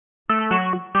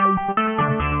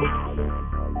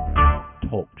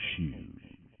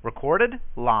Recorded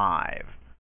live.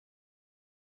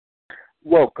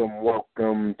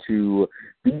 Welcome to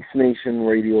BEASTNation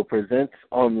Radio presents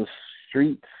On the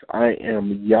Streets. I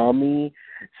am Yami.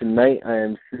 Tonight I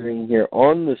am sitting here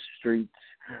on the streets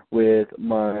with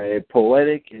my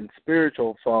poetic and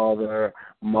spiritual father,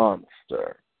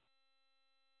 Monster.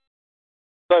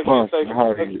 Thank you.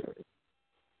 How are you doing?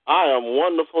 I am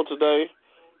wonderful today,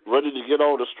 ready to get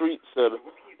on the streets and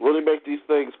really make these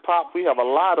things pop. We have a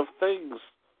lot of things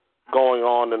going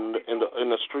on in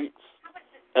the streets.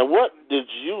 And what did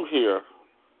you hear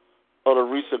of the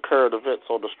recent current events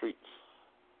on the streets?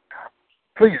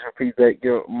 Please repeat that.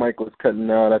 Your mic was cutting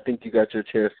out. I think you got your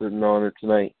chair sitting on it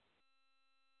tonight.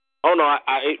 Oh, no,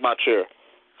 I ate my chair.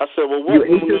 I said, well, what you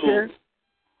new ate your news? Chair?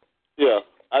 Yeah,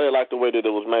 I didn't like the way that it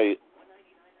was made.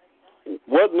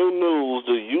 What new news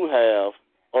do you have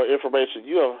or information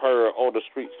you have heard on the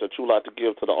streets that you like to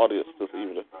give to the audience this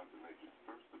evening?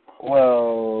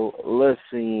 Well, let's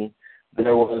see.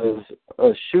 There was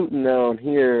a shooting down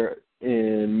here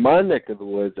in my neck of the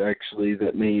woods, actually,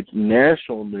 that made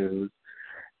national news.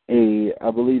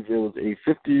 I believe it was a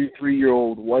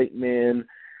 53-year-old white man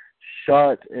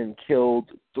shot and killed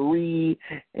 3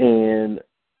 and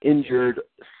injured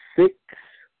 6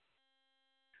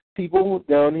 people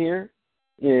down here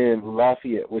in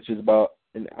Lafayette, which is about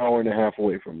an hour and a half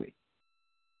away from me.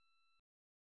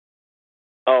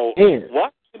 Oh, and, why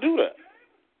did he do that?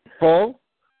 Huh?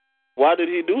 Why did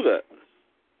he do that?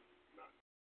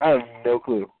 I have no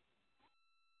clue.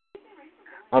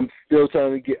 I'm still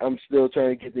trying to get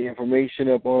the information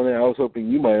up on it. I was hoping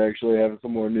you might actually have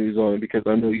some more news on it because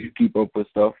I know you keep up with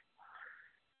stuff.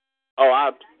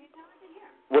 Oh,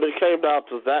 when it came down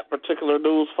to that particular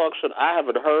news function, I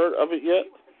haven't heard of it yet.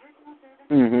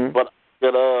 Mm-hmm. But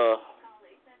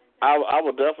I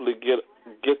will definitely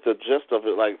get the gist of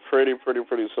it like pretty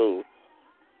soon.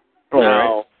 All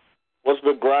now, right. What's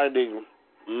been grinding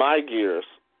my gears,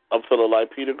 I'm feeling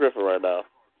like Peter Griffin right now,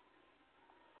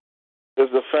 is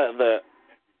the fact that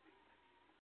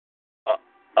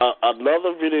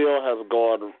another video has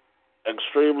gone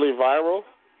extremely viral,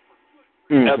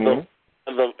 Mm-hmm.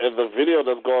 and the video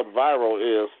that's gone viral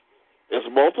is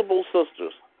multiple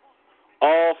sisters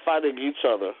all fighting each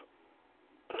other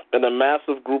in a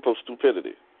massive group of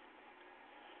stupidity.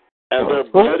 And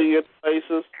they're bloody in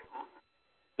faces.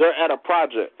 They're at a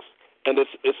project, and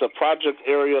it's a project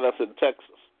area that's in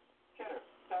Texas.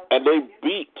 And they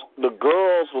beat, the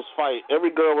girls was fighting,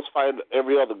 every girl was fighting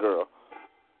every other girl.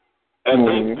 And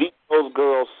they beat those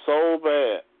girls so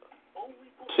bad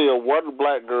till one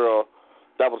black girl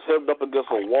that was hemmed up against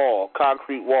a wall,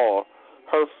 concrete wall,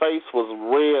 her face was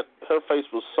red. Her face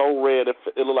was so red it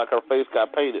looked like her face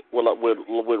got painted with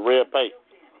red paint.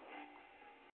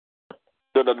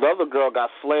 Then another girl got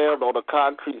slammed on the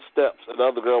concrete steps, and the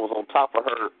other girl was on top of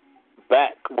her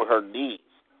back with her knees,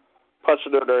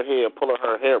 punching her in her head,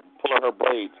 pulling her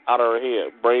braids out of her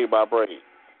head, braid by braid.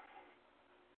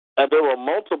 And there were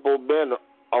multiple men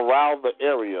around the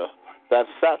area that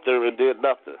sat there and did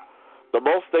nothing. The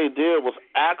most they did was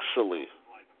actually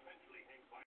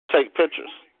take pictures.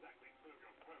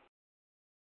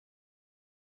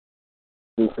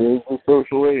 This is the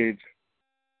social age.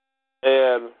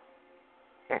 And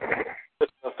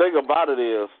the thing about it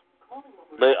is,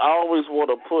 they always want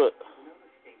to put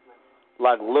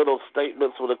like little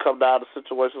statements when it comes down to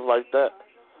situations like that.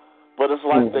 But it's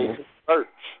like they search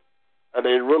and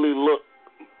they really look,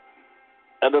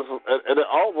 and it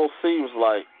almost seems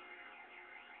like,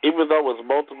 even though it's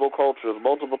multiple cultures,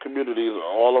 multiple communities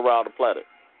all around the planet,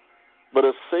 but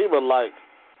it's seeming like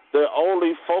they're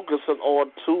only focusing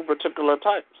on 2 particular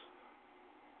types.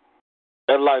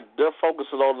 And like they're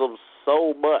focusing on them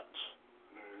so much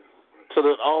till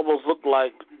it almost look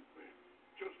like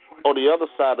on the other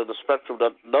side of the spectrum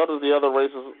that none of the other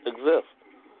races exist.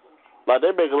 Like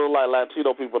they make it look like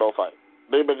Latino people don't fight.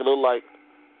 They make it look like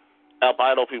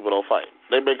albino people don't fight.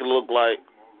 They make it look like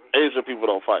Asian people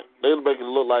don't fight. They make it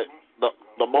look like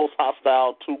the most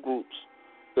hostile 2 groups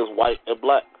is white and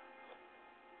black.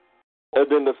 And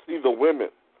then to see the women.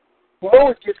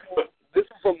 Well, this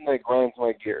is something that grinds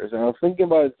my gears, and I was thinking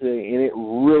about it today, and it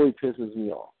really pisses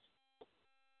me off.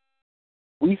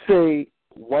 We say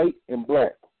white and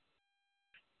black.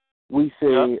 We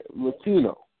say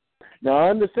Latino. Now, I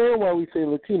understand why we say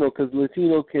Latino, because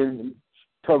Latino can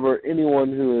cover anyone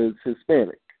who is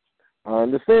Hispanic. I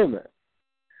understand that.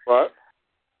 Right.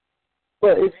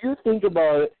 But if you think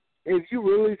about it, if you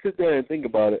really sit there and think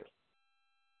about it,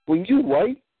 when you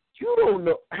white, you don't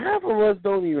know, half of us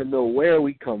don't even know where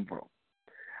we come from.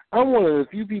 I'm one of the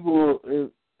few people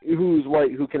who's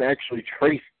white who can actually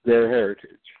trace their heritage.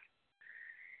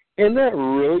 And that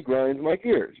really grinds my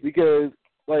gears because,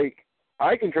 like,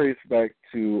 I can trace back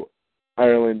to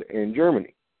Ireland and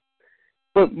Germany.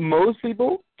 But most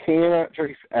people cannot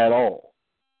trace at all.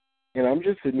 And I'm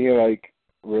just sitting here like,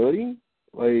 really?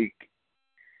 Like,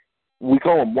 we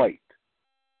call them white.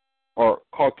 Or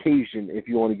Caucasian, if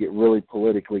you want to get really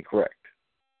politically correct.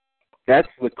 That's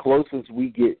the closest we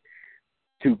get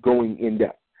to going in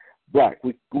depth. Black,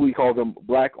 we call them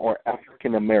black or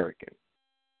African American.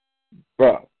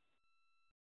 Bruh.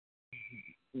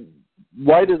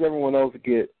 Why does everyone else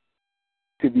get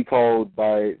to be called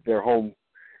by the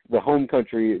home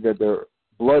country that their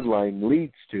bloodline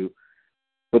leads to,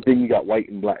 but then you got white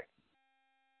and black?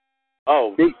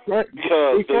 Oh, because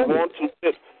they want to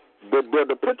fit.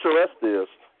 The picturesque is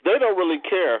they don't really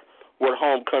care what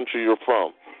home country you're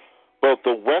from, but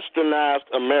the westernized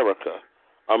America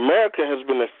has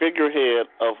been a figurehead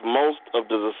of most of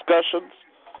the discussions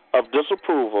of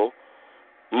disapproval,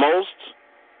 most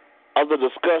of the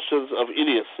discussions of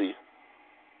idiocy,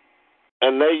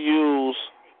 and they use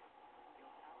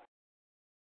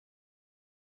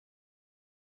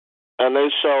and they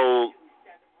show,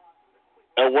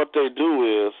 and what they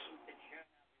do is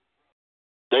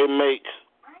they make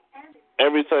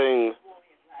everything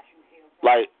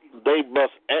like they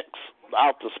must X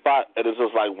out the spot, and it's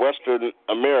just like Western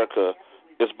America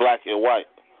is black and white.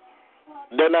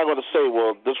 They're not going to say,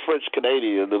 well, this French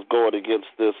Canadian is going against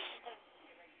this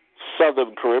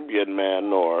Southern Caribbean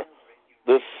man, or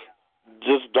this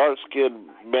just dark-skinned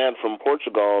man from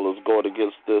Portugal is going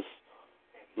against this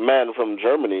man from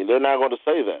Germany. They're not going to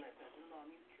say that.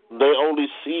 They only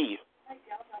see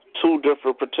two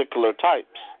different particular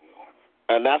types,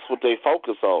 and that's what they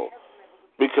focus on.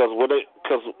 Because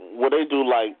when they do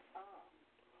like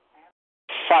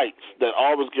fights that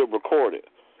always get recorded,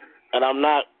 and I'm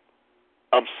not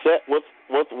upset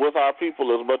with our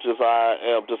people as much as I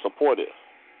am disappointed.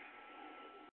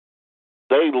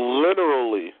 They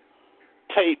literally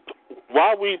tape,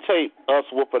 while we tape us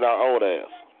whooping our own ass.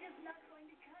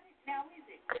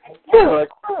 Yeah, like,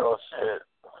 oh shit.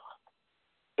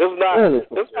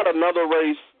 It's not another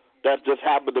race that just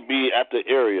happened to be at the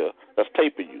area that's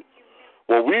taping you.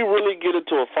 When we really get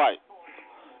into a fight,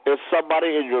 it's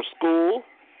somebody in your school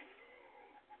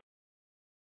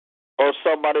or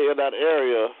somebody in that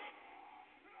area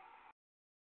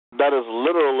that is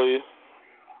literally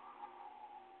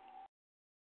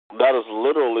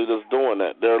just doing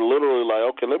that. They're literally like,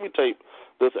 okay, let me tape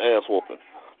this ass whooping.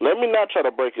 Let me not try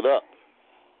to break it up.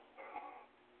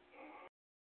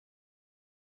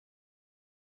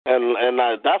 And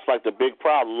that's like the big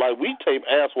problem. Like, we tape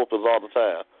ass whoopers all the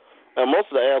time. And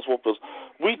most of the ass whoopers,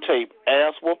 we tape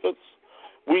ass whoopers.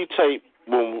 We tape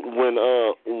when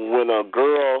a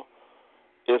girl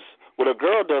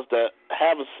does that,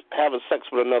 having sex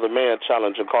with another man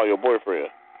challenge and call your boyfriend.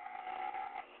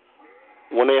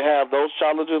 When they have those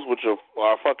challenges, which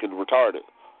are fucking retarded,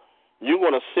 you're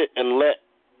gonna sit and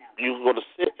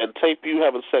tape you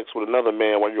having sex with another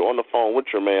man while you're on the phone with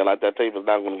your man, like that tape is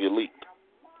not gonna get leaked.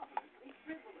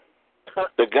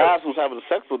 The guys who's having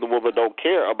sex with the woman don't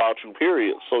care about you,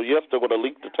 period. So yes, they're gonna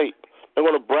leak the tape. They're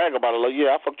gonna brag about it, like,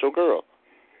 yeah, I fucked your girl,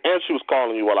 and she was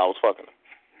calling you while I was fucking.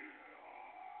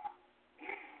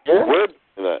 Yeah. We're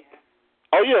doing that.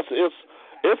 Oh yes, it's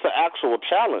an actual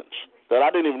challenge that I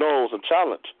didn't even know it was a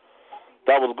challenge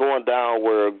that was going down,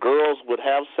 where girls would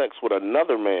have sex with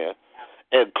another man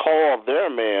and call their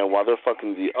man while they're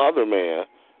fucking the other man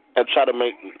and try to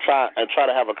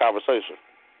have a conversation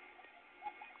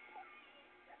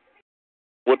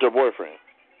with their boyfriend.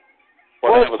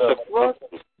 What?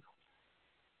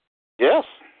 Yes.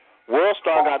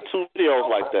 Worldstar got 2 videos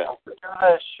like that.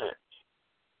 Shit.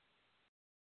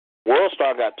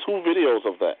 Worldstar got 2 videos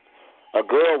of that. A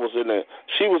girl was in there.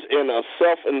 She was in a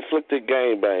self-inflicted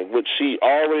gangbang, which she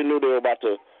already knew they were about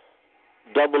to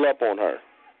double up on her.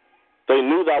 They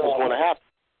knew that was going to happen.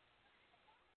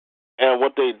 And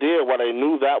what they did while they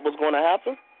knew that was going to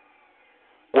happen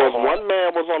was one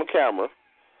man was on camera,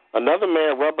 another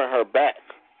man rubbing her back,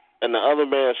 and the other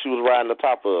man she was riding the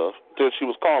top of, till she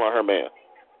was calling her man.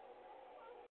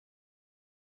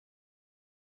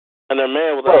 And the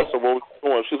man was asking what was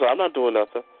doing. She said, I'm not doing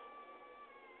nothing.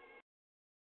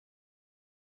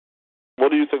 What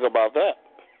do you think about that?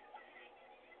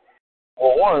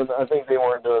 Well, one, I think they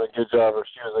weren't doing a good job if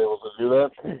she was able to do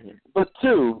that. But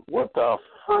two, what the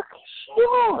fuck is she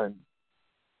on?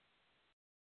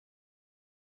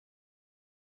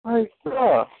 Like,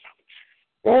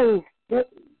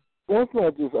 that's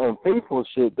not just unfaithful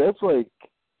shit. That's like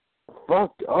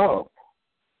fucked up.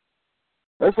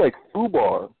 That's like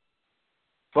FUBAR.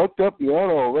 Fucked up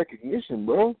beyond all recognition,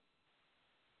 bro.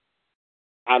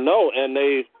 I know, and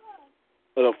the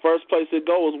first place it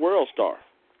goes is World Star.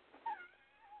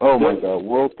 Oh my God,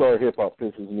 World Star Hip Hop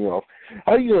pisses me off.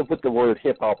 How are you gonna put the word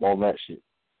hip hop on that shit?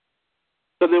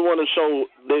 Because they want to show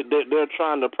they're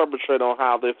trying to perpetrate on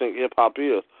how they think hip hop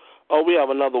is. Oh, we have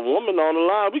another woman on the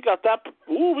line. We got that.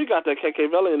 Ooh, we got that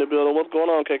KK Valley in the building. What's going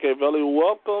on, KK Valley?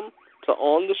 Welcome to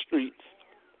On the Streets,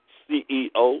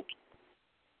 CEO.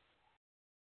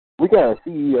 We got a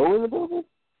CEO in the building?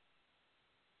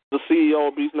 The CEO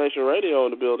of BEASTNation Radio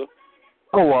in the building.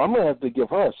 Oh, well, I'm going to have to give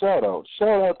her a shout-out.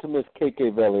 Shout-out to Miss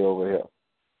KK Valley over here.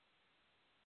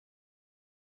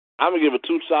 I'm going to give her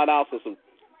 2 shout-outs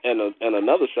and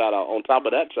another shout-out on top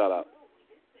of that shout-out.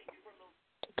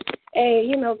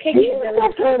 Hey, KK Valley.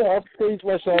 I'm trying to upstage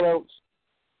my shout-outs.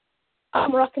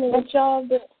 I'm rocking it with y'all,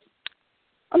 but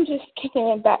I'm just kicking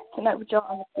it back tonight with y'all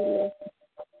on the studio.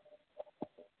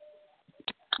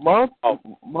 Mom's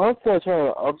trying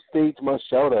to upstage my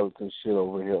shout-outs and shit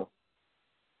over here.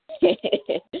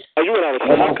 Are you in on a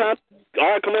shout-out contest? All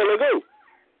right, come on, let's go.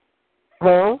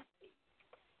 Huh?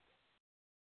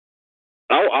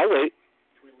 I'll wait.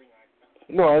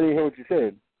 No, I didn't hear what you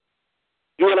said.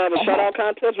 You want to have a shout-out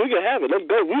contest? We can have it. Let's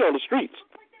go. We on the streets.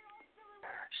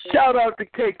 Shout out to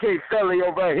KK Valley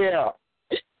over here.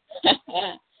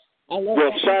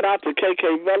 Well, shout out to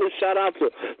KK Valley, shout out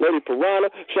to Lady Piranha,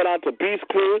 shout out to Beast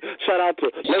Queen, shout out to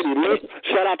Lady Liz,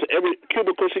 shout out to every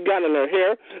cubicle she got in her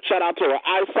hair, shout out to her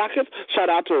eye sockets,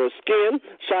 shout out to her skin,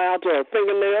 shout out to her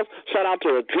fingernails, shout out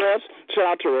to her dress,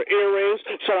 shout out to her earrings,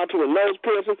 shout out to her nose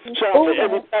piercing, shout out to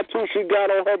every tattoo she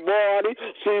got on her body.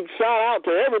 Shout out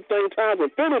to everything times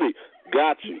infinity.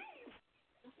 Got you.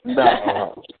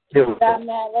 Nah.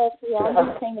 Man, let's see. I'm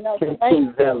just hanging out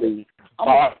tonight. Valley. I'm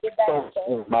going to get back to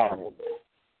y'all.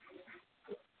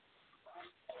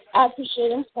 I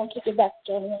appreciate it. I'm just going to kick it back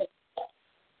to y'all.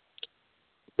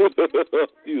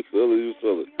 You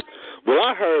silly. Well,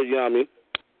 I heard, Yami,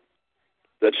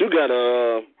 that you got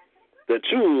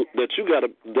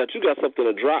something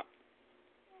to drop,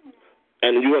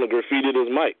 and you want to graffiti this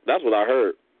mic. That's what I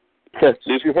heard.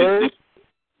 Did you heard?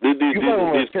 You might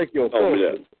want to check your sources.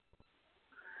 Yeah.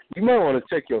 You might want to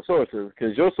check your sources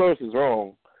because your source is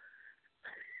wrong.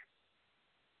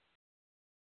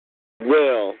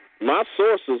 Well, my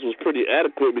sources was pretty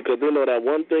adequate because they know that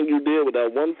one thing you did with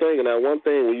that one thing and that one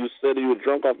thing when you said you were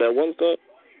drunk off that one stuff.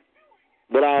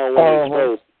 But I don't want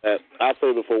to expose that. I'll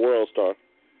save it for World Star.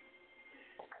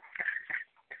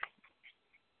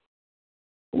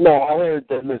 No, I heard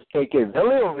that Miss KK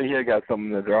Valley over here got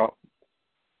something to drop.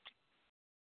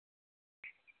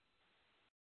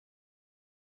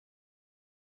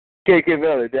 KK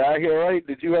Valley, did I hear right?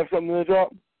 Did you have something to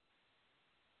drop?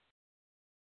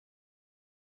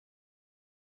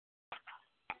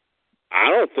 I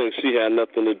don't think she had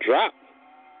nothing to drop.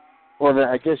 Well, then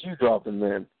I guess you dropping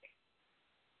then.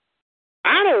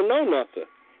 I don't know nothing.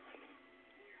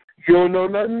 You don't know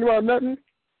nothing about nothing?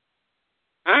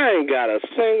 I ain't got a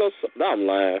single... I'm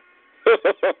lying.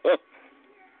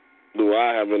 Do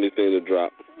I have anything to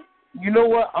drop? You know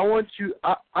what? I want you...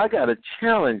 I got a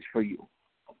challenge for you.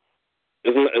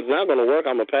 It's not going to work.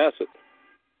 I'm going to pass it.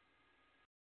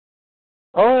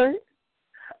 All right.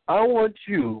 I want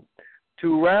you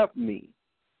to rap me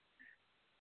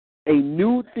a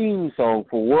new theme song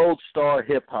for World Star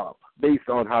Hip Hop based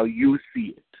on how you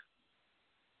see it.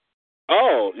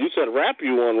 Oh, you said rap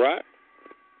you one, right?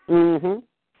 Mm-hmm.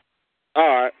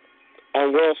 All right.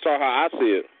 On World Star, how I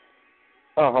see it.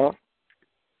 Uh-huh.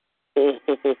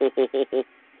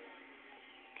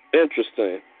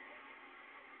 Interesting.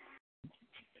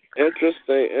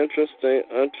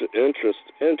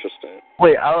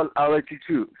 Wait, I'll let you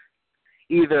choose.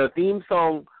 Either a theme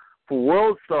song for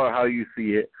World Star, how you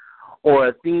see it, or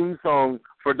a theme song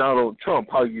for Donald Trump,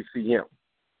 how you see him.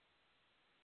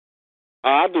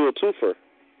 I'll do a twofer.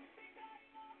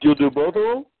 You'll do both of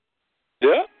them?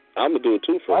 Yeah, I'm going to do a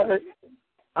twofer.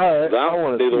 All right. I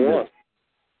want to see one.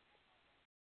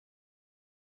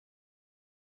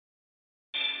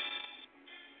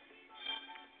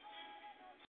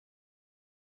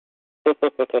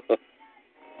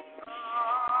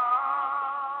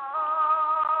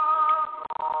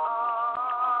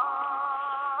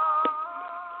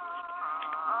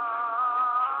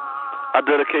 I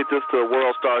dedicate this to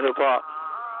World Star Hip Hop.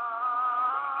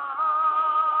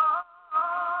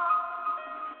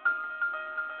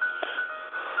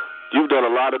 You've done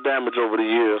a lot of damage over the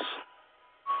years.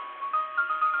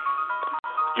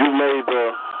 You made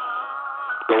the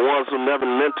ones who never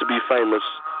meant to be famous,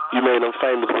 you made them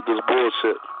famous with this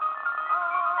bullshit.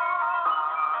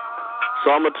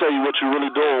 So I'm going to tell you what you're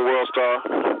really doing, World Star.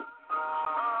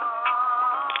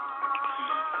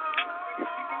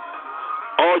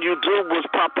 All you do is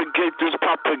propagate this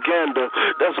propaganda.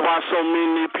 That's why so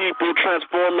many people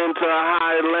transform into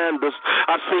Highlanders.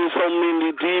 I've seen so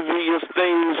many devious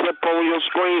things up on your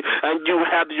screen, and you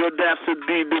have the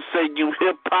audacity to say you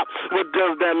hip-hop. What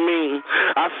does that mean?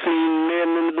 I've seen men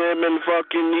and women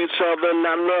fucking each other,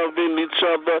 not loving each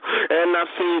other, and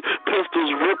I've seen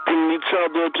pistols ripping each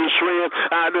other to shreds.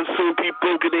 I done seen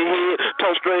people get their head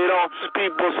tossed straight off.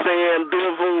 People saying,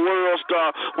 different world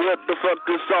star, what the fuck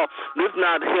this all? This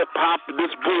not hip-hop, this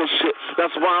bullshit.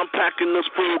 That's why I'm packing this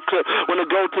full clip. When I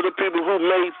go to the people who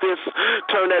made this,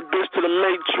 turn that bitch to the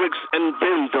Matrix and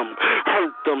bend them,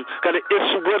 hurt them. Got an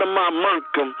issue with them, I murk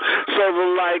them. Serve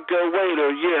them like a waiter,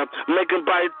 yeah, make them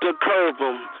bite the curve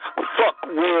them. Fuck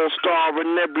world star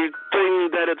and everything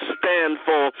that it stands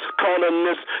for. Calling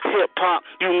this hip-hop,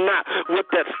 you not what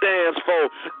that stands for.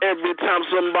 Every time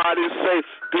somebody say,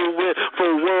 do it for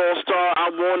world star, I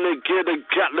want to get a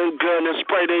Gatling gun and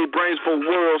spray their brains for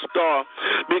world star.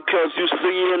 Because you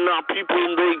seeing our people,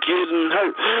 they getting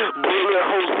hurt. Bullet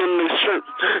holes in the shirt.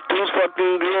 These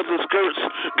fucking girls in skirts,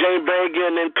 gang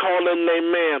banging and calling they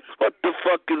man. What the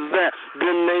fuck is that?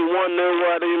 Then they wonder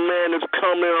why they man is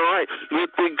coming right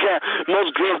with the gap.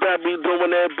 Most girls that be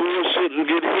doing that bullshit and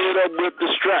get hit up with the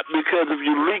strap, because if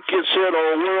you leak your shit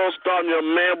on world star, your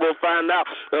man will find out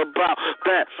about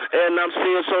that. And I'm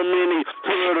seeing so many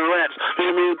hood rats. They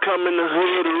mean coming to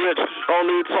hood rich,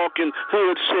 only talking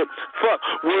hood shit. Fuck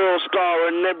world star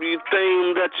and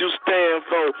everything that you stand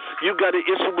for. You got an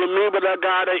issue with me, but I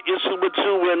got an issue with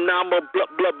you, and I'm a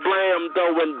blam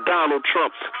though. And Donald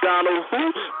Trump. Donald who?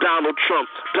 Donald Trump.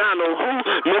 Donald who?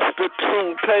 Mr.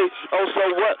 Toupee. Oh, so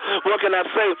what? What can I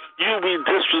say? You be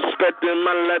disrespecting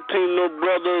my Latino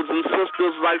brothers and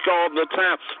sisters like all the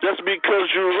time. Just because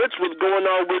you rich, what's going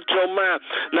on with your mind?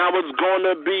 Now it's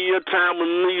gonna be a time when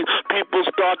these people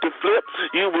start to flip.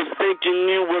 You was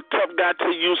thinking you were tough guy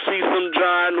till you see some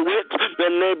John Wicks,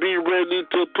 and they be ready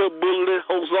to put bullet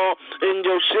holes on in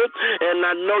your shit. And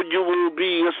I know you will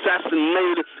be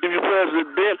assassinated if you're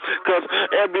president, because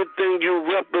everything you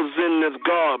represent is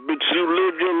garbage. You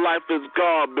live your life as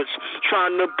garbage,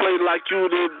 trying to play like you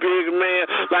the big man,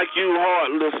 like you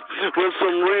heartless. When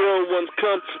some real ones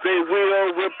come, they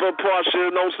will rip apart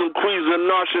shit on some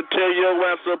Cuisinart, tear your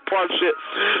ass apart shit.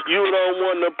 You don't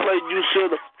want to play, you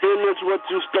should have finished what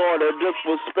you started.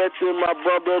 Disrespecting my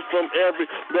brother from every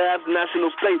last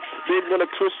national state. They're going to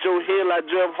twist your head like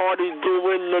Jeff Hardy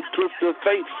doing the twisted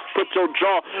face. Put your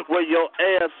jaw where your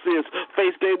ass is.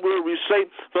 Face they will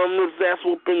reshape from this ass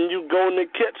whooping you going to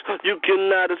catch. You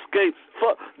cannot escape.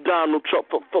 Fuck Donald Trump.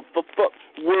 Fuck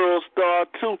World Star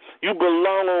 2. You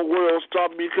belong on World Star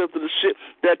because of the shit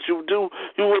that you do.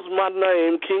 You was my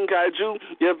name, King Kaiju.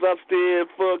 Yes, I said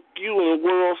fuck you and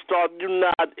World Star. You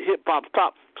not hip-hop.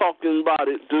 Stop talking about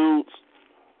it, dudes.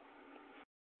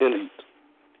 Elite.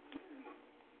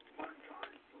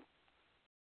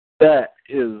 That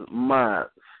is my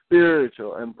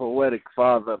spiritual and poetic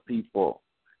father, people.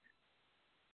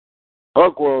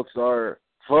 Fuck World Star.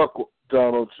 Fuck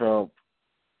Donald Trump.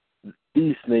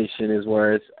 BEASTNation is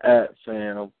where it's at,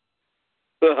 fam.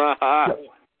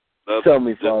 Tell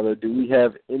me, Father, do we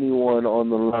have anyone on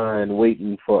the line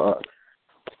waiting for us?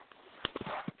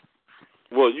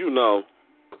 Well, you know,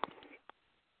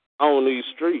 on these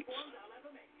streets,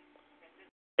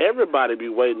 everybody be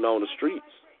waiting on the streets.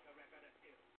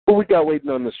 Who we got waiting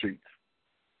on the streets?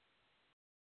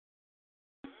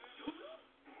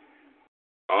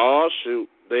 Oh, shoot.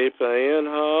 They playing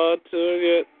hard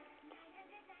to get.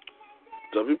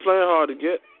 Don't be playing hard to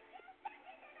get.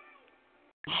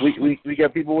 We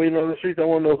got people waiting on the streets. I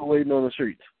want to know who's waiting on the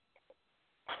streets.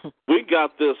 We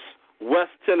got this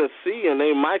West Tennessee, and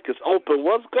their mic is open.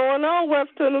 What's going on, West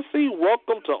Tennessee?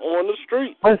 Welcome to On the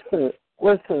Street.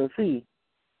 West Tennessee.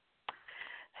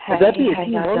 Hey, how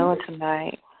y'all doing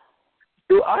tonight?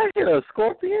 Do I hear a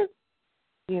scorpion?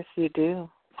 Yes, you do.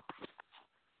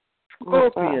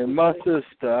 Scorpion, my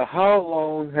sister, how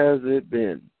long has it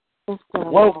been?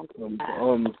 Welcome to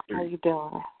On the Street. How you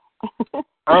doing?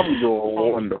 I'm doing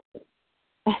wonderful.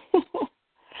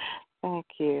 Thank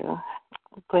you.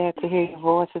 Glad to hear your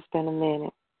voice. It's been a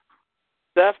minute.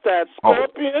 That's that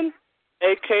Scorpion,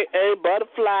 a.k.a.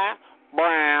 Butterfly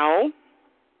Brown,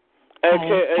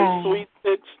 a.k.a. Sweet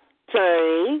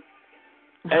 16,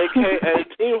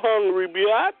 a.k.a. Team Hungry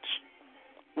Biatch,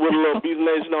 with a little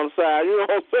BEASTNation on the side. You know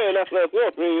what I'm saying? That's that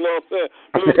Scorpion, you know what I'm saying?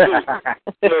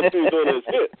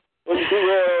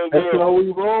 That's how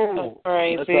we roll.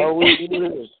 Crazy. That's how we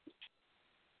do.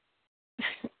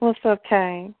 What's up,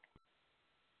 Kane?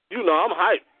 You know, I'm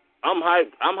hyped. I'm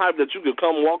hyped that you could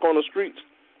come walk on the streets.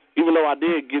 Even though I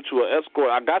did get you an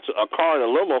escort, I got you a car and a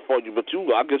limo for you, but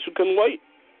I guess you couldn't wait.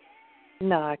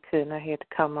 No, I couldn't. I had to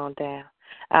come on down.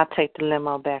 I'll take the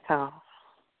limo back home.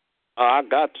 I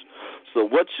got you. So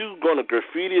what you going to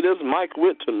graffiti this mic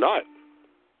with tonight?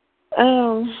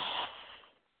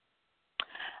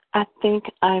 I think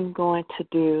I'm going to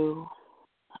do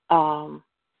a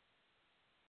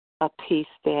piece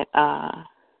that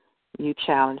you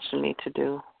challenged me to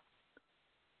do.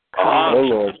 Oh,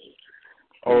 Lord.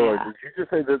 Oh, Lord. Yeah. Did you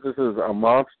just say that this is a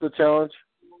monster challenge?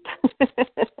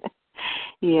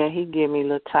 Yeah, he gave me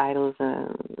little titles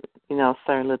and,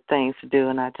 certain little things to do,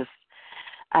 and I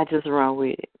just run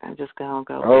with it. I just go.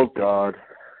 Oh, God.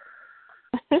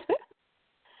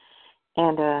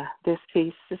 And this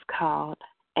piece is called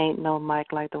Ain't No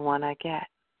Mic Like the One I Got.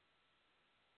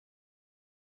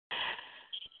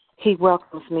 He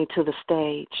welcomes me to the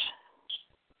stage.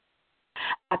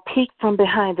 I peek from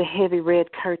behind the heavy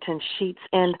red curtain sheets,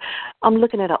 and I'm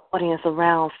looking at an audience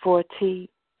around 40.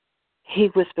 He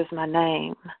whispers my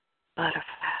name, Butterfly.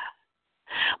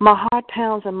 My heart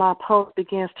pounds and my pulse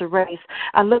begins to race.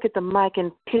 I look at the mic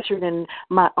and picture it in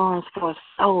my arms for a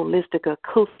soulistic,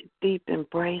 acoustic, deep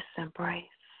embrace.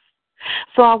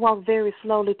 So I walk very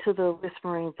slowly to the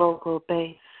whispering vocal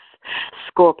bass.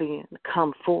 Scorpion,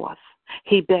 come forth.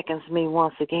 He beckons me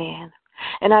once again.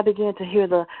 And I begin to hear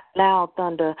the loud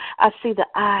thunder. I see the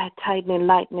eye tightening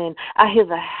lightning. I hear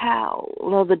the howl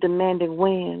of the demanding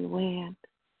wind.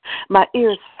 My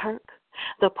ears perk.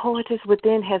 The poetess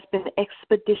within has been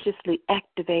expeditiously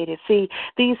activated. See,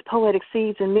 these poetic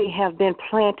seeds in me have been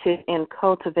planted and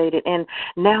cultivated, and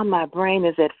now my brain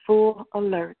is at full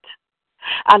alert.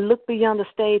 I look beyond the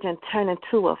stage and turn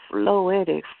into a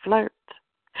floetic flirt.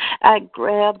 I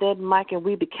grabbed that mic and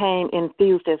we became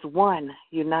infused as one,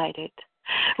 united.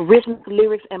 Rhythmic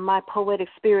lyrics and my poetic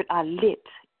spirit are lit,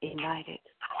 ignited.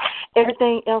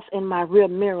 Everything else in my rear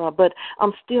mirror, but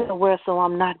I'm still aware, so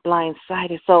I'm not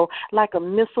blindsided. So like a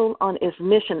missile on its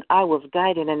mission, I was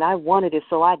guided, and I wanted it,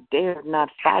 so I dared not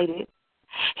fight it.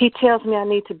 He tells me I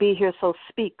need to be here, so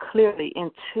speak clearly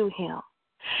into him.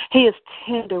 He is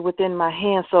tender within my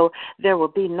hand, so there will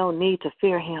be no need to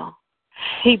fear him.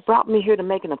 He brought me here to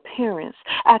make an appearance.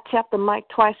 I tapped the mic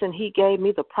twice, and he gave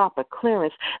me the proper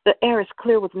clearance. The air is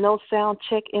clear with no sound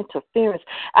check interference.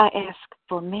 I asked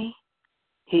for me.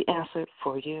 He answered,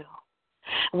 for you.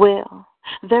 Well,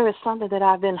 there is something that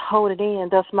I've been holding in,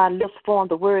 thus my lips form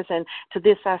the words, and to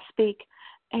this I speak.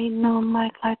 Ain't no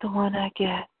mic like the one I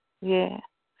get. Yeah.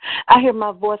 I hear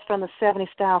my voice from the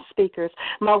 70-style speakers.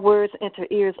 My words enter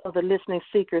ears of the listening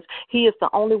seekers. He is the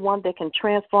only one that can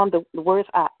transform the words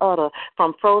I utter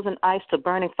from frozen ice to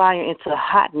burning fire into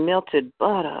hot melted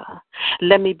butter.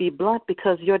 Let me be blunt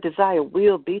because your desire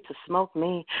will be to smoke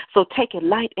me. So take it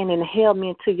light and inhale me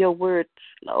into your words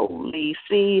slowly.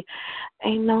 See,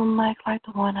 ain't no mic like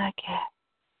the one I get.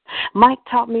 Mike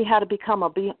taught me how to become a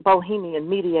bohemian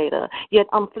mediator, yet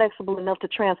I'm flexible enough to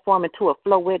transform into a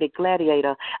floetic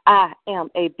gladiator. I am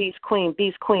a beast queen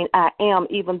I am,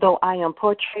 even though I am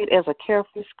portrayed as a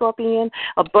carefree scorpion,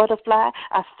 a butterfly,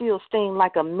 I still sting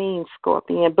like a mean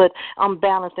scorpion, but I'm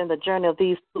balanced in the journey of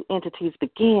these two entities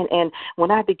begin, and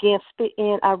when I begin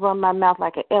spitting, I run my mouth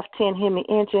like an F-10 Hemi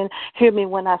engine. Hear me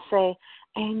when I say,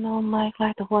 ain't no mic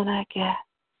like the one I got.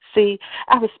 See,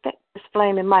 I respect this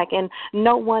flaming mic, and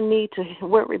no one need to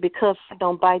worry because I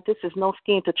don't bite. This is no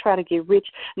scheme to try to get rich.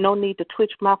 No need to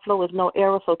twitch. My flow is no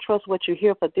error, so trust what you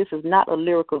hear, for this is not a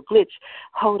lyrical glitch.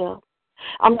 Hold up.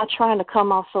 I'm not trying to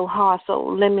come off so hard, so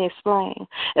let me explain.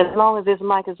 As long as this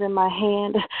mic is in my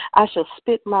hand, I shall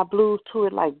spit my blues to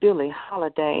it like Billie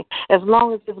Holiday. As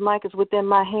long as this mic is within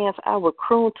my hands, I will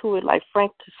croon to it like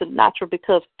Frank Sinatra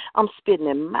because I'm spitting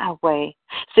it my way.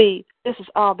 See, this is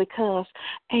all because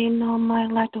ain't no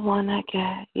mic like the one I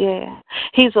got. Yeah.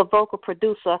 He's a vocal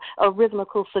producer, a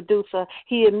rhythmical seducer.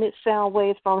 He emits sound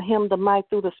waves from him, the mic,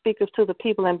 through the speakers to the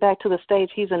people and back to the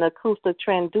stage. He's an acoustic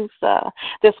transducer.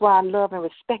 That's why I love and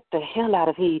respect the hell out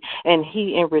of he, and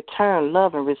he in return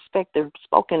love and respect the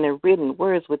spoken and written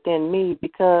words within me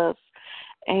because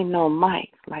ain't no mic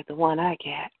like the one I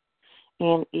got.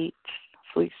 In each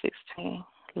Sweet 16,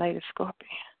 Lady Scorpion.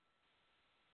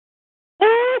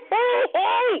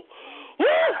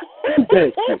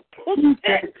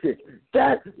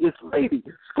 That is Lady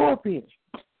Scorpion.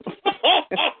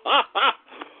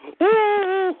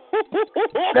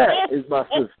 That is my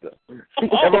sister.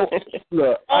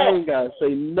 Look, I ain't got to say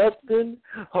nothing.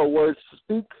 Her words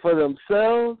speak for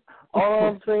themselves. All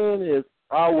I'm saying is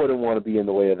I wouldn't want to be in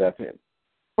the way of that pen.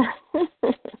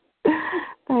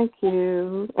 Thank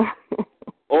you.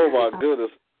 Oh, my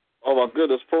goodness.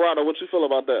 Parada, what you feel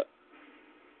about that?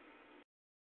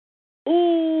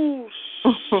 Ooh.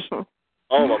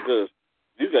 Oh, my goodness.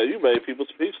 You made people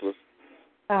speechless.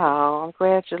 Oh, I'm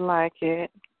glad you like it.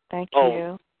 Thank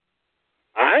you.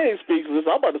 I ain't speechless.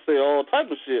 I'm about to say all type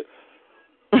of shit.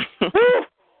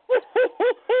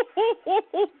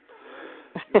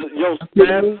 Yo,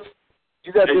 Stan,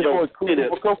 you got this one cuckoo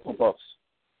for Cocoa Puffs.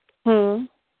 You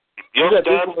got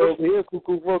this one over here,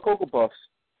 cuckoo for Cocoa Puffs.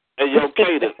 And yo,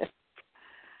 Cadence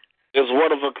is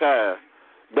one of a kind.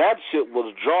 That shit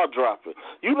was jaw dropping.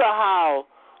 You know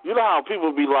how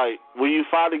people be like, when you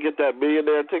finally get that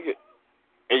millionaire ticket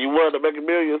and you wanted to make a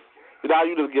million, you know how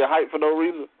you just get hyped for no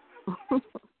reason?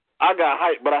 I got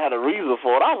hyped, but I had a reason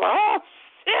for it. I was like, oh,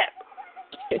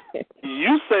 shit.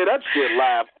 You say that shit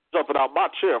live, jumping out my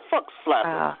chair. Fuck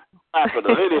slapping. Slapping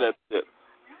or any of that shit.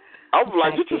 I'm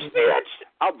like, did you see that shit?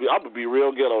 I'm going to be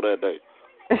real ghetto that day.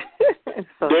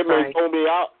 So they may throw me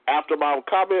out after my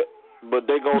comment, but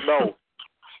they going to know.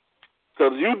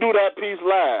 Because you do that piece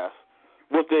live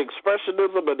with the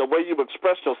expressionism and the way you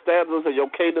express your stanzas and your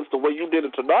cadence the way you did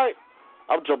it tonight,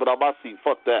 I'm jumping out my seat.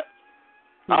 Fuck that.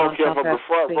 I don't care if I'm the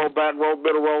front row, back row,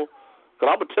 middle row. Because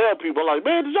I'm going to tell people, like,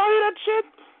 man, did y'all hear that shit?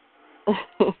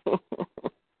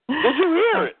 Did you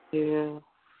hear it? Yeah.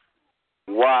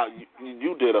 Wow,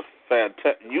 you did a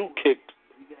fantastic. You kicked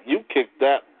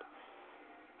that.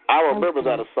 I remember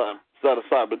that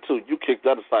assignment too. You kicked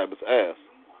that assignment's ass.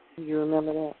 You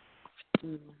remember that?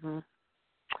 Mm-hmm.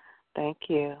 Thank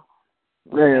you.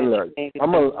 Man, look,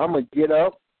 I'm gonna get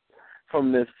up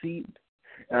from this seat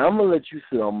and I'm gonna let you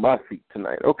sit on my seat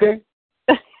tonight, okay?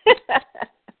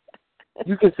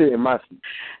 You can sit in my seat.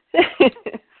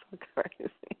 So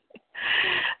crazy.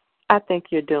 I think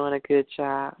you're doing a good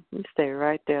job. You stay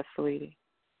right there, sweetie.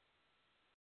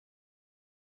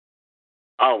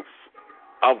 Oh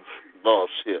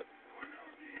shit.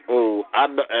 Oh, I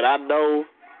know.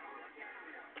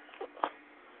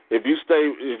 If you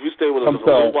stay with us a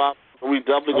little while, we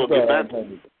definitely gonna get back.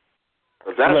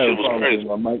 That shit was crazy.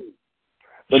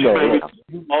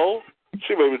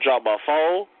 She made me drop my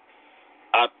phone.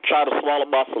 I tried to swallow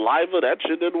my saliva. That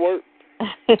shit didn't work.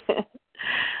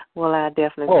 Well, I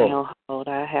definitely be on hold.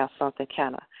 I have something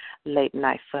kind of late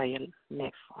night for you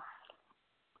next one.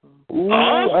 Ooh,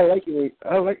 I like it.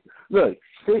 Look,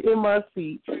 sit in my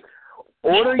seat.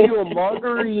 Order you a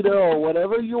margarita or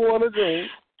whatever you want to drink.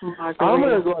 I'm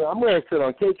gonna sit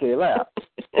on KK lap.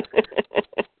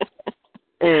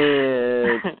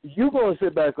 And you're gonna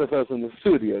sit back with us in the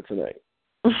studio tonight.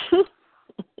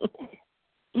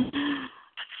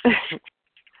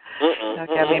 Y'all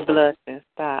got me blushing.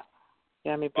 Stop.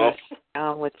 Got me blushing.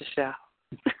 On with the show.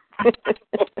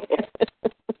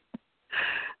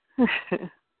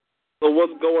 So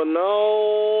what's going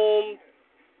on?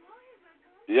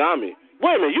 Yummy.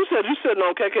 Wait a minute, you said you sitting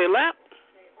on KK lap?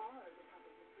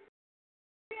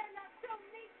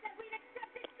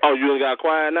 Oh, you got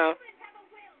quiet now?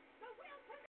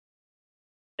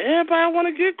 Everybody want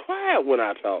to get quiet when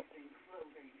I talk.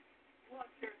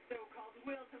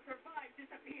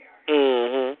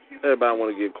 Everybody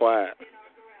want to get quiet.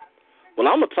 Well,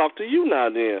 I'm going to talk to you now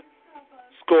then,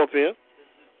 Scorpion.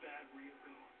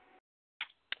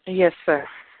 Yes, sir.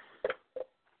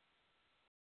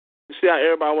 You see how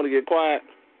everybody want to get quiet?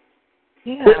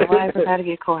 Yeah, why everybody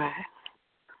get quiet?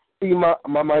 See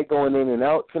my mic going in and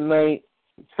out tonight.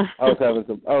 I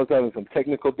was having some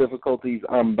technical difficulties.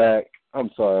 I'm back. I'm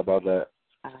sorry about that.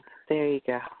 There you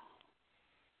go.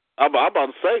 I'm about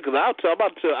to say, because I was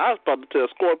about to tell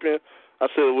Scorpion, I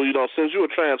said, well, since you're a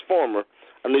transformer,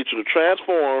 I need you to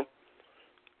transform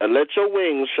and let your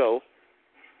wings show.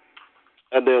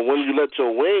 And then when you let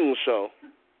your wings show,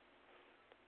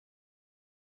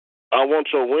 I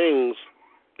want your wings,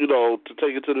 to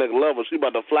take it to the next level. So you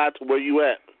about to fly to where you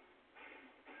at.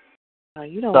 Oh,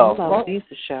 you don't want my wings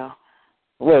to show.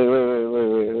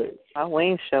 Wait. My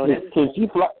wings show. Can she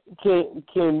fly?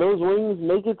 Can those wings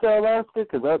make it to Alaska?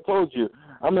 Because I told you,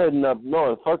 I'm heading up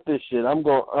north. Fuck this shit. I'm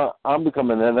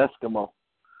becoming an Eskimo.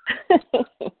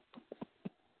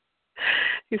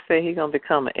 You say he's gonna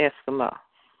become an Eskimo.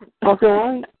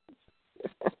 Okay.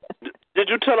 Did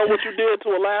you tell him what you did to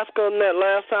Alaska that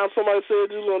last time somebody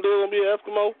said you was gonna be an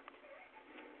Eskimo?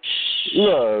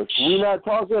 Look, we're not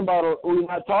talking about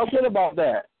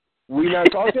that. We're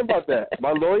not talking about that.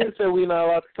 My lawyer said we're not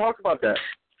allowed to talk about that.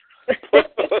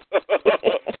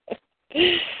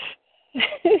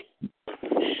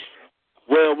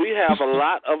 Well, we have a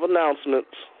lot of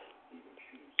announcements.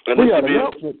 And we got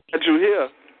announcements. Did you hear,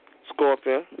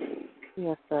 Scorpion?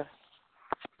 Yes, sir.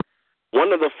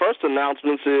 One of the first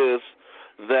announcements is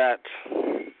that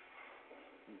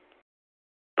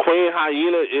Queen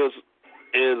Hyena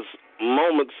is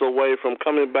moments away from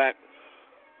coming back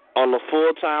on the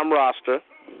full-time roster.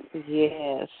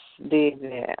 Yes, dig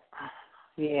that.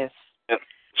 Yes.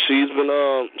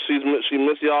 She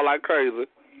miss y'all like crazy.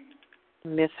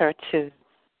 Miss her too.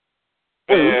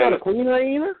 Wait, we got a queen,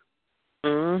 Aina?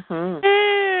 Mm-hmm.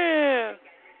 Yeah.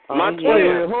 My twin.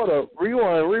 Wait, hold up.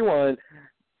 Rewind.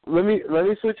 Let me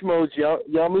switch modes.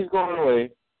 Yami's going away.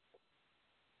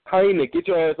 Hyena, get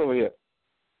your ass over here.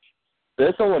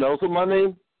 There's someone else with my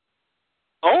name?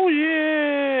 Oh,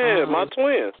 yeah. My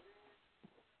twin.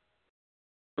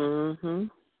 Mm-hmm.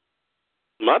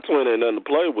 My twin ain't nothing to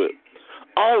play with.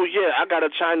 Oh, yeah, I got a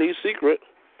Chinese secret.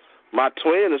 My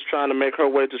twin is trying to make her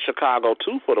way to Chicago,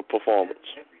 too, for the performance.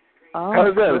 Oh, How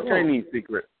is that cool. a Chinese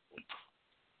secret?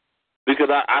 Because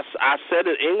I said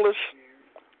it English,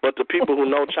 but the people who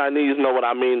know Chinese know what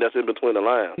I mean that's in between the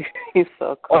lines. He's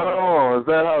so cool. Oh, is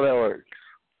that how that works?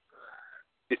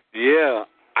 Yeah.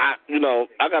 I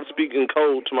got to speak in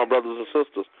code to my brothers and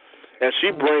sisters. And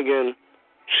she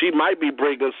might be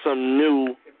bringing some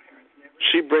new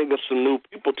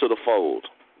people to the fold.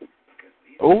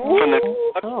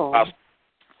 Oh.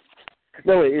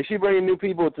 No, wait, is she bringing new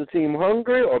people to Team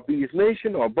Hungry or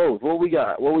BEASTNation or both? What we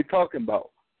got? What we talking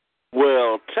about?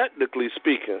 Well, technically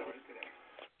speaking,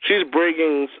 she's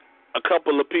bringing a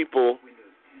couple of people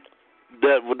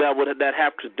that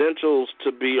have credentials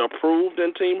to be approved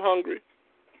in Team Hungry.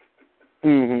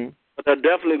 Mm-hmm. But they're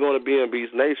definitely going to be in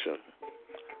BEASTNation.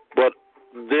 But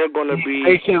they're going to be...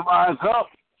 Nation rise up.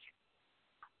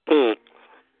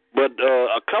 But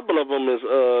a couple of them is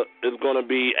going to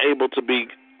be able to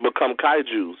become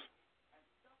kaijus.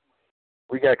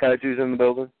 We got kaijus in the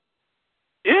building?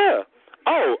 Yeah.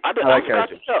 Oh, I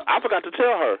forgot to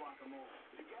tell her.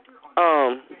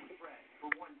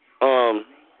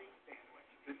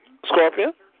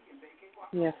 Scorpion?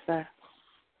 Yes, sir.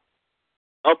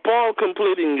 Upon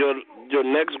completing your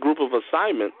next group of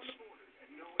assignments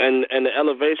and the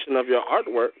elevation of your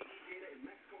artwork,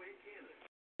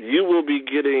 you will be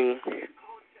getting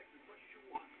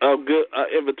a good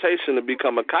invitation to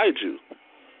become a kaiju.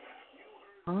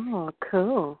 Oh,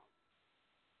 cool.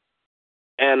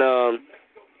 And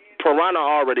Piranha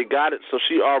already got it, so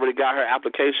she already got her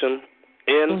application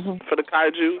in for the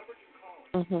kaiju.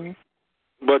 Mm-hmm.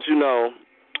 But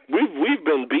we've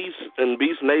been Beast and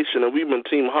BEASTNation, and we've been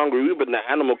Team Hungry. We've been the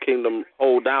Animal Kingdom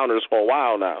hold downers for a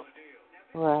while now.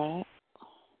 Right.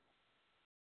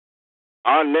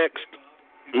 Our next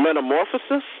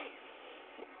metamorphosis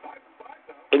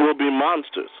will be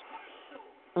monsters.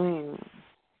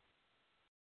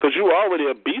 Because you're already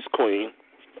a beast queen.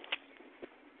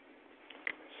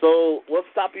 So what's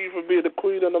stopping you from being the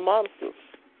queen of the monsters?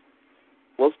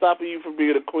 What's stopping you from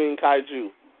being a queen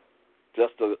kaiju?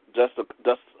 Just a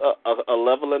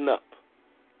leveling up.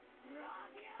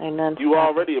 You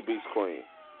already a beast queen.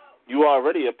 You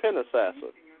already a pen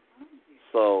assassin.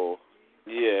 So,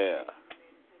 yeah.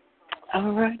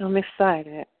 All right, I'm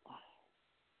excited.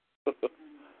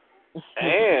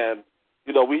 And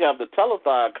we have the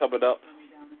telethon coming up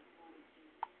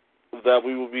that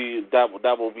we will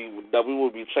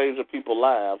be changing people's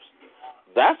lives.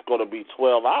 That's going to be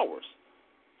 12 hours,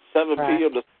 7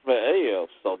 p.m. to 7 a.m.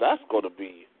 So that's going to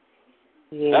be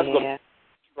that's going to be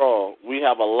strong. We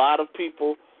have a lot of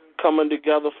people coming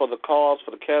together for the cause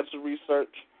for the cancer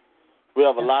research. We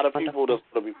have a lot of people that's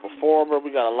going to be performing.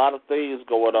 We got a lot of things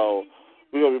going on.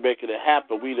 We're going to be making it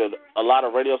happen. We did a lot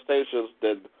of radio stations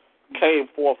that came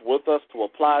forth with us to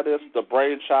apply this. The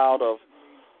brainchild of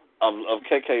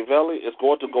KK Valley is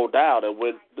going to go down, and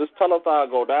when this telethon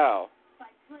go down,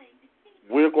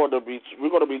 we're going to be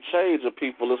changing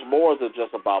people. It's more than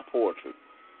just about poetry.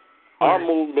 Our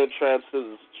movement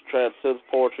transcends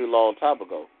poetry a long time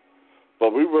ago,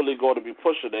 but we're really going to be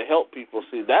pushing to help people.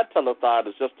 See, that telethon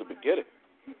is just the beginning.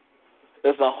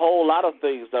 There's a whole lot of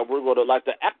things that we're going to, like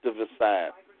the activist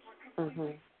side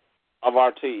of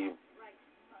our team,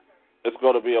 it's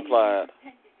going to be applied.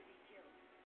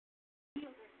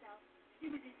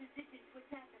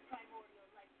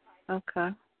 Okay.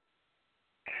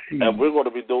 And we're going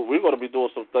to be doing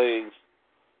some things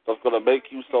that's going to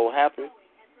make you so happy.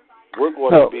 We're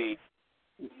going to be.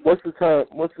 What's the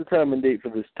time and date for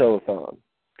this telethon?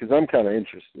 Because I'm kind of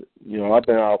interested. I've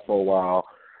been out for a while,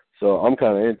 so I'm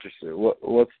kind of interested.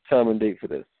 What's the time and date for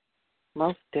this?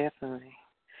 Most definitely.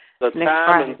 The Next time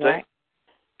Friday, and date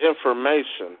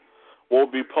information will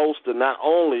be posted not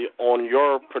only on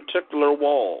your particular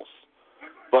walls,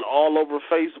 but all over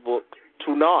Facebook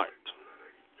tonight.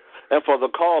 And for the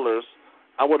callers,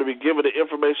 I want to be giving the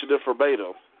information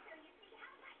verbatim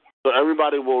so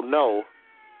everybody will know,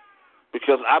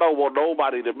 because I don't want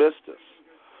nobody to miss this.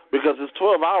 Because it's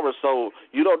 12 hours, so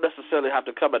you don't necessarily have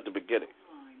to come at the beginning.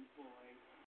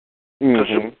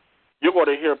 You're going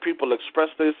to hear people express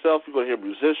themselves. You're going to hear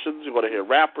musicians. You're going to hear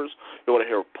rappers. You're going to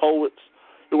hear poets.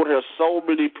 You're going to hear so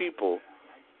many people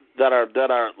that are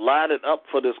lining up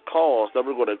for this cause that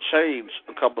we're going to change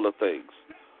a couple of things.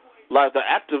 Like the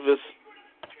activists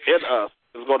in us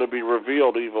is going to be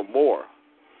revealed even more.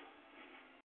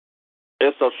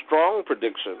 It's a strong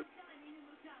prediction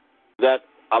that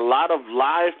a lot of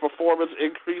live performance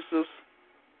increases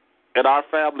in our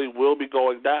family will be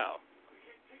going down.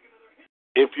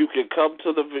 If you can come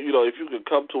to if you can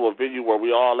come to a venue where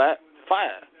we all at, fine.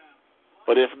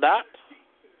 But if not,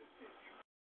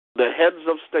 the heads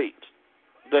of state,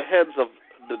 the heads of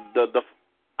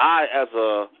I as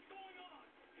a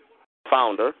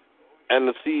founder and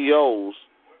the CEOs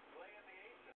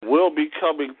will be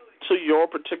coming to your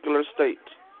particular state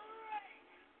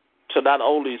to not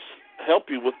only help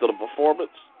you with the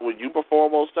performance when you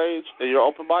perform on stage in your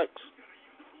open mics,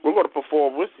 we're going to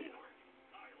perform with you.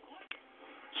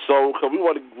 So, cause we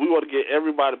want to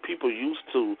get people used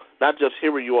to not just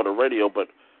hearing you on the radio, but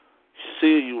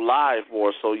seeing you live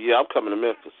more. So, yeah, I'm coming to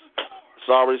Memphis. It's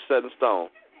already set in stone.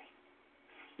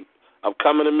 I'm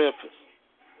coming to Memphis.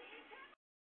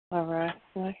 All right,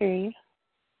 I hear you.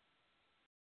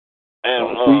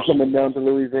 And so you coming down to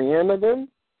Louisiana then?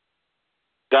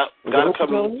 Gotta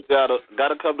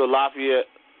come to Lafayette,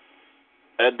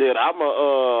 and then I'm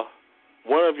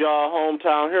one of y'all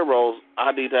hometown heroes.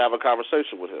 I need to have a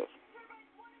conversation with him.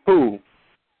 Who?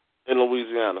 In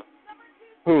Louisiana.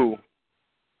 Who?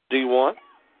 D1.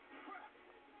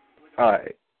 All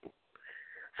right.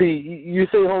 See, you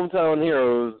say hometown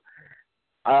heroes,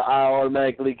 I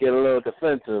automatically get a little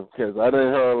defensive because I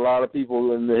didn't hear a lot of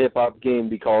people in the hip hop game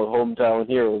be called hometown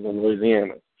heroes in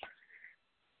Louisiana.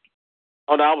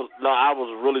 Oh no, I was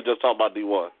really just talking about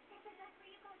D1.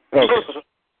 Okay.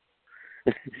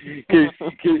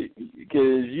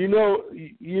 Because you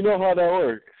know how that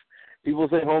works. People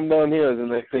say hometown heroes, and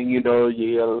next thing you know,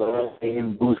 you get a little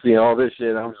and Boosie and all this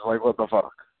shit. I'm just like, what the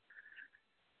fuck?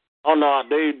 Oh no,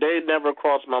 they never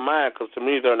crossed my mind because to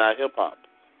me they're not hip hop.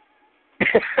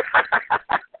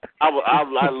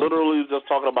 I literally just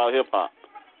talking about hip hop.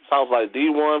 Sounds like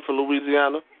D1 for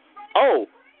Louisiana. Oh,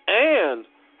 and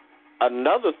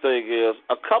another thing is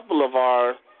a couple of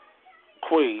our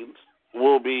queens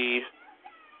will be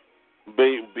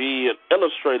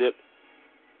illustrated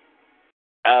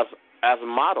as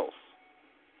models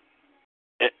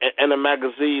in a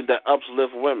magazine that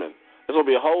uplifts women. There's going to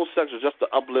be a whole section just to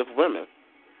uplift women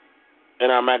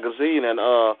in our magazine. And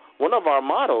two of our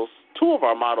models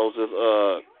is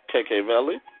KK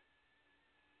Valley.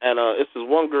 And it's this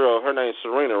one girl, her name's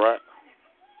Serena, right?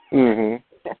 Mm-hmm.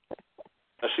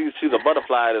 And she's a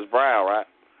butterfly in his brow, right?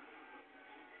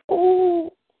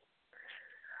 Ooh.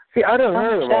 See, I done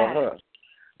heard about her.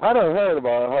 I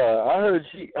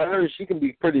heard she can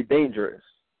be pretty dangerous.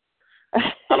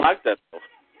 I like that though.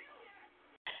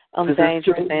 I'm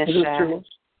dangerous and shy.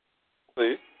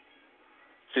 See?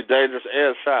 She's dangerous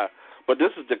and shy. But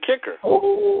this is the kicker.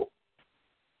 Oh.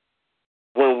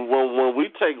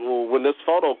 When this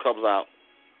photo comes out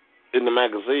in the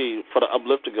magazine for the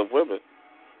uplifting of women,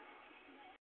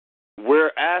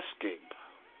 we're asking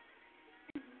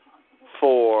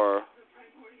for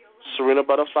Serena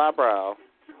Butterfly Brown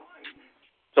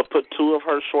to put two of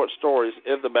her short stories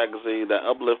in the magazine that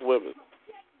uplift women.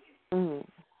 Mm.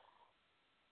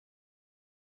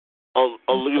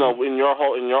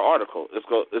 In your article,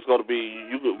 it's going to be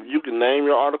you can name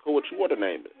your article what you want to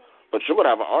name it, but you're going to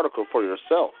have an article for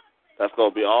yourself that's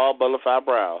going to be all Butterfly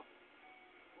Brown.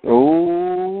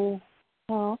 Oh,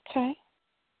 okay.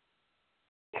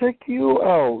 Check you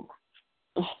out.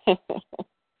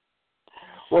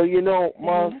 Well,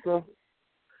 Monster,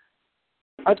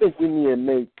 I think we need to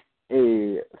make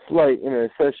a slight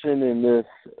intercession in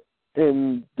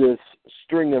this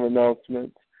string of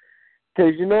announcements.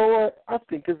 Because you know what? I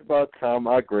think it's about time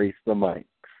I grace the mic.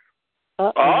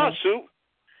 Oh, shoot.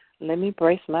 Let me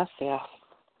brace myself.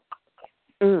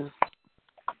 Is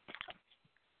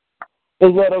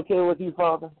that okay with you,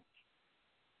 Father?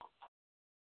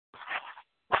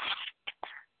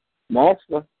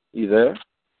 Monster, you there?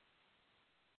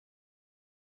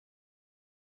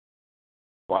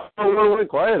 Why are you really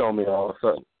quiet on me all of a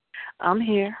sudden? I'm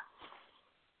here.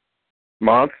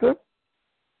 Monster?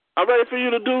 I'm ready for you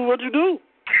to do what you do.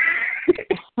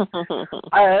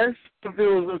 I asked if it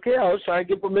was okay. I was trying to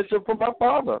get permission from my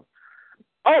father.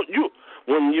 Oh,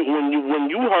 when you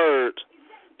heard,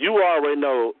 you already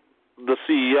know the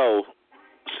CEO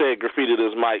said graffiti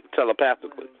this mic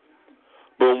telepathically.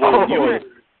 But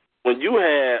when you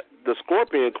had the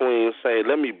Scorpion Queen say,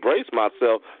 "Let me brace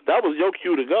myself," that was your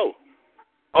cue to go.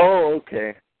 Oh,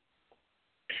 okay.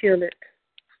 Kill it.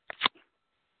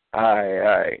 All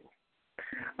right.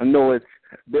 I know it's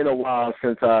been a while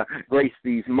since I graced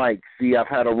these mics. See, I've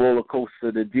had a roller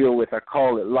coaster to deal with. I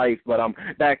call it life, but I'm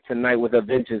back tonight with a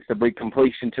vengeance to bring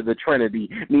completion to the Trinity.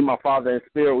 Me, my Father, and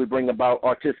Spirit, we bring about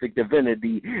artistic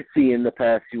divinity. See, in the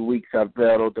past few weeks, I've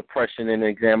battled depression and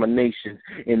examinations.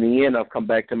 In the end, I've come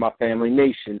back to my family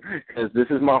nation, because this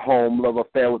is my home, love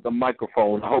affair with the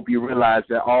microphone. I hope you realize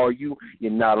that all you're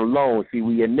not alone. See,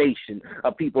 we a nation,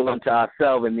 a people unto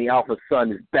ourselves, and the Alpha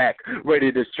Son is back,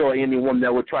 ready to destroy anyone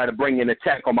that would try to bring an attack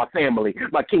on my family.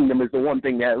 My kingdom is the one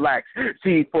thing that lacks.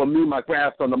 See, for me, my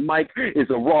grasp on the mic is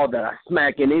a raw that I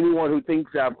smack, and anyone who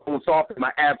thinks I've gone soft in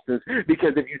my absence,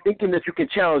 because if you're thinking that you can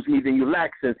challenge me, then you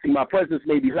lack sense. See, my presence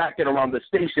may be lacking around the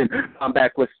station. I'm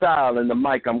back with style, and the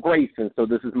mic I'm gracing. So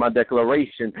this is my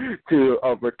declaration to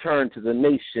return to the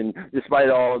nation, despite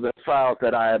all the trials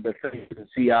that I have been facing.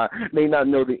 See, I may not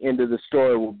know the end of the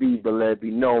story will be, but let it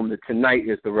be known that tonight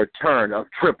is the return of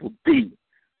Triple D.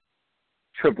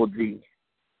 Triple D,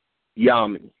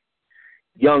 Yami,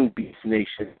 Young Beast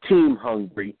Nation, Team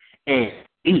Hungry, and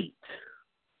Eat.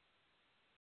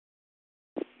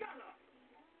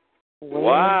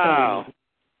 Wow.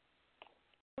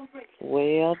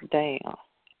 Well, damn.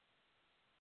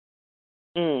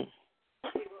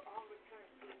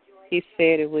 He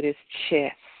said it with his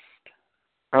chest.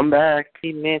 I'm back.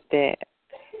 He meant that.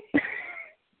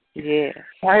 Yes.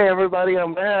 Hi, everybody.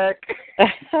 I'm back.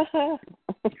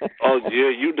 Oh, yeah,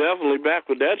 you definitely back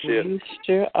with that shit. You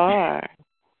sure are.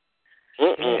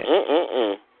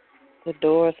 The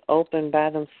doors opened by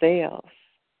themselves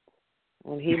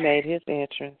when he made his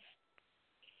entrance.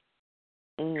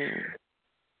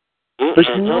 But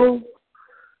you know,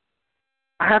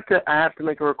 I have to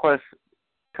make a request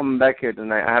coming back here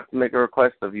tonight. I have to make a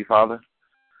request of you, Father.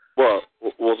 What?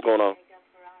 What's going on?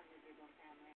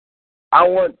 I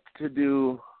want to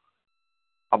do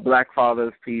a Black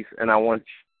Father's piece, and I want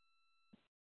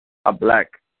a Black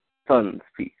Son's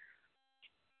piece.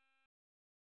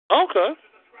 Okay.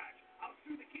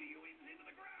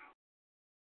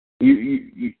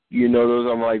 You know, those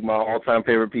are like my all-time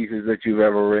favorite pieces that you've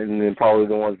ever written, and probably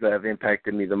the ones that have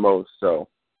impacted me the most. So,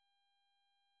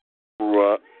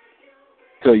 right.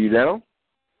 So you down?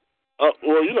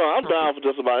 Well, you know, I'm down for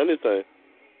just about anything.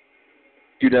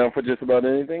 You down for just about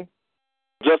anything?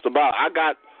 Just about.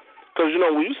 Because, you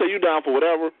know, when you say you down for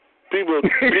whatever, people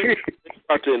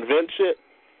start to invent shit.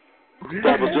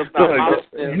 That was just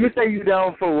not you say you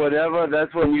down for whatever,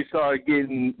 that's when you start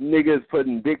getting niggas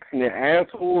putting dicks in their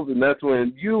assholes, and that's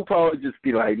when you probably just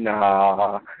be like,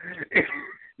 nah.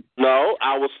 No,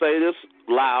 I will say this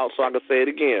loud so I can say it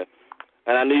again.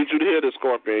 And I need you to hear this,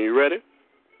 Scorpion. You ready?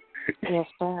 Yes,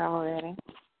 sir, I'm ready.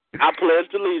 I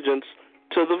pledged allegiance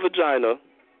to the vagina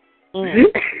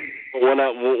when I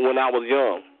was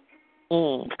young.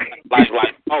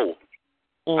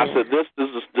 I said, this is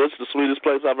the sweetest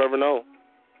place I've ever known.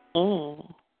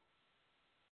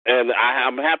 And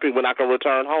I'm happy when I can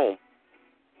return home.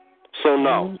 So,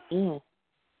 no.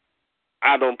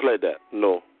 I don't play that.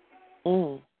 No.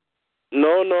 No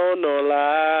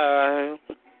lie.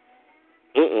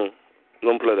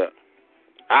 Don't play that.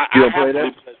 I happily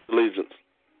pledge allegiance.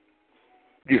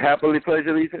 You happily pledge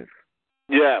allegiance?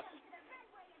 Yeah.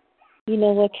 You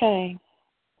know what, Kay?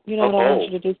 You know what I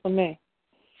want you to do for me?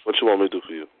 What you want me to do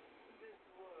for you?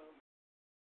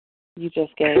 You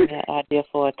just gave me an idea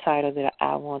for a title that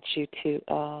I want you to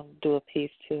do a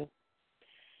piece to.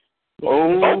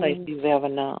 The place you've ever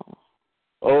known.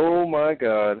 Oh, my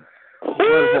God.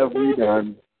 What have we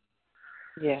done?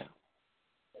 Yeah.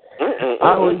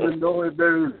 I don't even know if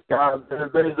there's God.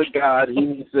 If there's a God, he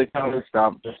needs to come and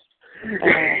stop us.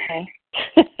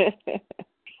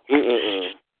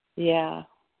 Yeah.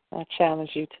 I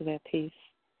challenge you to that piece.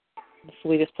 The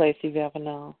sweetest place you've ever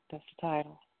known. That's the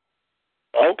title.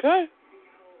 Okay.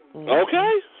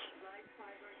 Okay.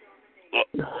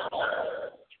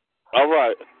 All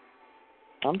right.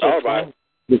 I'm just all right.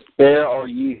 Despair or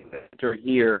ye enter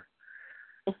here.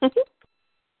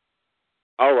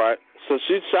 All right. So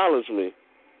she challenged me.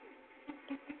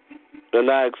 Then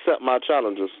I accept my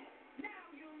challenges.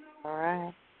 All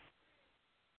right.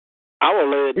 I will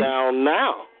lay it down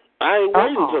now. I ain't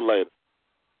waiting till later.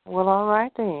 Well, all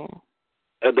right then.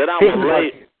 And then I'm gonna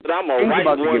write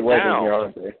one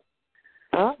down.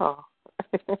 Oh.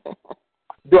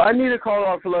 Do I need to call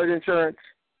off flood insurance?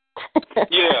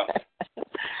 Yeah.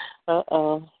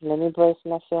 Let me brace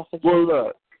myself again. Well,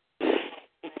 look.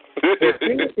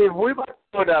 if we might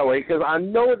go that way, because I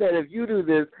know that if you do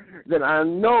this, then I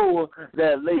know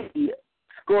that Lady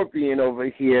Scorpion over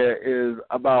here is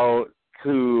about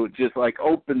to just like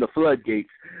open the floodgates.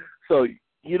 So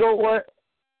you know what?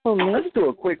 Oh, let's do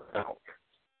a quick round.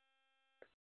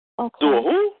 Okay. Do a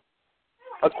who?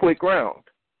 A quick round.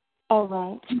 All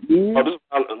right. Oh, this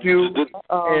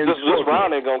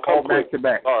round ain't gonna come all back to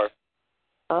back. Sorry.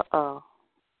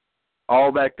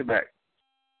 All back to back.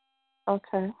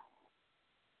 Okay.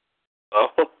 Oh,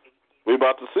 we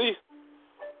about to see.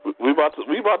 We about to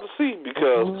see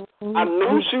because I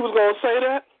knew she was gonna say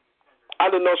that. I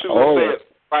didn't know she was gonna say it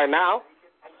right now,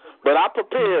 but I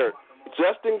prepared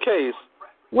just in case.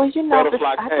 Well, you know,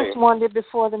 I came. just wanted it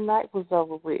before the night was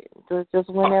over with. Just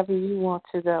whenever you want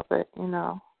to, though. But you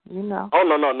know. Oh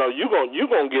no! You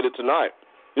gonna get it tonight.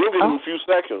 You'll get it in a few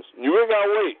seconds. You ain't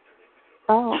gotta wait.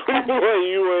 Oh. You ain't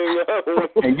gotta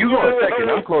wait. And you go a second.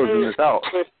 I'm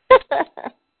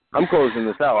closing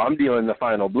this out. I'm dealing the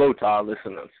final blow to our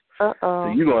listeners.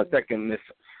 So you go a second,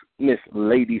 Miss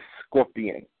Lady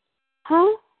Scorpion.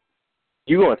 Huh?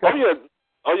 You go a second.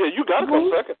 Oh yeah. You gotta go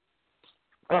second.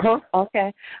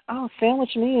 Okay. Oh,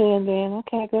 sandwich me in then.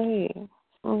 Okay, go ahead.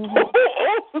 Mm-hmm.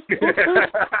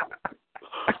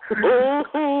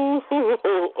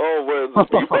 Where's the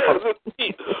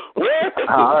feet?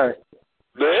 All right.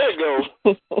 There you go.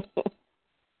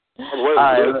 All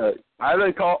right, look. I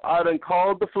done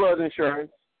called the flood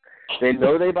insurance. They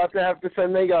know they about to have to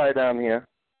send their guy down here.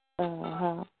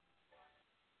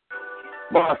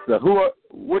 Master,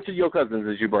 which of your cousins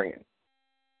is you bringing?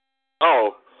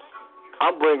 Oh,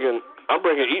 I'm bringing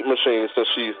Eat Machine since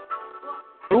you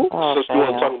want to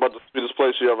talk about the sweetest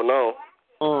place you ever known.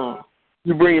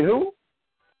 You bringing who?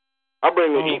 I'm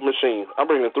bringing Eat Machine. I'm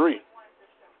bringing 3.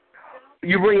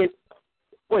 You bringing?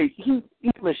 Wait,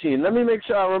 Eat Machine. Let me make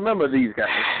sure I remember these guys.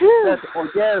 That's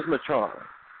Orgasmatron,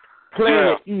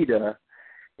 Planet Eater,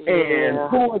 and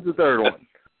who was the third one?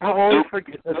 I always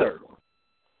forget the third one.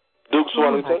 Duke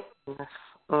Swellington.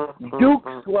 Duke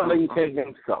Swellington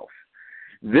himself.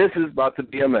 This is about to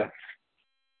be a mess.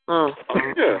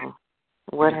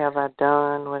 What have I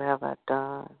done?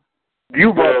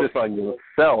 You brought this on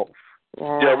yourself.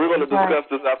 Yeah, we're going to discuss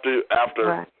this after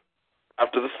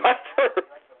the cipher.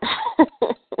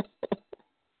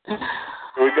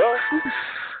 Here we go.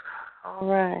 All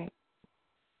right.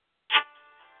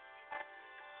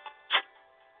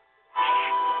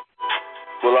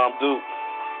 Well, I'm Duke.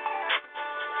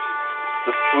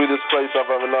 The sweetest place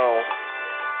I've ever known.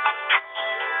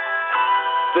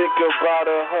 Think about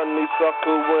a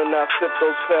honeysuckle when I sip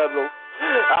those petals.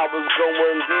 I was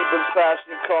going deep inside,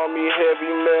 she called me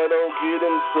heavy metal,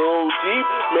 getting so deep,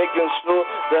 making sure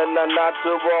that I knocked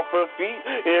her off her feet.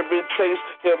 Every taste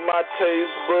hit my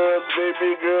taste buds,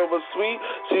 baby girl was sweet.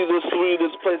 She's the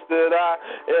sweetest place that I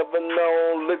ever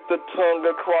known. Licked the tongue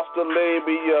across the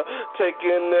labia,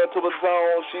 taking her to a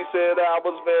zone. She said I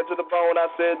was bad to the bone.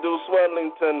 I said, Duke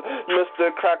Swellington,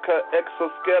 Mr. Cracker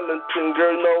exoskeleton,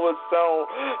 girl, know it's on.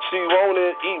 She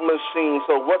wanted Eat Machine,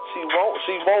 so what she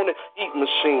wanted Eat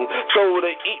Machine. So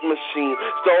the Eat Machine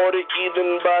started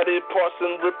eating body parts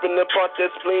and ripping apart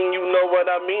that spleen. You know what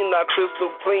I mean? Not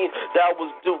crystal clean. That was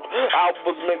Duke. I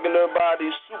was making her body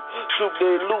shoot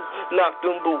the loop, knock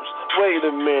them boots. Wait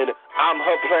a minute. I'm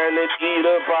her planet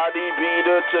eater, body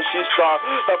beater, till she start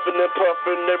huffing and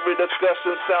puffing. Every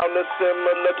discussion sounded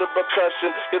similar to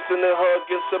percussion. Kissing and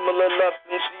hugging, similar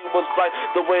nothing. She was like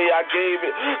the way I gave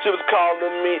it. She was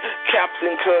calling me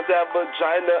captain, cause that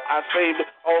vagina I saved it.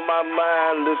 On my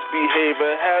mindless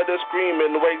behavior, had her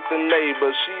screaming, wake the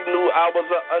neighbors. She knew I was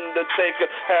an undertaker,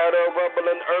 had her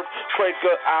rumbling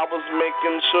earthquaker. I was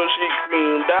making sure she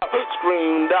screamed out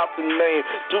the name,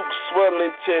 Duke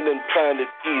Swellington and Planet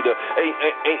Eater.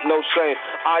 Ain't no shame,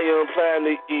 I am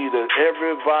Planet Eater.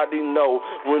 Everybody know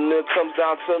when it comes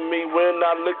down to me, when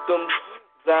I lick them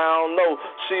down low,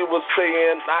 she was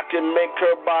saying I can make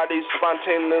her body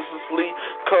spontaneously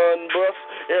combust.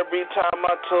 Every time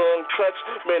my tongue touch,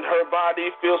 man, her body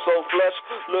feels so flesh.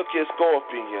 Look at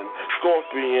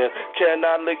Scorpion, can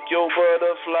I lick your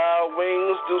butterfly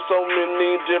wings? Do so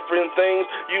many different things.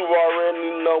 You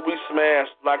already know we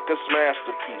smashed like a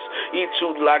masterpiece. Eat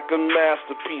you like a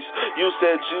masterpiece. You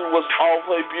said you was all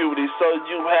her beauty, so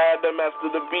you had to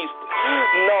master the beast.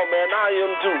 No, man, I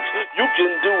am Duke. You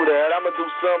can do that. I'ma do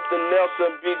something else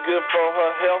and be good for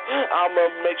her health. I'ma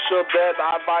make sure that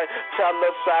I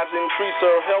vitalize, increase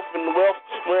her health and wealth.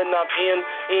 When I'm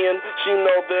in, she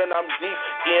know that I'm deep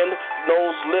in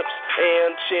nose, lips,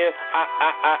 and chin.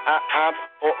 I'm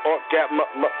got my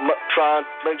sign.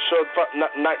 Make sure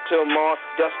night till morn,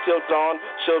 dusk till dawn,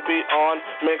 she'll be on.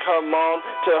 Make her moan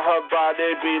till her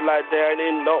body be like,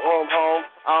 Daddy, no, I'm home.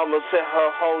 I'ma set her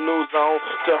whole new zone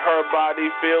to her body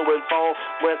filled with foam.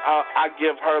 When I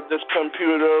give her this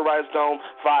computerized dome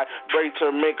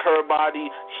vibrator, make her body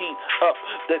heat up.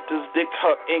 Let this dick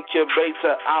her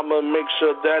incubator. I'ma make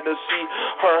sure that I see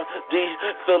her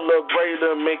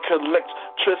defibrillator, make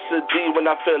electricity when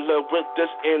I fill her with this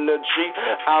energy.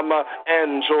 I'm a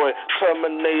Android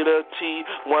Terminator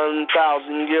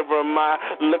T-1000. Give her my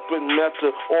liquid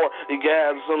metal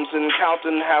orgasms and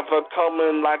counting, have her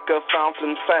coming like a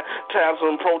fountain.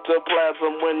 Phantasm,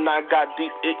 protoplasm. When I got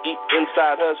deep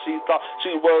inside her, she thought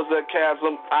she was a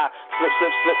chasm. I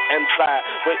slip and slide.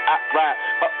 When I ride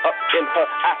her up in her,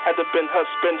 I had to bend her,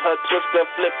 spin her, twist her,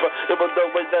 flip her. It was the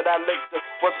way that I licked her.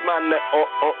 What's my net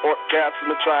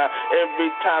orgasm try? Every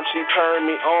time she turned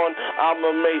me on,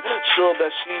 I'ma make sure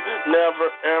that she never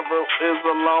ever is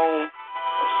alone.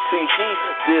 See, he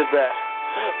did that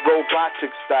robotic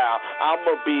style.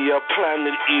 I'ma be a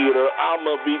planet eater.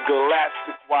 I'ma be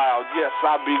galactic wild. Yes,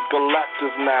 I be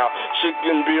Galactus now. She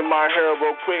can be my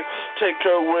hero quick. Take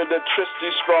her with a twisty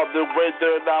straw the way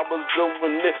that I was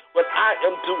doing it. But I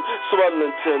am too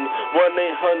Swellington.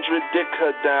 1-800 dick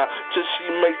her down till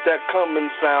she make that coming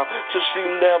sound. Till she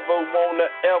never wanna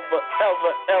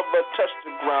ever touch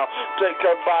the ground. Take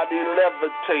her body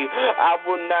levitate. I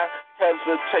will not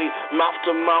hesitate, mouth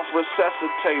to mouth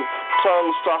resuscitate, tongue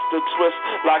starts to twist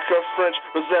like a French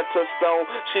Rosetta Stone.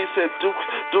 She said, Duke,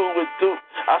 do it, Duke.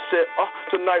 I said,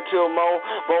 tonight till morning,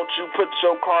 won't you put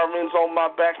your carvings on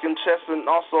my back and chest and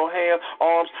also hand,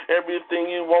 arms, everything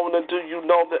you want to do. You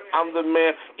know that I'm the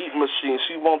man. Eat machine.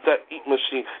 She want that eat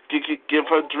machine. Give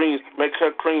her dreams, make her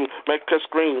cream, make her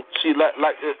scream. She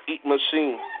like an eat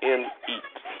machine and eat.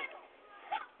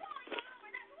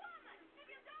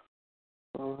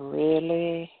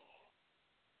 Really?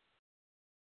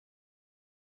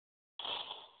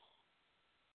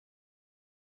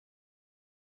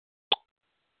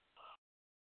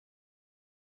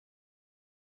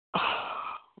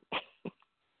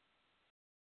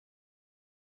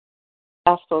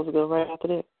 I'm supposed to go right after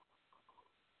this?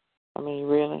 I mean,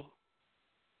 really?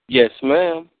 Yes,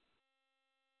 ma'am.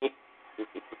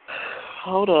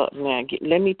 Hold up now.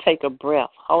 Let me take a breath.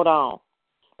 Hold on.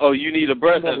 Oh, you need a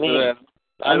breath after that.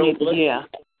 I don't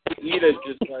either.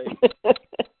 Just like I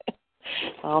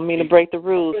don't mean to break the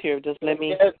rules here. Just let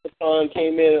me. Song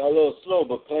came in a little slow,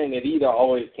 but Planet Eater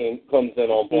always comes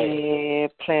in on point. Yeah,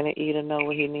 Planet Eater know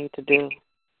what he needs to do.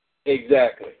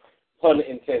 Exactly. Pun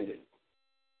intended.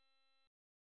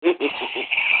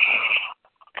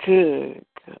 Good.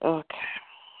 Okay.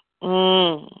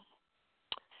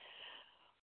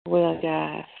 Well,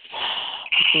 guys,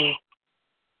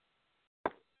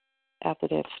 after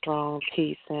that strong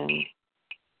piece, and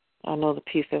I know the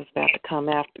piece that's about to come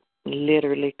after,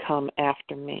 literally come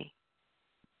after me.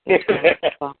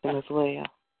 It's something as well.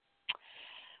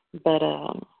 But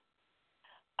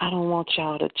I don't want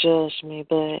y'all to judge me,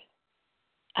 but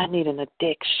I need an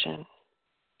addiction.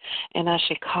 And I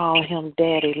should call him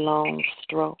Daddy Long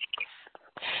Stroke.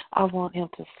 I want him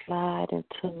to slide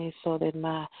into me so that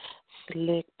my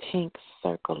slick pink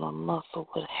circle of muscle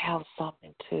would have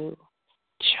something to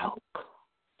choke.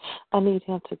 I need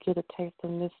him to get a taste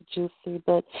of Miss Juicy,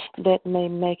 but that may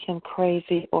make him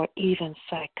crazy or even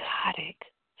psychotic.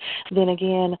 Then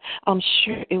again, I'm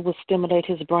sure it will stimulate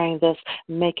his brain, thus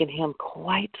making him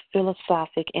quite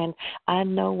philosophic. And I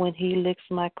know when he licks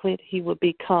my clit, he will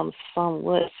become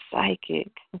somewhat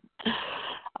psychic.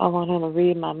 I want him to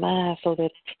read my mind so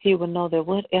that he will know that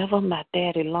whatever my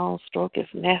daddy Longstroke is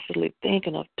naturally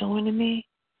thinking of doing to me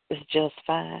is just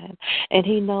fine. And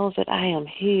he knows that I am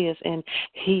his and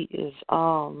he is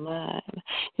all mine.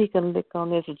 He can lick on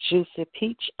this juicy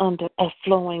peach under a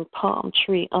flowing palm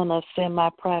tree on a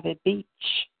semi-private beach.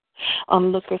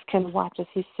 Onlookers can watch as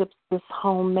he sips this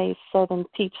homemade southern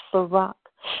peach Ciroc.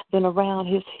 Then around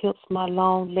his hips my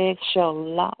long legs shall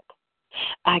lock.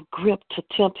 I grip to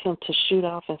tempt him to shoot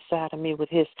off inside of me with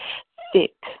his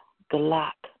thick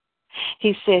Glock.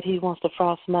 He said he wants to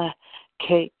frost my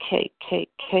cake.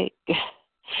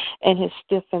 And his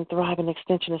stiff and thriving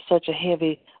extension is such a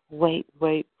heavy weight.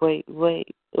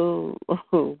 Ooh,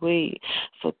 wait,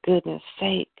 for goodness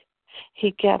sake.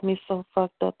 He got me so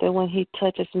fucked up that when he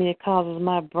touches me, it causes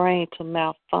my brain to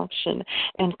malfunction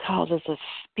and causes a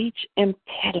speech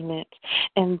impediment.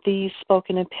 And these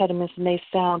spoken impediments may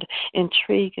sound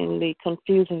intriguingly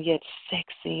confusing yet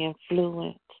sexy and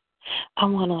fluent. I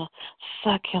want to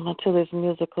suck him until his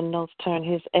musical notes turn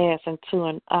his ass into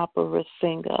an opera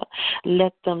singer.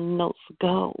 Let them notes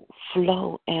go,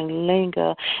 flow, and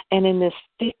linger. And in this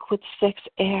thick with sex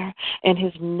air and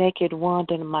his naked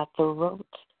wand in my throat,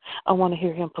 I want to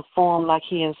hear him perform like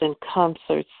he is in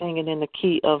concert singing in the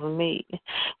key of me.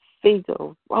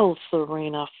 Figaro,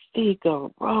 Serena,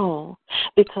 Figaro.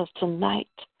 Because tonight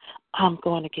I'm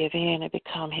going to give in and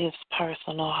become his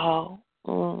personal hoe.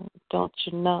 Don't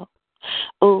you know?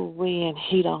 And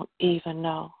he don't even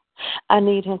know. I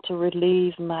need him to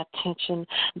relieve my tension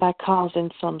by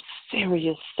causing some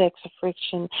serious sex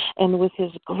friction, and with his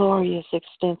glorious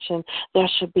extension, there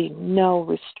should be no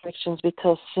restrictions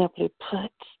because, simply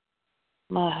put,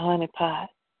 my honeypot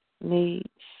needs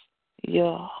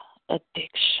your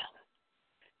addiction.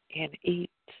 And eat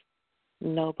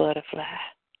no butterfly,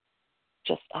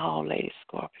 just all lady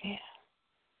scorpion.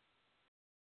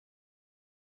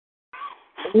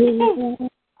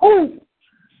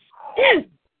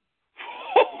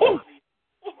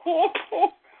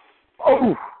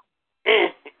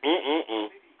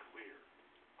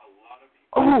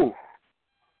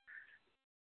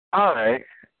 All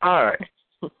right.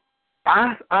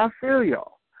 I feel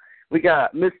y'all. We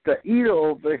got Mr. Eater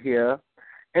over here,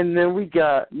 and then we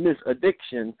got Miss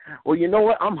Addiction. Well, you know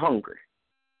what? I'm hungry.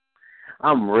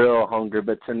 I'm real hungry,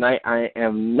 but tonight I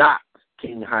am not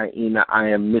King Hyena. I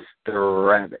am Mr.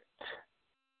 Rabbit.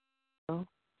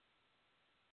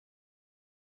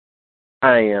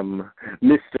 I am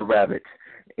Mr. Rabbit.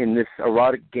 In this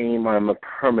erotic game, I'm a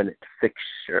permanent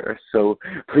fixture. So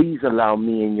please allow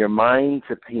me in your mind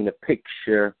to paint a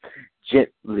picture.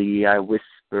 Gently, I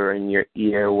whisper in your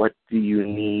ear, what do you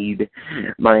need?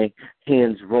 My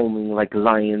hands roaming like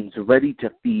lions, ready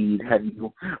to feed. Have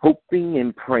you hoping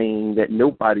and praying that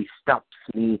nobody stops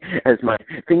me as my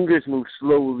fingers move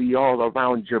slowly all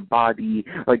around your body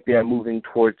like they're moving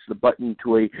towards the button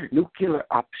to a nuclear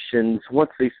options.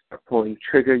 Once they start pulling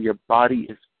trigger, your body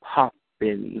is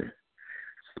popping.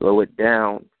 Slow it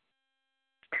down.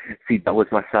 See, that was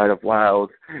my side of wild.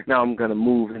 Now I'm going to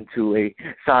move into a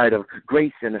side of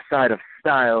grace and a side of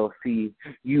style. See,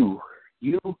 you've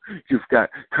got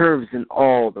curves in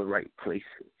all the right places.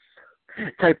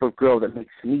 Type of girl that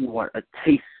makes me want a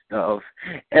taste of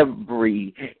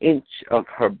every inch of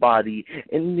her body,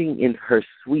 ending in her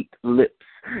sweet lips,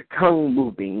 tongue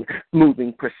moving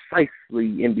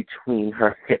precisely in between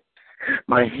her hips.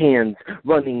 My hands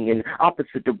running in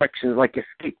opposite directions like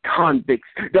escaped convicts,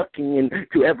 ducking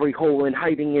into every hole and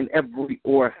hiding in every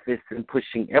orifice and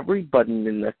pushing every button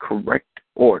in the correct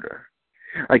order.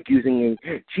 Like using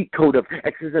a cheat code of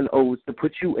X's and O's to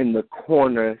put you in the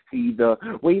corner. See, the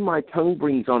way my tongue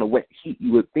brings on a wet heat,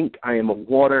 you would think I am a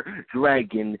water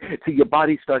dragon. See, your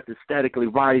body starts to statically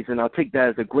rise, and I'll take that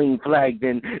as a green flag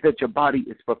then that your body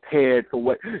is prepared for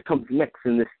what comes next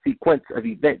in this sequence of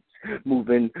events.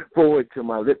 Moving forward till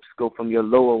my lips go from your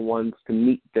lower ones to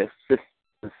meet their sisters.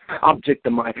 Object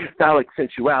of my phallic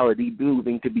sensuality,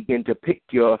 moving to begin to pick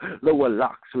your lower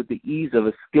locks with the ease of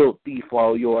a skilled thief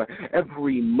while your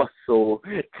every muscle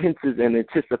tenses in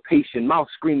anticipation, mouth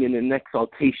screaming in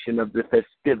exaltation of the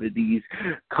festivities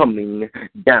coming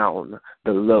down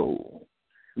below.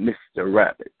 Mr.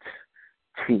 Rabbit,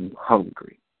 too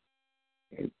hungry,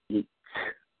 and eat.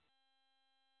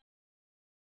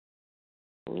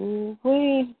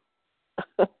 Ooh-wee.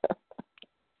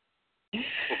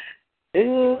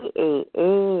 Ooh,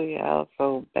 y'all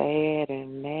so bad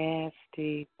and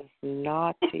nasty, just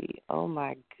naughty. Oh,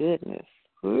 my goodness.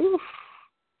 Oof.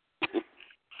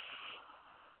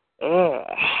 Let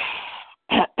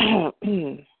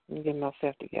me get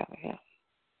myself together here.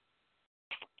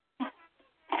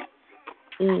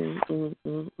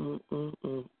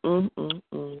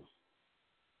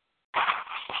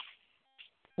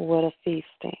 What a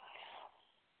feasting.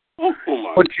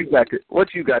 What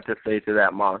you got to say to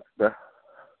that, monster?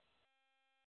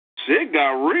 Shit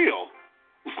got real.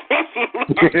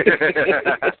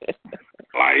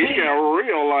 Like, it got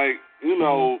real. Like, you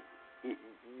know,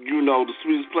 the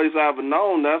sweetest place I ever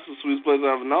known. That's the sweetest place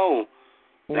I ever known.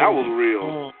 That was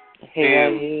real.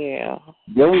 Hell yeah.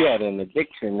 Then we had an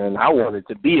addiction, and I wanted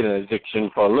to be an addiction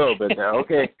for a little bit now.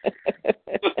 Okay.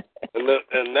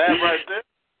 and that right there.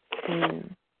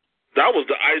 That was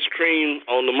the ice cream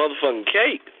on the motherfucking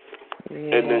cake.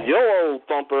 Yeah. And then your old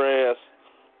thumper ass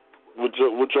with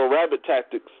your rabbit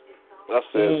tactics. I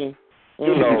said,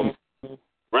 you know,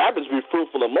 rabbits be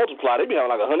fruitful and multiply. They be having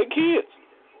like 100 kids.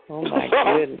 Oh, my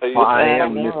goodness. Well, I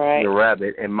am Mr.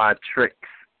 Rabbit, and my tricks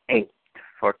ain't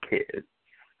for kids.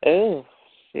 Oh,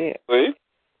 shit. See?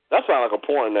 That sounds like a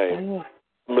porn name.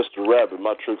 Mr. Rabbit,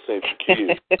 my tricks ain't for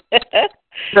kids.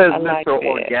 Says Mr.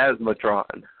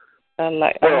 Orgasmatron.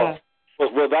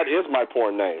 Well, that is my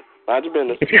porn name. Mind your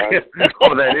business.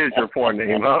 Oh, that is your porn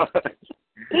name, huh?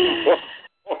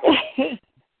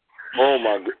 Oh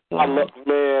my God!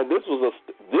 Man, this was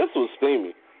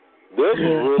steamy. This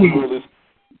was really.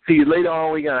 See, later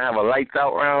on we're gonna have a lights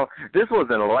out round. This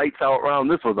wasn't a lights out round.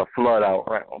 This was a flood out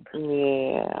round.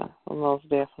 Yeah, most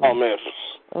definitely. Oh man.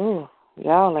 Oh,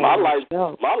 y'all ain't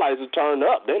my lights are turned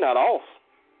up. They're not off.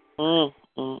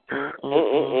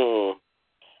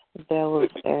 There was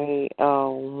a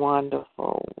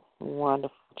wonderful,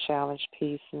 wonderful challenge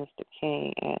piece, Mr.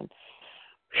 King and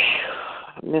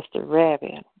Mr.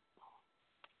 Rabbit.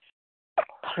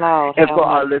 Cloud. And for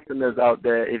our listeners out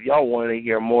there, if y'all want to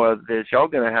hear more of this, y'all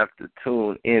going to have to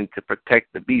tune in to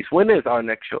Protect the Beast. When is our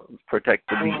next show, Protect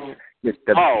the Beast?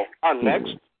 Our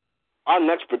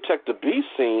next Protect the Beast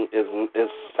scene is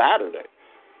Saturday.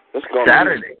 It's gonna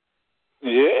Saturday?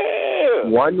 Yeah.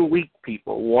 1 week,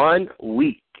 people. 1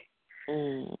 week.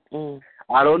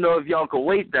 I don't know if y'all can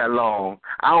wait that long.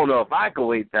 I don't know if I can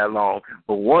wait that long,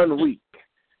 but 1 week.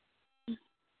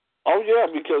 Oh, yeah,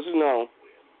 because,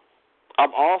 I'm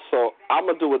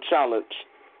going to do a challenge.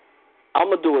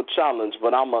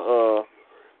 But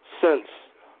since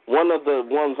one of the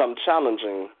ones I'm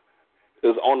challenging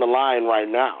is on the line right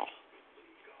now,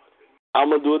 I'm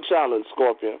going to do a challenge,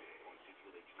 Scorpion.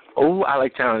 Oh, I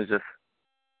like challenges.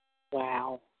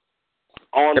 Wow.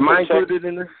 Am I included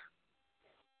in this?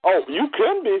 Oh, you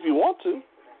can be if you want to.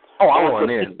 Oh, I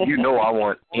want in. You know I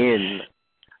want in.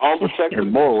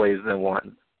 In more ways than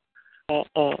one.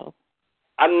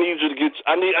 I need you to get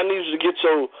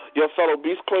your fellow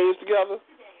Beast Queens together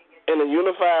in a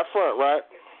unified front, right?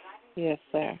 Yes,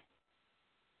 sir.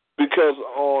 Because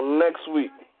on next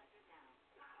week,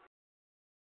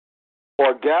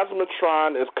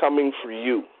 Orgasmatron is coming for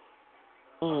you.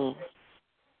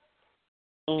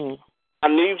 I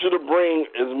need you to bring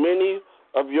as many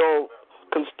of your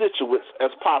constituents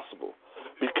as possible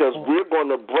because we're going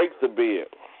to break the bed.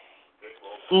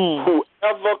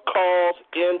 Whoever calls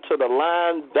into the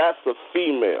line, that's a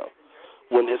female.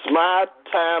 When it's my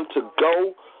time to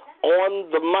go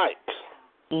on the mic,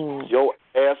 your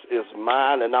ass is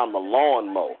mine and I'm a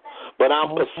lawnmower. But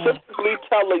I'm specifically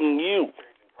telling you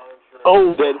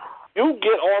that you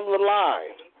get on the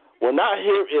line. When I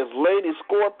hear it's Lady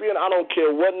Scorpion, I don't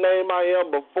care what name I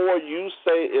am before you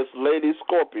say it's Lady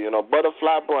Scorpion or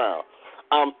Butterfly Brown.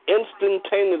 I'm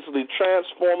instantaneously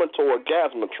transforming to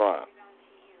Orgasmatron.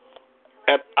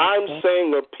 And I'm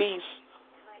saying a piece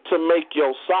to make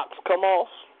your socks come off,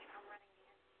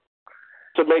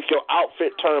 to make your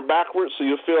outfit turn backwards so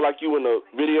you feel like you in a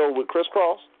video with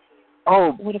Crisscross.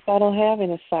 Oh. What if I don't have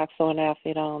any socks or an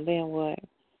outfit on? Then what?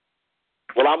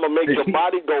 Well, I'm going to make your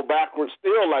body go backwards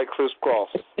still like Crisscross.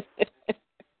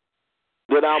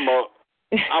 Then I'm going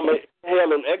to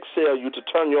inhale and exhale you to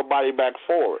turn your body back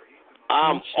forward.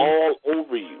 I'm all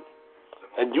over you.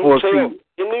 And you tell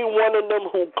any one of them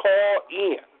who call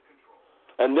in,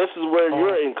 and this is where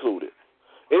you're included,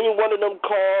 any one of them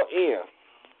call in,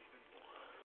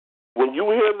 when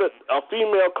you hear that a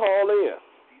female call in,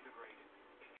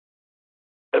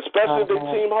 especially if they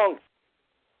Team Hungry,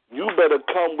 you better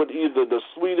come with either the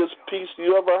sweetest piece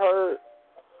you ever heard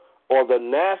or the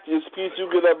nastiest piece you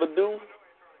could ever do.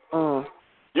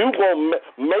 You going to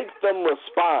make them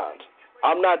respond.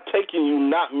 I'm not taking you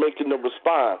not making them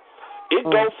respond. It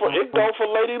go for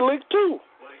Lady Lick, too.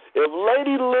 If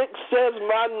Lady Lick says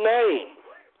my name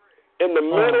in the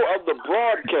middle of the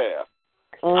broadcast,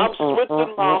 I'm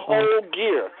switching my whole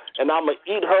gear, and I'm going to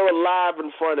eat her alive in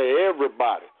front of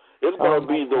everybody. It's going to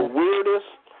be the weirdest,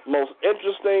 most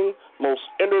interesting, most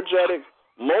energetic,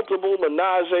 multiple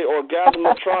menage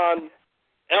orgasmatron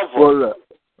ever.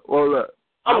 Well, look.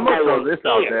 I'm going to throw this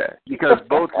out there because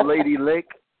both Lady Lick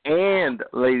and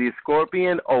Lady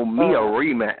Scorpion owe me a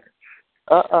rematch.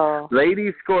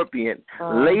 Lady Scorpion,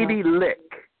 Lady Lick.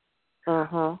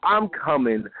 I'm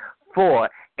coming for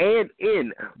and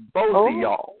in both of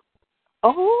y'all.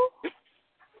 Oh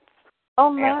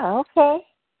my, okay.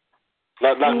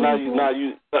 Now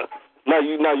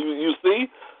you see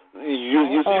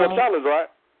your challenge, right?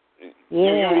 Yeah.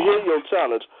 You hear your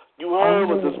challenge. You heard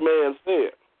what this man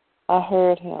said. I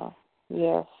heard him.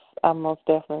 Yes, I most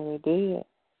definitely did.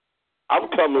 I'm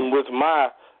coming with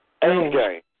my A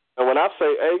game. And when I say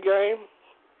A game,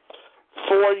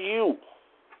 for you.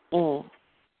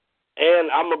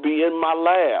 And I'm going to be in my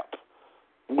lab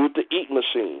with the Eat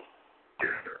Machine.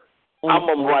 I'm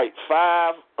going to write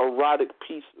 5 erotic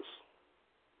pieces.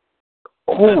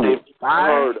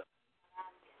 Five?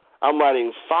 I'm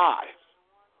writing 5.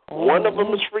 One of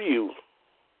them is for you.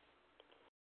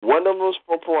 One of them is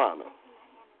for Piranha.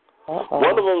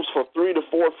 One of them is for 3 to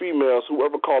 4 females,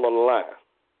 whoever call on the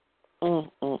line.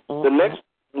 The next,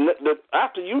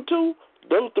 after you two,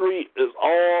 them 3 is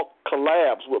all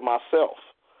collabs with myself.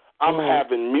 I'm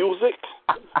having music.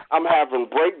 I'm having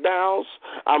breakdowns.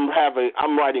 I'm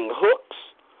writing hooks.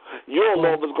 You don't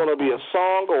know if it's going to be a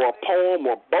song or a poem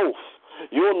or both.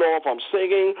 You don't know if I'm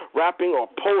singing, rapping, or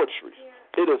poetry.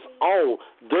 It is on.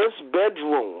 This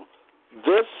bedroom,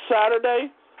 this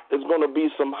Saturday, is going to be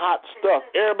some hot stuff.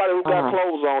 Everybody who got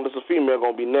clothes on that's a female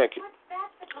going to be naked.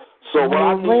 So what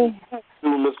I need to do,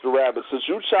 Mr. Rabbit, since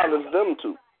you challenged them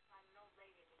to.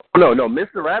 No,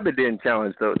 Mr. Rabbit didn't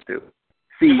challenge those two.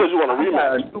 See, you said you want to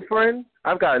rematch.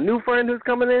 I've got a new friend who's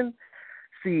coming in.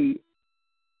 See,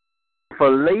 for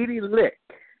Lady Lick,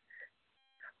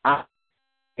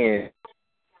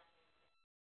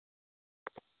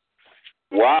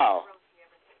 Wow.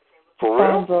 For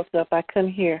real? Phone broke up. I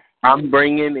couldn't hear. I'm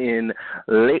bringing in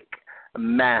Lick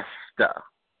Master.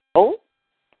 Oh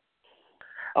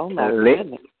my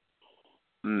goodness.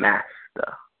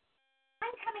 Master.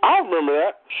 I remember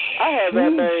that. I had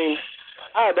that name.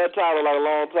 I had that title like a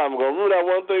long time ago. Remember that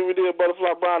one thing we did,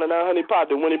 Butterfly Brown and that Honey Pot,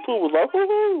 that Winnie Pooh was like,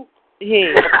 woohoo.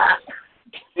 Yeah.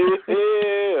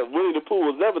 Yeah. Winnie the Pooh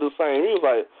was never the same. He was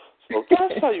like, so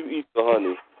that's how you eat the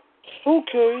honey.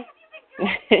 Okay.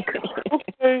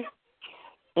 Okay.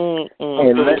 And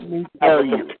let me tell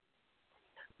you,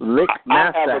 Lick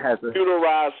Master has a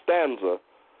computerized stanza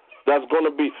that's going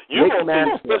to be. You're going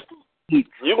to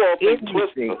think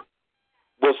Twister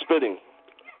was spitting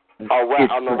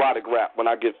an erotic rap when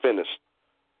I get finished.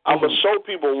 I'm going to show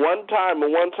people one time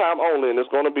and one time only, and it's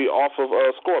going to be off of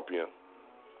Scorpion,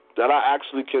 that I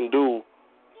actually can do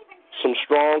some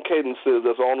strong cadences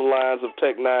that's on the lines of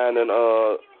Tech Nine and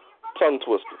Tongue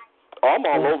Twister. Oh, I'm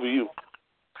all over you.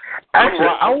 Actually,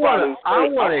 I'm want to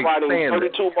writing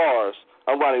 32 bars.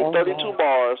 I'm writing 32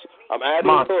 bars. I'm adding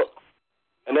a hook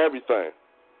and everything.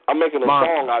 I'm making a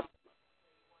song.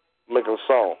 Making a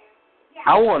song.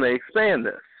 I want to expand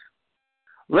this.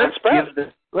 Let's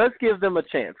give them a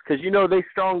chance, because you know they're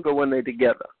stronger when they're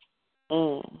together.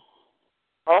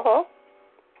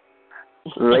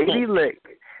 Lady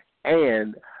Lick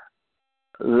and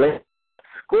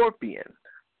Scorpion.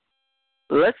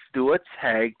 Let's do a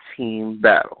tag team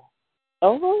battle.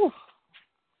 Oh.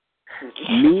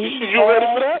 You ready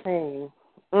for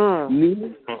that?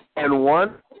 Me and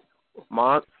one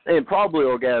and probably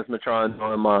Orgasmatron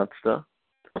on a monster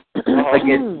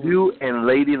against you and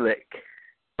Lady Lick.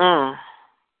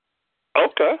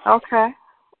 Okay.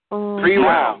 3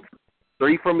 rounds.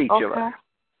 3 from each of us.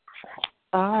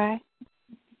 All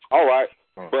right.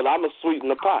 But I'm going to sweeten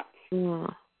the pot.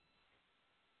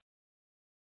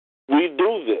 We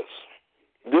do this.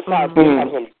 This is how it's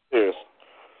going to be serious.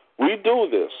 We do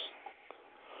this.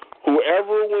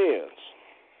 Whoever wins,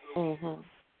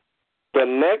 the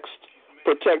next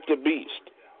protected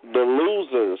beast, the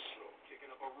losers,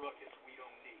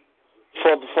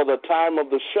 for the time of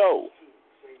the show,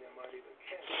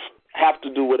 have to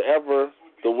do whatever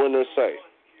the winners say.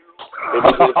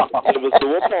 If it's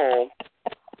do a poem,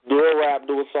 do a rap,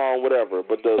 do a song, whatever.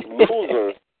 But the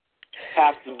losers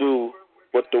have to do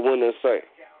what the winners say.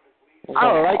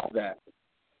 I like that.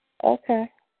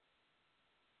 Okay.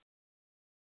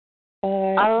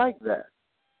 I like that.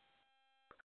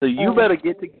 So you better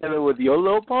get together with your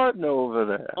little partner over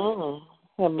there. And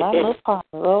my little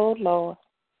partner. Oh, Lord.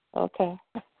 Okay.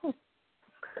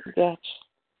 Gotcha.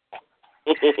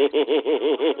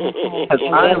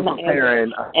 I'm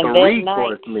preparing a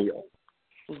 3-course meal.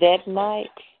 That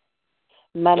night,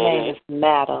 my name is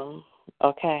Madam.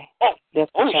 Okay. That's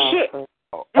shit.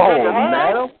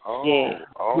 Madam? Yeah.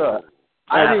 Look,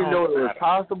 I didn't know it was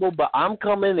possible, but I'm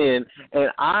coming in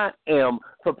and I am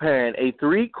preparing a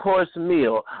 3-course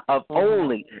meal of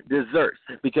only desserts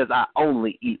because I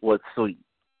only eat what's sweet.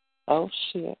 Oh,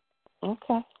 shit.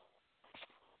 Okay.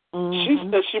 She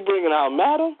said she bringing out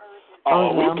Madam? We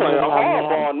playing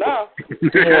hardball now.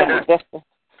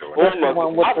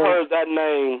 I've heard that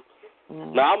name.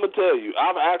 Now, I'm going to tell you,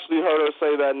 I've actually heard her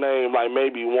say that name like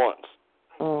maybe once.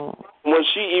 When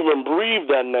she even breathed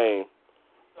that name,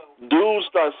 dudes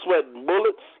start sweating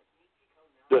bullets.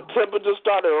 The temperature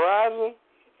started rising.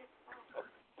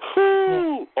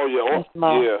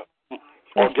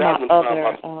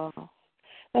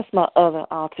 That's my other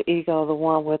alter ego, the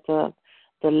one with the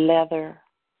leather.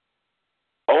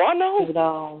 Oh, I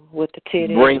know. With the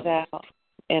titties out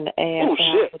and the ass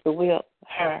out with the whip.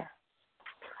 Her.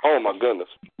 Oh my goodness.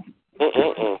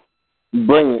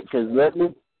 Bring it, cause let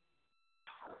me.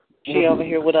 She over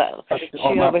here with her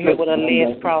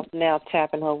legs crossed now,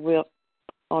 tapping her whip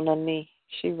on her knee.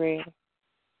 She ready.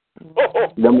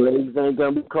 Them legs ain't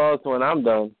gonna be crossed when I'm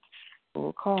done.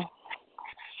 Okay.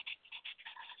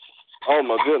 Oh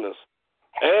my goodness.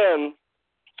 And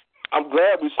I'm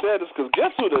glad we said this, because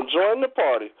guess who's enjoying the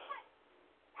party?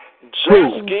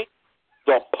 Joski,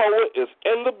 the poet, is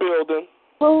in the building.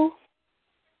 Who?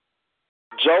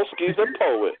 Joski, the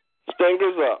poet.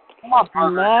 Fingers up. My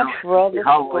brother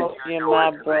Scorpion,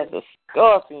 my brother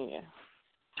Scorpion.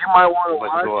 You might want to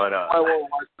What's going on? You might want to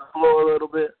watch the floor a little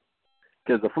bit.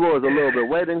 Because the floor is a little bit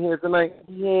wet in here tonight.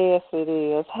 Yes, it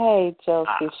is. Hey,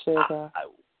 Josie Sugar.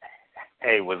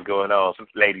 Hey, what's going on,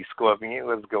 Lady Scorpion?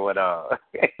 What's going on?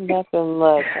 Nothing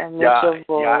much. I miss your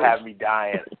voice. Y'all have me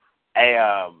dying. Hey,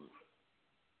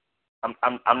 I'm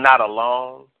not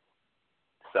alone,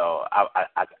 so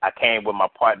I came with my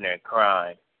partner in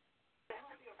crime.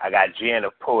 I got Jen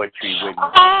of Poetry with me.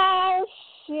 Oh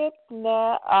shit!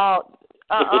 No,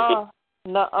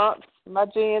 no, my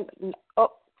Jen.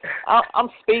 Oh, I'm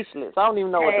speechless. I don't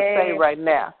even know what to say right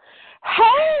now.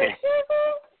 Hey,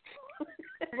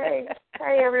 Hey,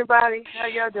 everybody. How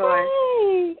y'all doing?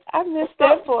 Hey, I missed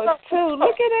that voice too.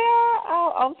 Look at that.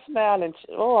 Oh, I'm smiling.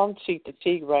 Oh, I'm cheek to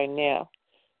cheek right now.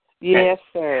 Yes,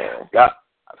 sir. Yeah.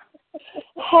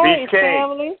 Hey,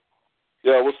 family.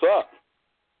 Yeah, what's up?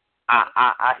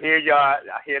 I hear y'all.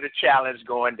 I hear the challenge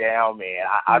going down, man.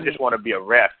 I just want to be a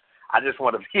ref. I just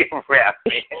want to be a ref,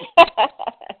 man.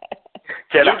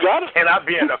 Can I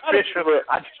be an official?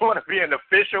 I just want to be an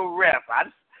official ref.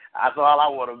 That's all I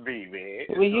want to be, man.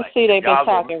 Well, you see, they've been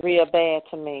talking real bad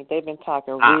to me. They've been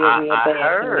talking real bad to me.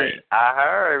 I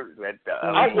heard that.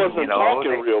 I wasn't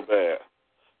talking real bad.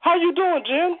 How you doing,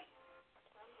 Jen?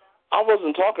 I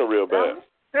wasn't talking real bad.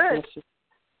 Good.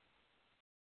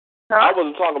 I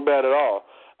wasn't talking bad at all.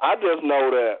 I just know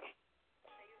that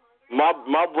my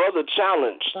brother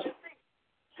challenged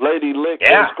Lady Lick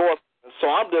and Scorpion, so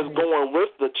I'm just going with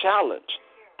the challenge.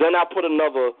 Then I put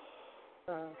another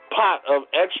pot of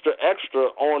extra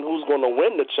on who's going to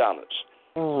win the challenge.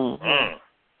 Mm-hmm.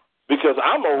 Because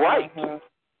I'm a writer.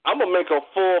 I'm going to make a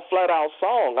full, flat-out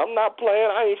song. I'm not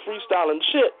playing. I ain't freestyling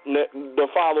shit the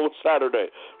following Saturday.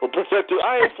 But Protected,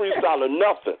 I ain't freestyling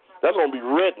nothing. That's going to be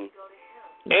written.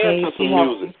 And to some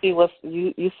music.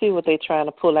 You see what they're trying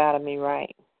to pull out of me,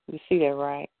 right? You see that,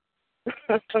 right? You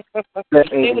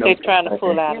see what they're trying to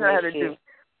pull out of me.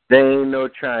 There ain't no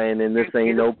trying, and this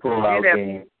ain't no pull-out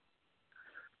game.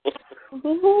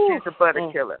 She's a butter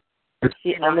killer.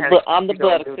 I'm the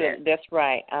butter killer. That's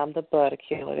right. I'm the butter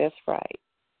killer. That's right.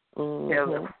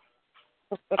 Mm-hmm.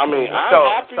 I mean,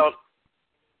 I'm happy.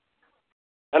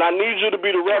 And I need you to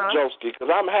be the rep, Joski, because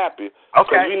I'm happy. Okay.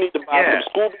 Because we need to buy some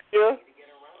scuba gear,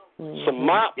 some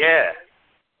mops,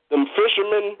 them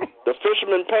the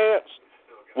fisherman pants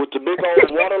with the big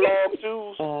old waterlogged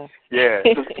shoes.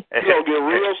 It's going to get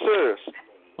real serious.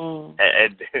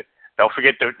 And don't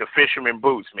forget the fisherman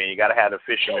boots, man. You got to have the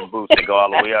fisherman boots that go all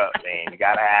the way up, man. You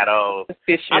got to have those.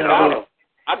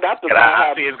 I got the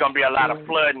I see it's going to be a lot of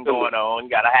flooding going on. You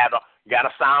got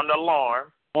to sound the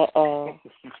alarm. I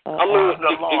mean,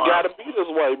 it got to be this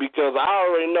way because I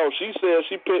already know. She said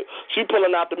she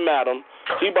pulling out the madam.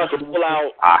 She about to pull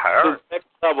out his next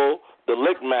level, the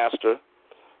lick master.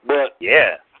 But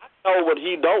I know what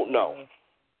he don't know.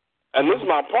 And this is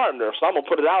my partner, so I'm going to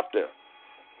put it out there.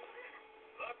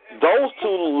 Those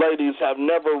two ladies have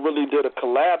never really did a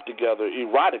collab together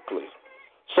erotically.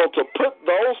 So to put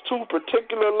those two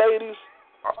particular ladies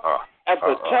at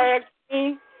the tag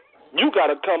team, you got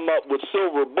to come up with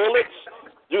silver bullets.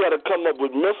 You got to come up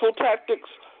with missile tactics.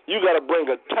 You got to bring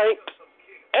a tank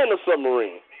and a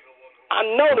submarine. I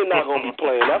know they're not going to be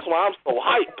playing. That's why I'm so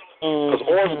hyped. Because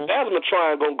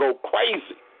Orgasmatron going to go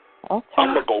crazy. Okay.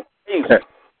 I'm going to go crazy.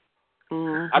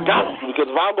 I got to, because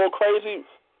if I go crazy,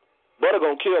 Butter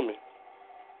going to kill me.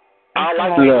 I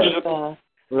like to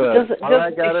all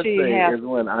I got to say is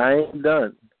when I am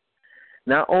done,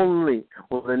 not only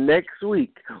will the next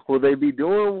week will they be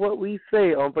doing what we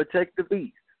say on Protect the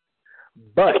Beast,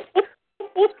 but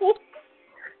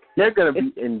they're going to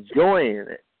be enjoying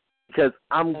it because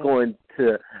I'm going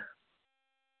to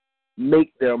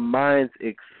make their minds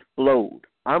explode.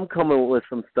 I'm coming with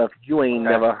some stuff you ain't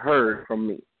never heard from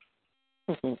me.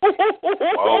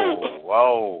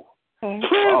 Whoa.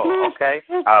 Oh, okay.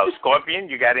 Scorpion,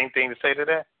 you got anything to say to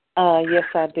that? Yes,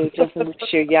 I do. Just make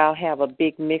sure y'all have a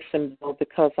big mixing bowl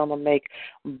because I'm going to make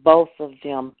both of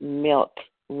them melt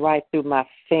right through my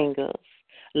fingers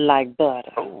like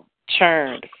butter.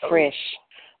 Churned, fresh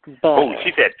butter. Oh,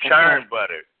 she said churned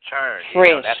butter. Churned.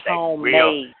 Fresh, that's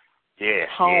homemade. Real,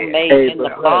 homemade in the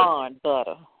barn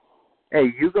butter.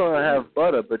 Hey, you're going to have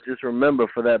butter, but just remember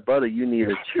for that butter you need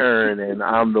a churn, and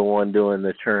I'm the one doing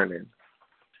the churning.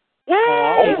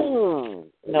 No,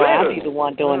 I'll be the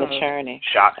one doing the churning.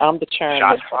 I'm the churning.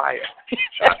 Shots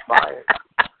fired.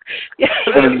 Yeah.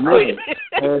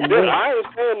 And then, I ain't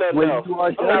saying that when now. you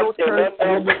are done turned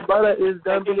and the butter is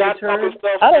done being turned,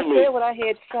 I done said what I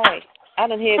had to say. I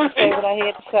done had to say what I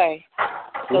had to say.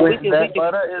 So when that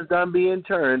butter is done being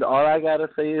turned, all I gotta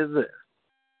say is this: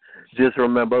 just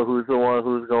remember who's the one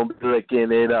who's gonna be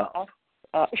licking it up.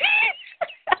 Oh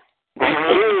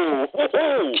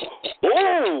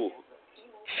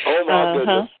my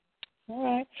goodness! All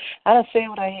right, I done said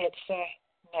what I had to say.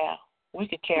 Now we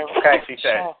can carry on. Okay, she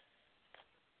said.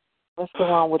 Let's go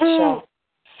on with the show.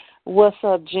 What's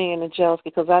up, Jen and Josie?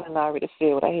 Because I didn't already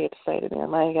say what I had to say to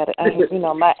them. I ain't got to.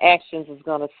 My actions is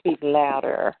gonna speak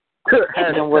louder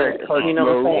than words. You know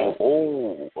what I'm saying?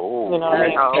 Oh. You know what I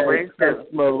mean?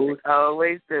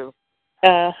 Always do.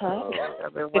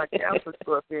 I've been watching out for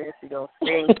Scorpion. She gonna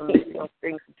sing some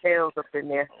tales up in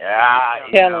there.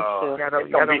 Yeah, y'all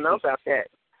don't know about that.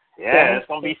 Yeah, it's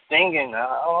gonna be singing.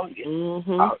 Y'all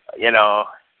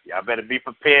better be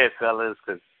prepared, fellas,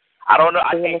 because I don't know.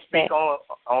 I can't speak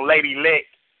on Lady Lick,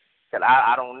 because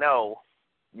I don't know.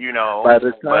 By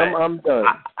the time I'm done,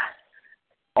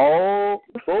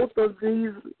 both of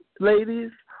these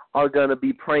ladies are gonna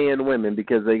be praying women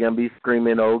because they're gonna be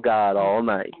screaming, "Oh God," all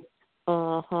night.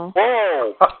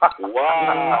 Whoa!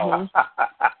 Wow!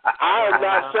 I am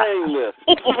not saying this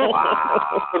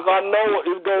because I know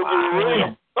it's gonna get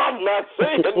real. I'm not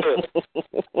saying this,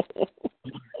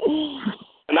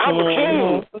 and I'm a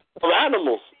king of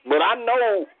animals, but I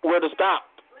know where to stop.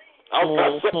 I'm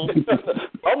not saying this.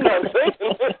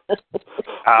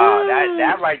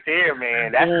 That right there,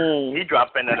 man. He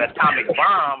dropping an atomic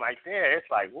bomb right there.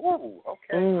 It's like, woo,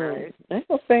 okay. Right. I ain't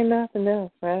gonna say nothing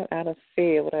else. I done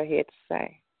said what I had to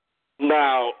say.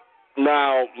 Now,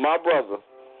 my brother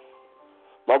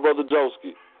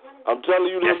Joski, I'm telling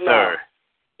you this now. Sir.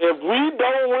 If we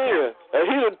don't win, and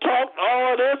he done talked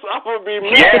all this, I'm gonna be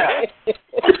mad.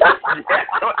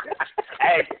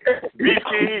 Hey,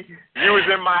 BT, you was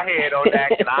in my head on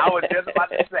that, and I was just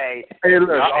about to say. Hey, look,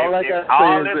 all I gotta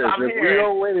say is this: if we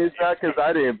don't win, it's not because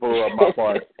I didn't pull up my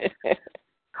part.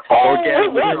 Okay,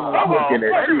 wait a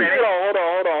minute. Hold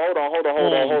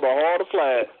on the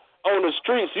flag. On the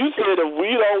streets, you said if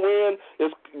we don't win,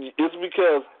 it's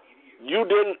because you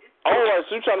didn't. All right,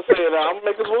 so you trying to say that I'm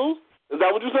making lose? Is that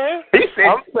what you're saying?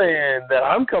 I'm saying that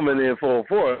I'm coming in full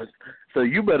force, so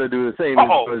you better do the same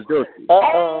as Josie.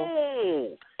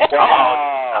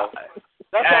 Wow.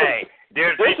 Hey,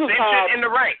 there's dissension in the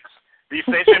ranks.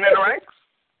 Dissension in the ranks?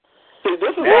 See,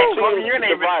 this is how teams your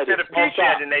get name divided. Instead of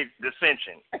P-Shed and they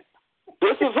dissension.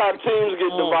 This is how teams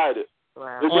get divided.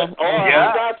 Wow.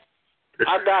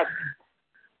 I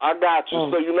got you.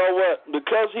 So you know what?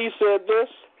 Because he said this,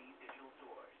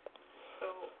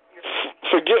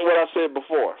 forget what I said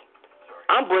before.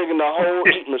 I'm bringing the whole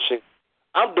Eat Machine.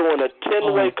 I'm doing a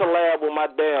 10-way collab with my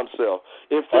damn self.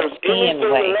 If there's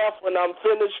anything left when I'm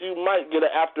finished, you might get an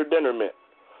after-dinner mint.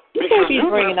 You can't be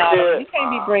bringing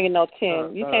no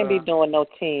 10. You can't be doing no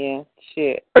 10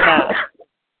 shit now.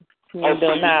 You ain't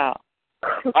doing now.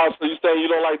 Oh, so you saying you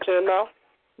don't like 10 now?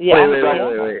 Yeah,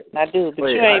 wait. I do, but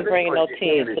you ain't bringing no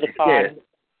 10 to the party.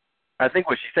 I think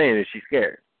what she's saying is she's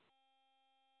scared.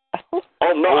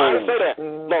 Oh, no, I didn't say that.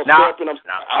 No, Scorpion, I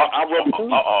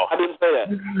didn't say that.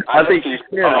 I think she's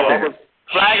scared.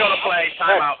 Flag on the play.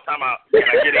 Time out. Can I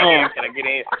get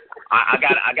in? I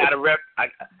got a rep. I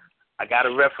got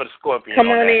a rep for the Scorpion. Come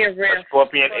on in, ref.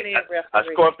 A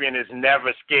Scorpion is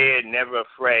never scared, never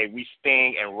afraid. We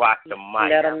sting and rock the mic.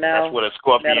 Let them know. That's what a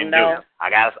Scorpion do. I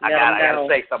gotta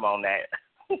say something on that.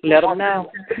 Let them know.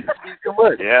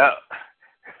 Yeah.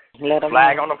 Let them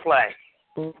Flag know. on the play.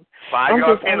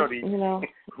 5-yard penalty.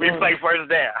 We play first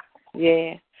down.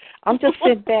 Yeah. I'm just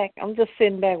sitting back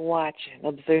watching,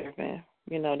 observing.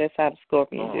 That's how the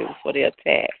Scorpion do before they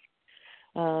attack.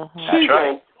 That's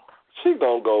right. She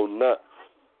gonna go nuts.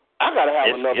 I gotta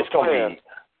have another plan.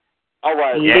 All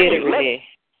right. Literally.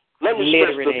 Let me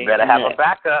stress this. Better have a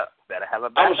backup.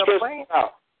 I'm stressing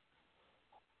out.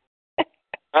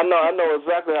 I know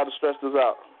exactly how to stress this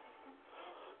out.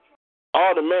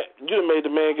 You done made the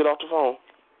man get off the phone.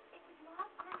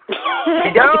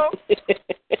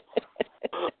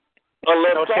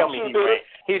 Don't tell me he ran.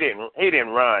 He didn't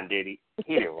run, did he?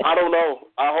 He didn't run. I don't know.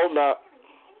 I hope not.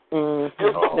 Oh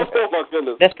my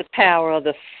goodness. That's the power of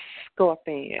the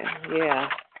Scorpion. Yeah.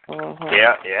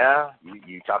 Yeah.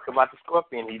 You talk about the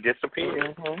Scorpion, he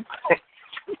disappeared.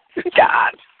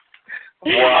 God.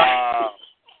 Wow.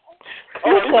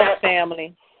 What's up,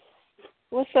 family?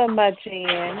 What's up, my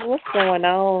Jen? What's going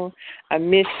on? I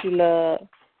miss you, love.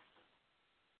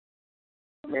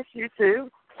 I miss you too.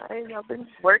 I've been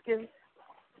working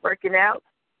out.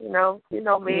 You know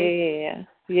me. Yeah.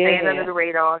 Staying under the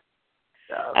radar.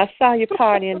 I saw you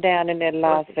partying down in that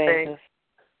Las Vegas.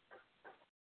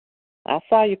 I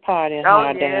saw you partying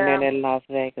hard down there in Las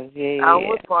Vegas. Yeah, I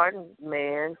was partying,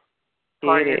 man.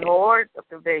 Partying hard up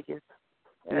in Vegas.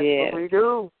 That's what we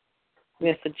do.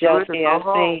 Mr. Josie,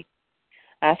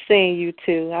 I seen you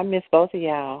too. I miss both of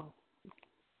y'all.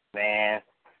 Man,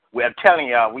 I'm telling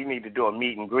y'all, we need to do a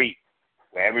meet and greet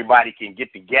where everybody can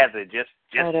get together. Just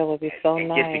that would be so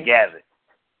nice. Get together.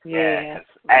 Yeah.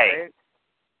 Hey,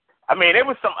 I mean, there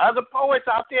was some other poets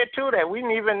out there too that we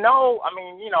didn't even know. I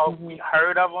mean, we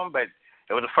heard of them, but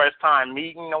it was the first time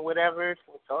meeting or whatever,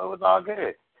 so it was all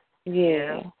good.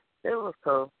 Yeah. It was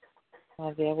cool.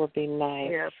 Oh, that would be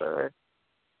nice. Yeah, but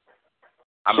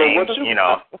I mean,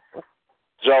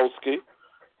 Joski,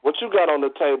 what you got on the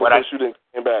table that you didn't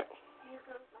come back?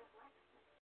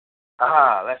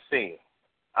 Let's see.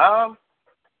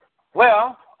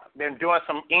 Well, I've been doing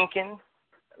some inking.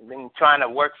 I've been trying to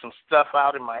work some stuff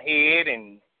out in my head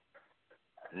and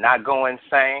not go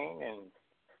insane. And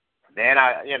then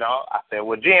I said,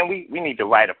 well, Jen, we need to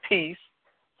write a piece.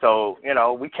 So,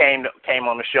 we came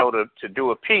on the show to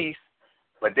do a piece.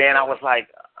 But then I was like,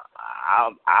 I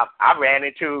ran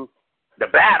into the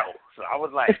battle. So I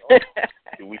was like,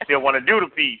 do we still want to do the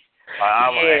piece?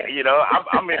 I'm in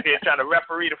here trying to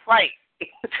referee the fight.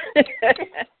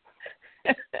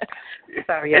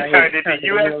 Sorry, it turned into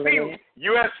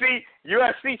UFC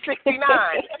 69.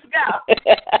 Let's go.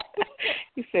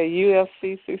 You said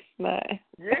UFC 69.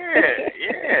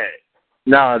 Yeah.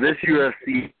 No, this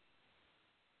UFC.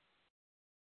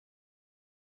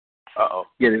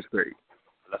 Get it straight.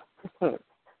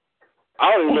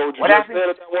 I don't even know what you just said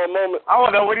at that one moment. I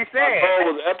don't know what he said. My phone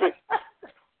was epic.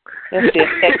 That's the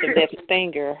effect of that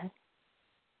finger.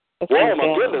 Oh,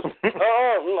 my goodness.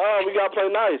 We got to play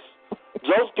nice.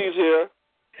 Joski's here.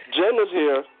 Jen is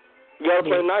here. We got to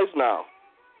play nice now.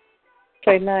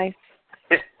 Play nice.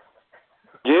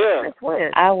 Yeah.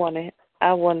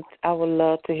 I would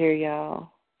love to hear y'all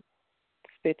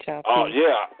spit y'all piece. Oh,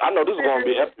 yeah. I know this is going to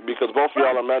be epic because both of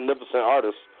y'all are magnificent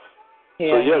artists.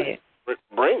 Yeah, so,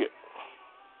 bring it.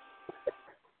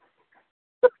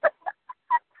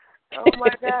 Oh, my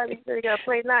God. You said you got to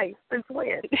play nice. Since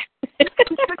when?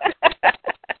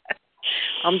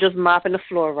 I'm just mopping the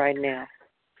floor right now.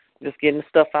 Just getting the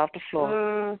stuff off the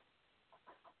floor.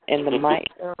 And the mic.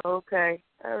 Oh, okay.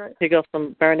 All right. Here goes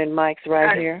some burning mics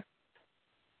right here.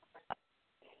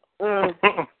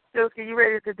 Josie, you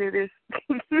ready to do this?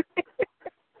 You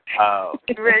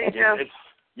ready, Joe?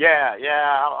 Yeah,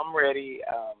 I'm ready.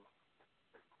 I'm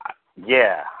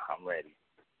ready.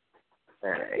 All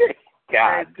right.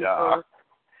 God, dog.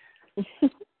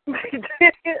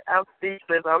 I'm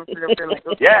speechless. I'm feeling like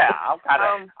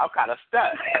I'm kind of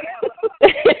stuck.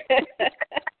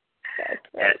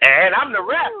 and I'm the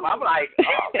ref. I'm like,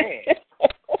 oh man.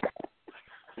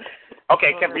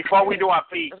 Okay, before we do our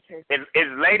piece,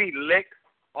 is Lady Lick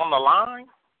on the line?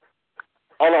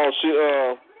 Oh no,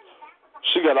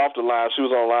 she got off the line. She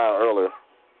was online earlier.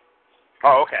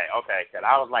 Oh, okay. Cause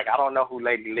I was like, I don't know who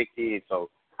Lady Lick is, so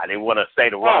I didn't want to say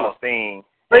the wrong thing.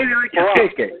 Lady Lick is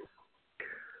KK.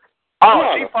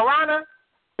 Oh, she Piranha?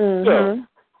 Mm-hmm.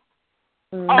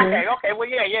 Okay. Well,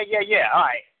 yeah. All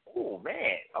right. Oh,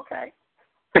 man. Okay.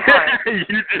 Right.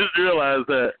 You just realized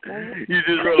that. You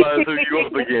just realized who you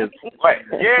up against. Wait,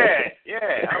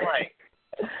 yeah. I'm like,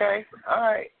 okay. All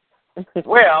right.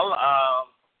 Well,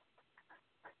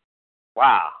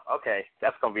 wow. Okay.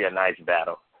 That's going to be a nice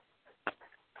battle.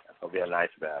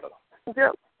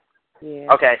 Yep.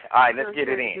 Yeah. Okay. All right. Let's get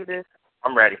it in.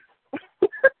 I'm ready.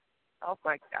 Oh,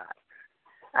 my God.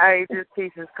 All right, this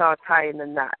piece is called Tying the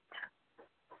Knot.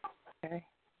 Okay.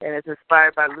 And it's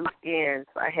inspired by loose ends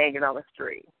by hanging on a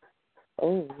string.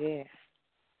 Oh, yeah.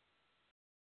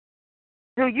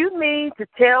 Do you mean to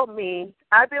tell me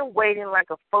I've been waiting like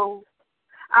a fool?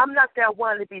 I'm not that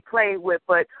one to be played with,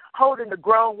 but holding the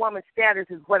grown woman status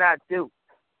is what I do.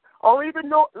 Only the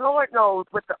Lord knows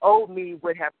what the old me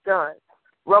would have done.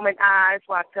 Roaming eyes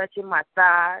while touching my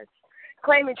thighs.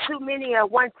 Claiming too many at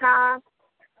one time.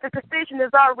 The decision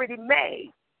is already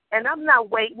made, and I'm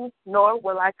not waiting, nor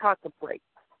will I contemplate.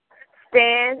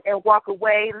 Stand and walk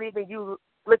away, leaving you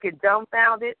looking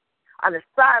dumbfounded. On the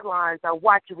sidelines, I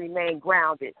watch you remain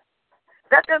grounded.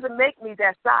 That doesn't make me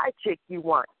that side chick you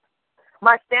want.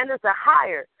 My standards are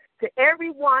higher. To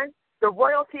everyone, the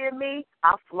royalty in me,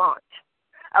 I flaunt.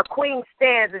 A queen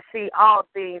stands to see all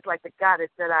things like the goddess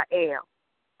that I am.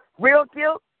 Real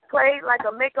guilt played like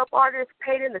a makeup artist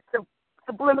painting the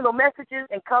subliminal messages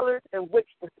and colors in which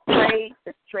displayed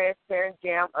the transparent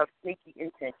jam of sneaky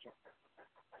intention.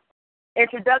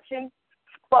 Introduction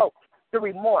spoke the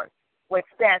remorse when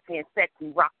sassy and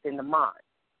sexy rocked in the mind.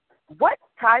 What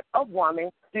type of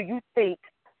woman do you think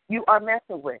you are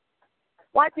messing with?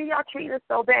 Why do y'all treat us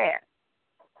so bad?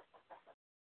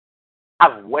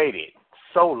 I've waited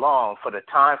so long for the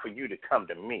time for you to come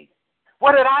to me.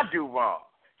 What did I do wrong?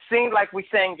 Seems like we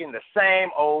sang in the same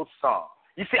old song.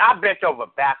 You see, I bent over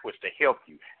backwards to help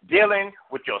you. Dealing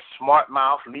with your smart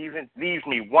mouth leaves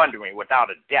me wondering without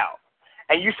a doubt.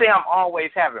 And you say I'm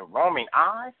always having roaming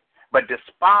eyes, but I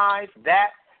despise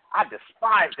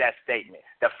that statement.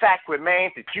 The fact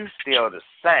remains that you still the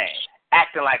same,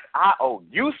 acting like I owe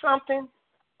you something.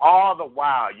 All the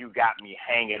while you got me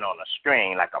hanging on a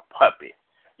string like a puppet.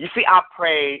 You see, I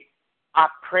prayed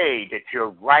that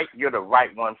you're the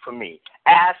right one for me,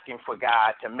 asking for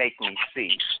God to make me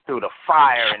see through the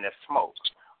fire and the smoke.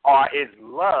 Or is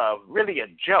love really a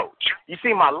joke? You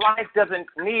see, my life doesn't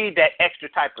need that extra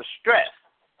type of stress.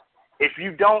 If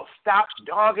you don't stop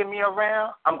dogging me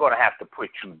around, I'm going to have to put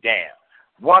you down.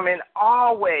 Women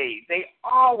always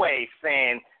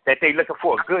saying that they looking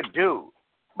for a good dude.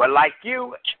 But like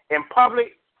you, in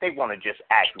public, they want to just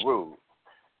act rude.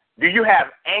 Do you have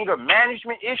anger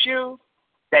management issues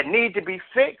that need to be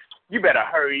fixed? You better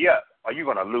hurry up or you're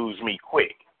going to lose me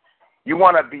quick. You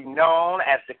want to be known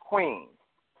as the queen,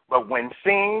 but when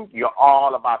seen, you're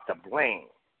all about the bling.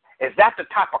 Is that the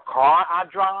type of car I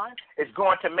drive? It's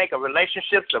going to make a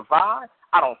relationship survive?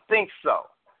 I don't think so.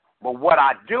 But what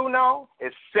I do know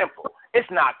is simple. It's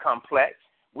not complex.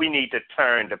 We need to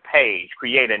turn the page,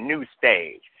 create a new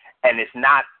stage. And it's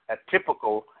not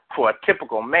for a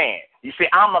typical man. You see,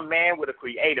 I'm a man with a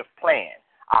creative plan.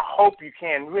 I hope you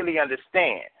can really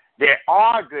understand. There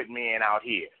are good men out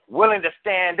here willing to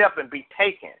stand up and be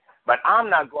taken. But I'm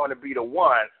not going to be the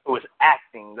one who is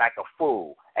acting like a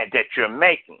fool and that you're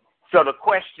making. So the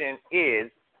question is,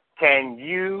 can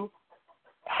you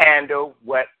handle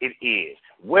what it is?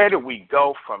 Where do we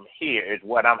go from here is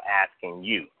what I'm asking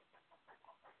you.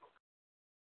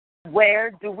 Where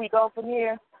do we go from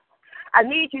here? I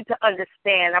need you to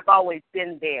understand I've always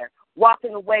been there,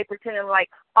 walking away pretending like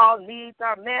all needs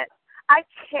are met. I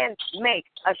can make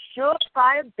a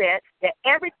surefire bet that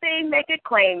everything they could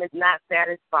claim is not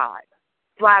satisfied.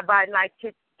 Fly-by-night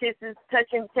kisses,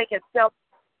 touching, taking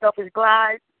selfish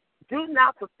glides do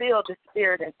not fulfill the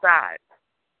spirit inside.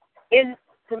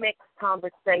 Intimate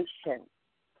conversation,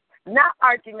 not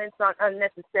arguments on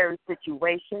unnecessary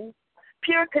situations.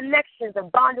 Pure connections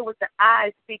and bonding with the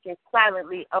eyes speaking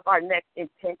silently of our next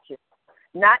intention.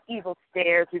 Not evil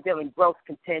stares revealing gross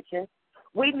contention.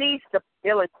 We need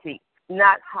stability,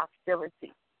 not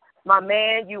hostility. My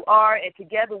man, you are, and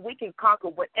together we can conquer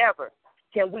whatever.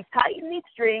 Can we tighten these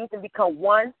strings and become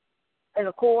one in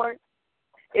accord?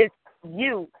 It's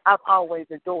you I've always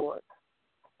adored.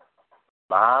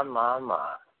 My.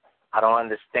 I don't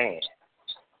understand.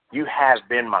 You have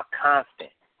been my constant.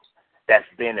 That's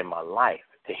been in my life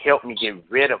to help me get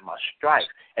rid of my strife.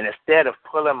 And instead of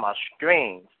pulling my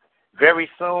strings, very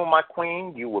soon, my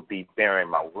queen, you will be bearing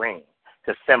my ring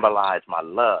to symbolize my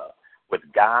love with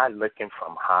God looking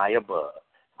from high above,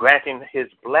 granting his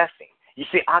blessing. You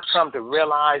see, I come to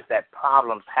realize that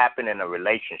problems happen in a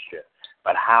relationship,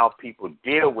 but how people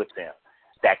deal with them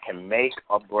that can make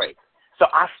or break. So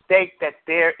I state that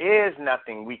there is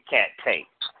nothing we can't take.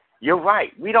 You're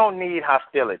right. We don't need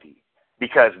hostility,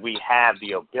 because we have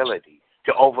the ability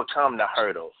to overcome the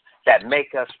hurdles that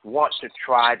make us want to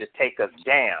try to take us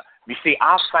down. You see,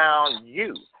 I found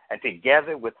you, and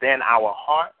together within our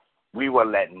heart, we will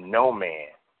let no man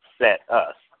set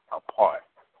us apart.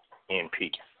 In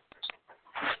peace.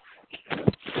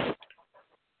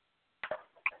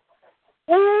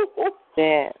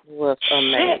 That was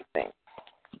amazing.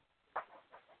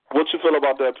 What you feel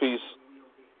about that piece,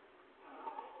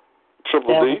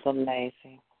 Triple That D? was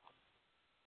amazing.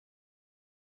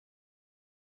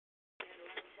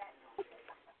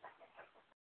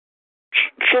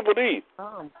 Triple D.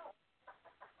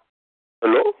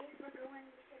 Hello?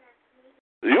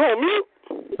 You on mute?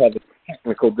 Having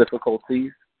technical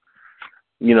difficulties.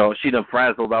 You know, she done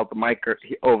frazzled out the mic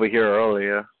over here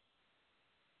earlier.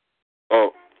 Oh,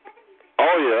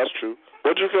 yeah, that's true.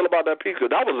 What you feel about that piece? 'Cause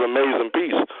that was an amazing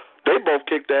piece. They both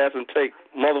kicked ass and take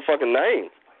motherfucking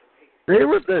names. They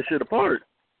ripped that shit apart.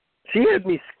 She had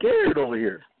me scared over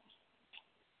here.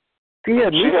 She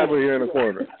had me over here in the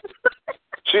corner.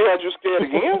 She had you scared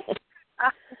again?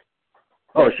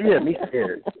 Oh, she had me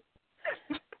scared.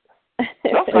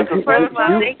 That's like a First of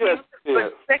all, thank you.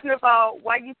 But second of all,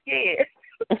 why you scared?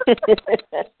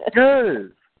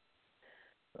 Because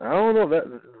I don't know that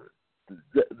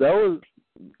was.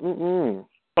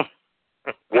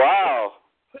 Wow.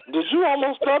 Did you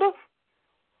almost cut her?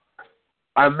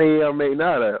 I may or may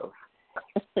not have.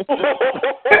 He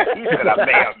said I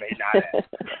may or may not have.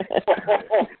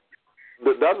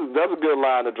 That's a good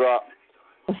line to drop.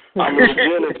 I mean,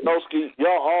 Jen and Toski,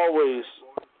 y'all always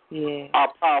are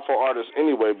powerful artists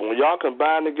anyway, but when y'all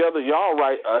combine together, y'all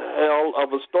write a hell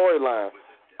of a storyline.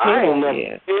 I ain't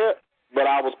never scared, but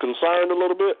I was concerned a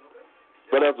little bit.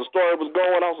 But as the story was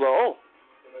going, I was like, oh.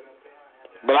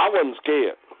 But I wasn't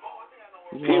scared.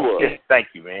 He was. Thank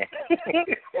you, man.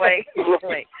 Wait.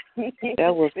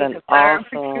 That was an awesome.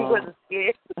 You wasn't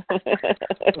scared.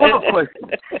 One question.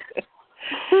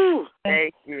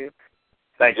 Thank you.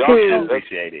 Thank you.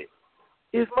 Appreciate it.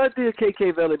 Is my dear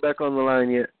KK Valley back on the line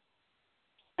yet?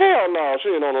 Hell no, she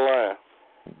ain't on the line.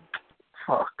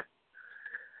 Fuck.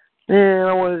 Man,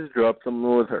 I wanted to drop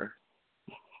something with her.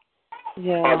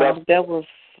 Yeah, that was,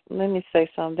 let me say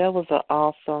something. That was an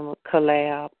awesome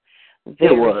collab.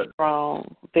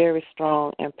 Very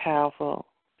strong and powerful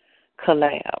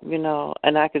collab, you know,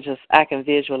 and I can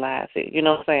visualize it. You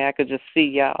know what I'm saying? I could just see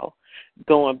y'all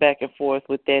going back and forth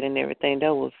with that and everything.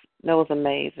 That was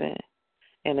amazing.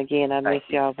 And again, I miss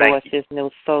y'all voices, and it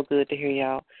was so good to hear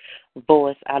y'all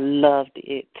voice. I loved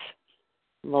it,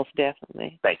 most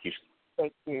definitely. Thank you.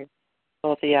 Thank you.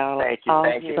 Both of y'all.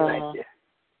 Thank you.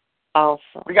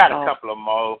 Awesome. We got a couple of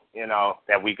more, you know,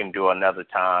 that we can do another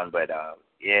time, but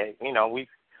yeah, you know, we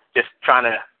just trying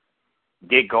to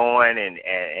get going,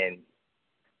 and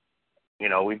you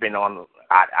know, we've been on.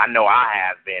 I know I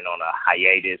have been on a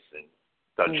hiatus, and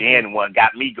so Jen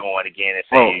got me going again and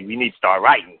saying we need to start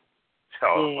writing.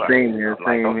 So same here.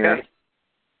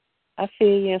 I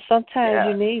feel you, and sometimes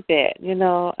you need that. You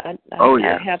know, I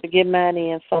have to get mine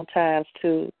in sometimes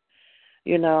too.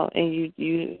 You know, and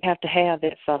you have to have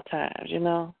that sometimes. You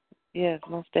know, yes,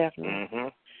 most definitely. Mm-hmm.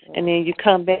 And then you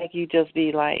come back, you just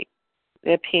be like,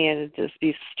 that pen is just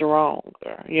be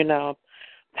stronger, you know,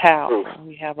 powerful.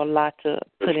 You have a lot to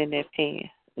put in that pen.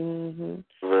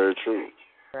 Mm-hmm. Very true.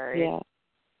 Right. Yeah.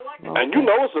 Okay. And you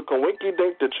know it's a coinky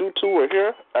dink that you two are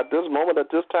here at this moment, at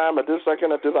this time, at this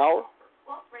second, at this hour?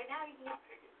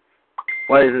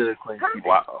 Why is it a coinky?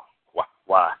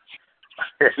 Why?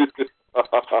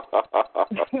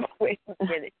 Wait a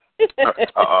minute.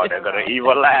 They're gonna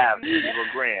evil laugh, evil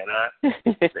grin, huh?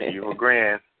 The evil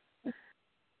grin.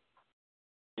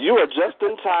 You are just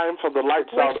in time for the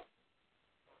lights out.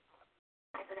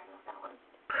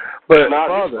 But now,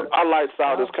 Father, our lights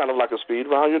out is kind of like a speed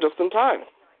round. You're just in time.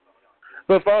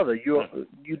 But Father, you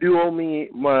do owe me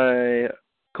my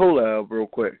collab real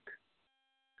quick.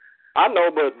 I know,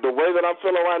 but the way that I'm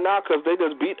feeling right now, because they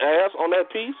just beat ass on that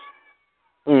piece.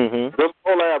 Mm-hmm. This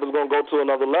collab is going to go to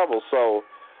another level. So,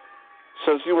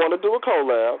 since you want to do a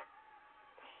collab,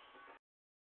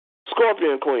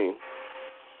 Scorpion Queen.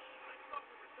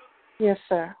 Yes,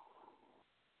 sir.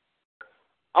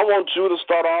 I want you to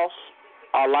start off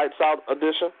our Lights Out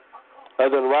edition,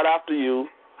 and then right after you,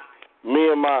 me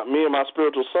and my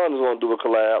spiritual son is going to do a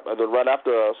collab, and then right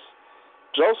after us,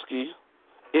 Joski,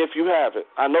 if you have it.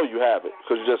 I know you have it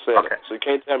because you just said it, so you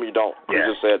can't tell me you don't. Yeah.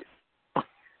 You just said it.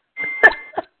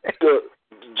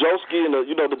 Joski and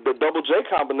the Double J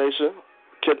combination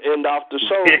can end off the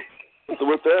show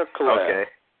with their collab. Okay.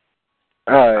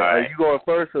 All right. Are you going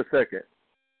first or second?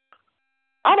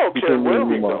 I don't care where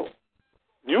we go.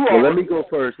 Well, let me go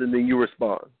first, and then you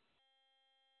respond.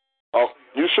 Oh,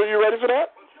 you sure you're ready for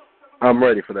that? I'm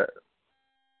ready for that.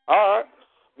 All right.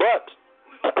 But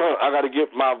I got to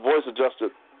get my voice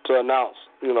adjusted to announce,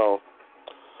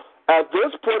 At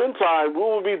this point in time, we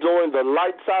will be doing the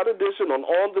Lights Out edition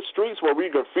on the Streets, where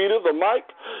we graffiti the mic.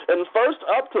 And first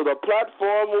up to the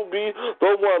platform will be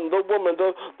the one, the woman,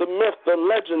 the myth, the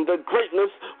legend, the greatness,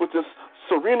 which is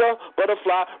Serena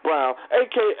Butterfly Brown,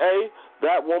 a.k.a.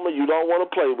 that woman you don't want to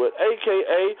play with,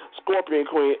 a.k.a. Scorpion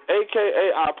Queen, a.k.a.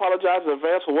 I apologize in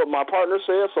advance for what my partner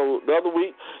said. So the other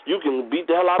week, you can beat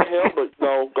the hell out of him, but,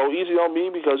 go easy on me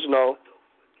because,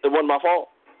 it wasn't my fault.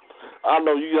 I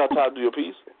know you got time to do your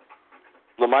piece.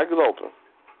 The mic is open.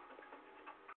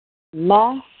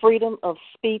 My freedom of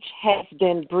speech has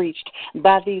been breached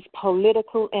by these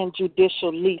political and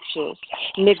judicial leeches,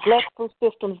 neglectful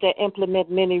systems that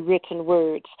implement many written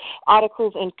words,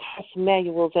 articles and curse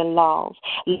manuals and laws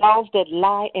that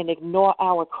lie and ignore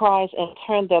our cries and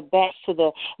turn their backs to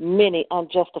the many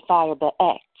unjustifiable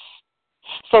acts.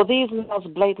 So these laws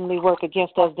blatantly work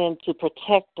against us than to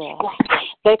protect us.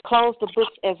 They close the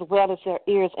books as well as their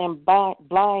ears and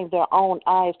blind their own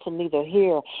eyes to neither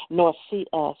hear nor see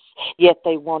us, yet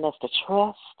they want us to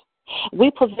trust.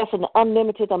 We possess an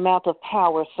unlimited amount of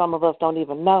power some of us don't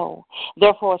even know,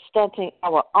 therefore stunting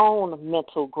our own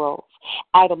mental growth.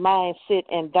 Idle minds sit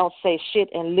and don't say shit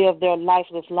and live their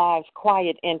lifeless lives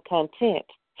quiet and content.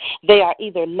 They are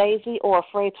either lazy or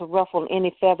afraid to ruffle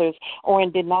any feathers or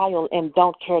in denial and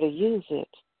don't care to use it.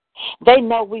 They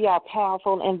know we are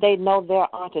powerful, and they know there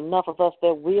aren't enough of us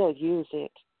that will use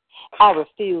it. I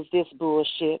refuse this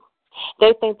bullshit.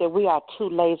 They think that we are too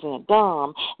lazy and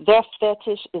dumb. Their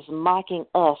fetish is mocking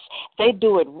us. They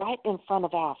do it right in front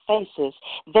of our faces.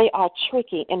 They are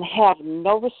tricky and have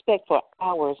no respect for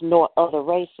ours nor other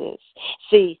races.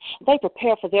 See, they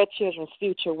prepare for their children's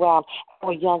future while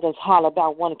our youngins holler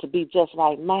about wanting to be just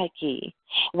like Mikey,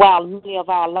 while many of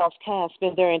our lost kind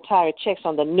spend their entire checks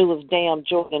on the newest damn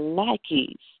Jordan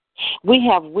Nikes. We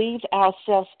have weaved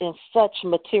ourselves in such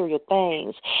material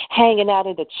things, hanging out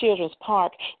in the children's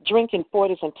park, drinking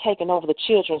 40s and taking over the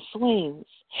children's swings.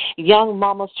 Young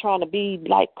mamas trying to be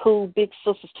like cool big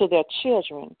sisters to their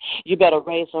children. You better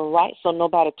raise them right so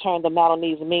nobody turn them out on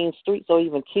these mean streets or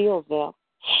even kills them.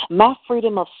 My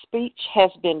freedom of speech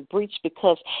has been breached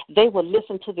because they will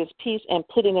listen to this piece and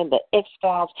put it in the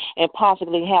X-Files and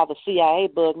possibly have the CIA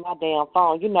bug my damn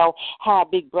phone. You know, hire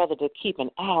Big Brother to keep an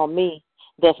eye on me.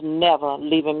 That's never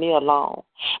leaving me alone.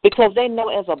 Because they know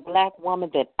as a black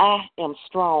woman that I am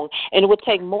strong, and it would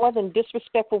take more than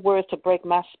disrespectful words to break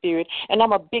my spirit, and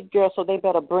I'm a big girl, so they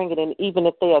better bring it in, even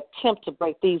if they attempt to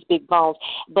break these big bones.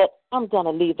 But I'm going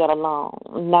to leave that alone.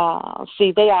 Nah,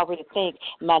 see, they already think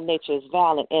my nature is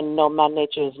violent, and no, my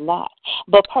nature is not.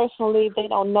 But personally, they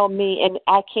don't know me, and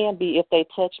I can be if they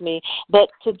touch me. But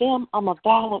to them, I'm a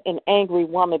violent and angry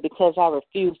woman because I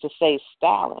refuse to say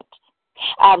silent.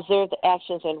 I observe the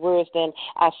actions and words, then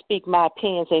I speak my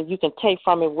opinions, and you can take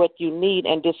from it what you need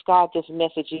and discard this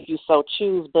message if you so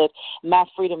choose. But my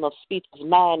freedom of speech is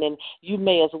mine, and you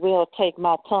may as well take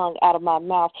my tongue out of my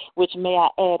mouth, which, may I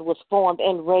add, was formed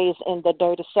and raised in the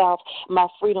dirty South. My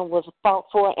freedom was fought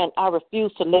for, and I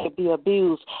refuse to let it be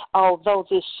abused. Although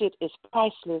this shit is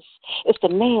priceless, it's the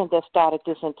man that started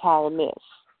this entire mess.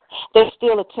 They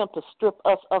still attempt to strip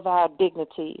us of our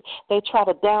dignity. They try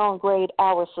to downgrade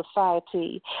our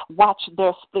society. Watch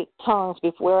their split tongues,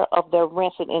 beware of their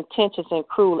rancid intentions and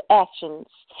cruel actions.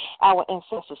 Our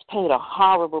ancestors paid a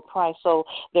horrible price so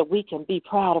that we can be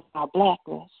proud of our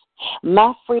blackness.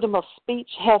 My freedom of speech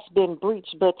has been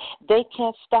breached, but they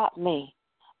can't stop me.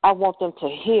 I want them to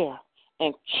hear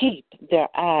and keep their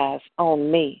eyes on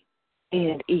me.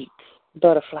 And eat.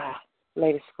 Butterfly,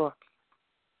 Lady Scorpion.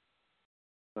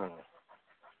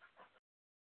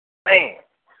 Man,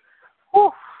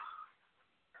 whew.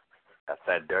 That's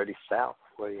that dirty South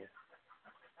for you.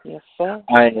 Yes, sir.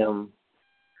 I am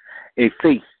a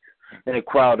face in a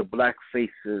crowd of black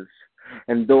faces,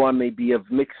 and though I may be of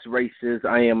mixed races,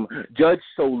 I am judged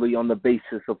solely on the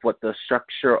basis of what the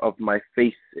structure of my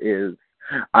face is.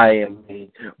 I am a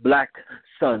black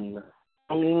son,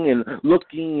 longing and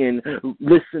looking and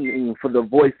listening for the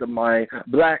voice of my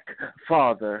black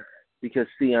father. Because,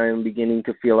 see, I am beginning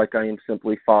to feel like I am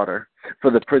simply fodder for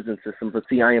the prison system. But,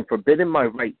 see, I am forbidden my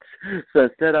rights. So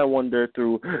instead I wander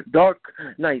through dark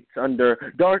nights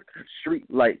under dark street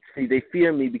lights. See, they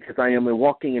fear me because I am a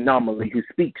walking anomaly who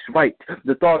speaks right.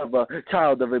 The thought of a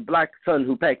child of a black son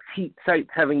who packs heat sights,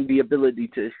 having the ability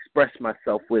to express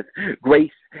myself with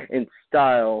grace and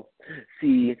style.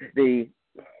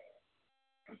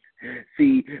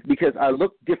 See, because I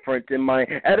look different and my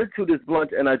attitude is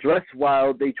blunt and I dress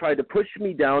wild, they try to push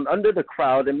me down under the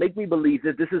crowd and make me believe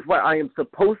that this is where I am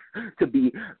supposed to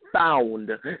be found.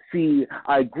 See,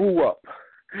 I grew up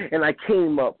and I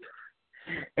came up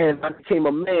and I became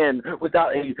a man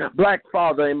without a black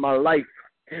father in my life.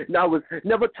 And I was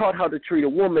never taught how to treat a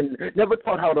woman, never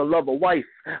taught how to love a wife.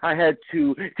 I had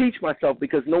to teach myself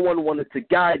because no one wanted to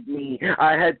guide me.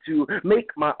 I had to make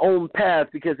my own path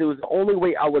because it was the only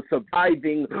way I was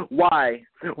surviving. Why?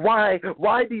 Why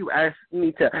do you ask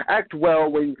me to act well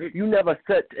when you never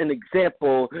set an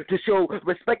example, to show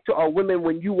respect to our women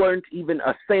when you weren't even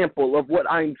a sample of what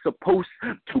I'm supposed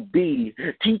to be,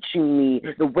 teaching me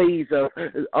the ways of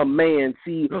a man?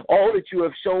 See, all that you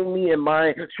have shown me in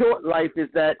my short life is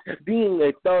that being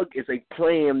a thug is a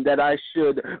plan, that I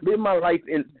should live my life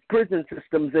in prison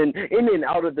systems and in and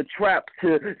out of the trap,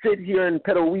 to sit here and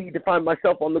peddle weed, to find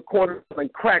myself on the corner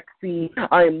and crack. See,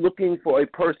 I am looking for a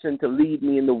person to lead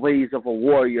me in the ways of a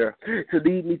warrior, to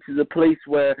lead me to the place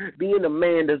where being a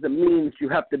man doesn't mean that you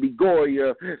have to be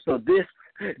gorier. So this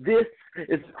This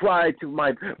is a cry to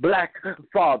my black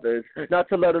fathers, not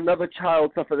to let another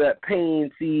child suffer that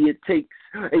pain. See, it takes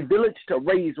a village to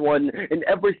raise one, and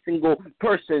every single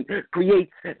person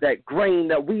creates that grain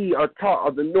that we are taught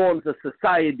are the norms of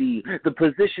society, the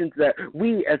positions that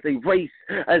we as a race,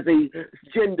 as a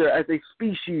gender, as a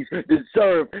species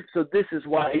deserve. So this is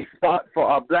why a spot for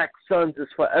our black sons is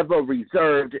forever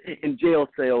reserved in jail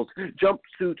cells,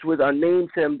 jumpsuits with our names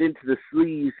hemmed into the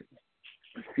sleeves.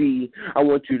 See, I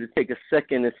want you to take a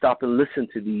second and stop and listen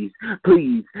to these.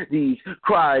 Please, these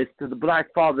cries to the black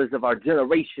fathers of our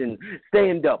generation.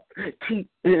 Stand up, keep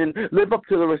in, live up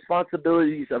to the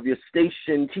responsibilities of your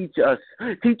station. Teach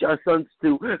our sons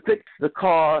to fix the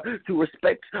car, to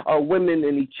respect our women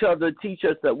and each other. Teach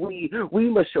us that we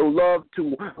must show love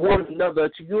to one another,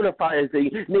 to unify as a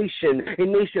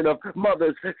nation of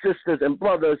mothers, sisters, and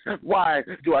brothers. Why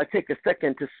do I take a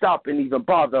second to stop and even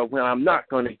bother when I'm not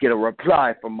going to get a reply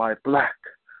from my black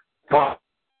father?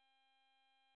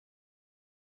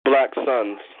 Black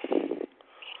sons.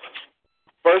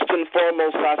 First and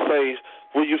foremost, I say,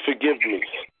 will you forgive me?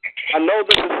 I know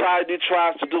that society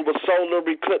tries to do a solar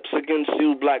eclipse against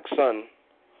you, black son.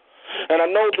 And I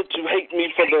know that you hate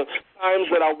me for the times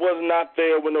that I was not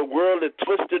there, when the world had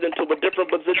twisted into a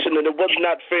different position and it was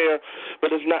not fair,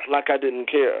 but it's not like I didn't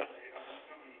care.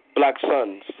 Black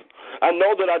sons. I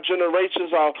know that our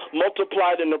generations are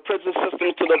multiplied in the prison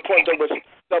system to the point that we're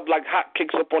stacked up like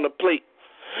hotcakes up on a plate.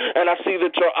 And I see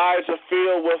that your eyes are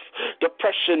filled with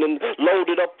depression and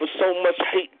loaded up with so much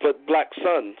hate. But black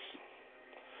sons,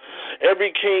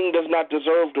 every king does not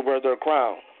deserve to wear their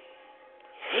crown.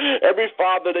 Every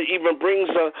father that even brings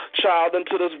a child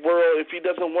into this world, if he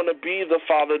doesn't want to be the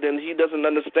father, then he doesn't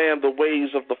understand the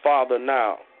ways of the father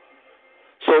now.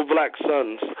 So, black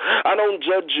sons, I don't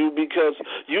judge you because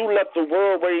you let the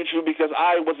world raise you because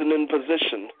I wasn't in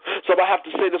position. So I have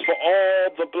to say this for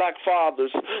all the black fathers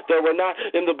that were not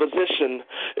in the position.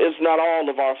 It's not all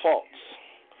of our faults.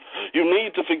 You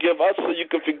need to forgive us so you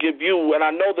can forgive you. And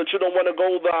I know that you don't want to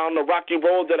go down the rocky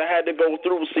road that I had to go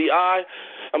through. See, I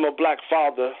am a black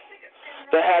father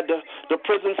that had the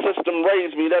prison system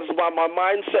raise me. That's why my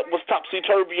mindset was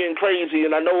topsy-turvy and crazy.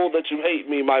 And I know that you hate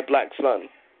me, my black son.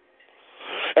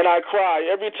 And I cry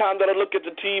every time that I look at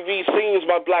the TV scenes,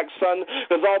 my black son,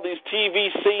 because all these TV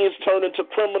scenes turn into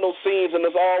criminal scenes, and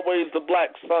there's always the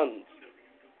black sons.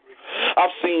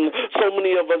 I've seen so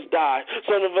many of us die,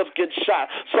 some of us get shot,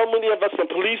 so many of us in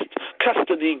police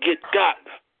custody get got.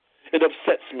 It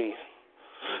upsets me.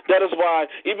 That is why,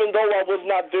 even though I was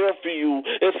not there for you,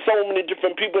 there's so many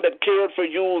different people that cared for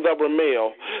you that were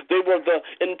male. They were the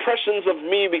impressions of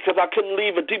me because I couldn't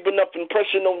leave a deep enough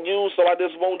impression on you, so I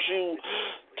just want you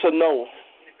to know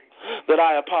that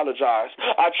I apologize.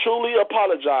 I truly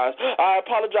apologize. I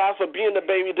apologize for being the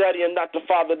baby daddy and not the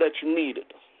father that you needed.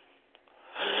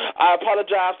 I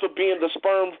apologize for being the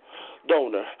sperm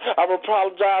donor. I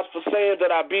apologize for saying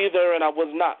that I'd be there and I was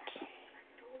not.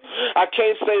 I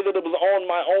can't say that it was on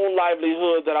my own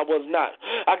livelihood that I was not.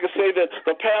 I can say that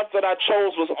the path that I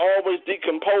chose was always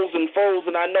decomposed and froze,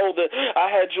 and I know that I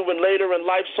had you in later in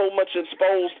life so much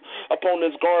exposed upon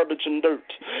this garbage and dirt.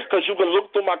 Because you can look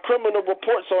through my criminal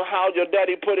reports on how your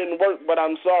daddy put in work, but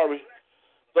I'm sorry.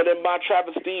 But in my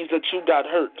travesties that you got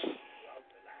hurt.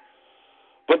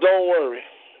 But don't worry.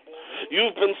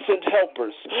 You've been sent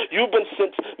helpers. You've been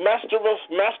sent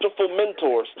masterful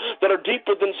mentors that are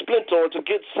deeper than splinter to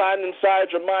get signed inside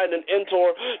your mind and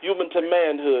enter you into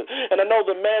manhood. And I know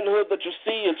the manhood that you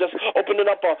see is just opening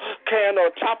up a can or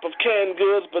a top of canned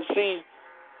goods, but see,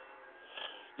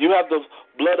 you have the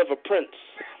blood of a prince.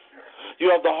 You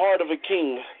have the heart of a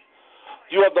king.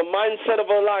 You have the mindset of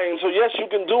a lion. So, yes, you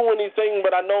can do anything,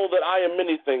 but I know that I am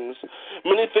many things.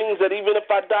 Many things that even if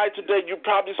I die today, you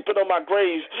probably spit on my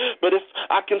grave. But if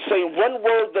I can say one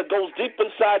word that goes deep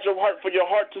inside your heart for your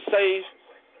heart to save,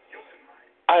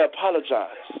 I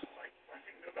apologize.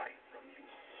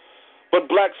 But,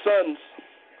 black sons,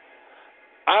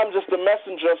 I'm just a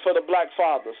messenger for the black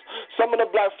fathers. Some of the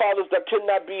black fathers that could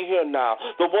not be here now,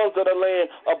 the ones that are laying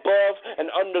above and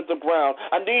under the ground.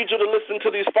 I need you to listen to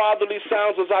these fatherly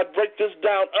sounds as I break this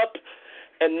down up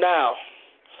and now.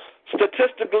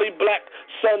 Statistically, black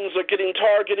sons are getting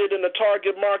targeted in the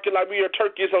target market like we are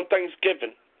turkeys on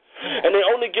Thanksgiving. And they're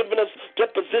only giving us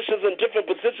depositions in different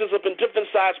positions up in different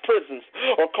sized prisons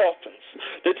or coffins.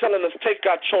 They're telling us take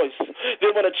our choice.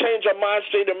 They want to change our mind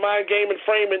state and mind game and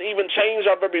frame and even change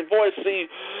our very voice. See,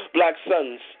 black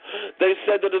sons. They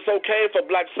said that it's okay for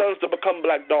black sons to become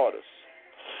black daughters.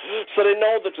 So they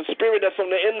know that the spirit that's on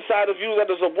the inside of you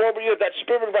that is a warrior, that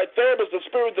spirit right there is the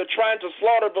spirit they're trying to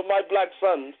slaughter. But my black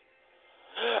sons,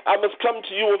 I must come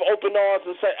to you with open arms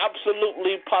and say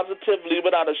absolutely, positively,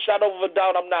 without a shadow of a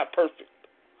doubt, I'm not perfect.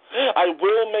 I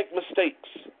will make mistakes.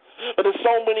 But there's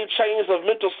so many chains of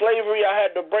mental slavery I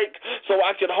had to break so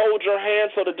I could hold your hand,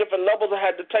 so the different levels I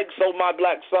had to take, so my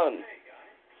black son.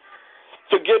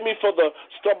 Forgive me for the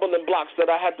stumbling blocks that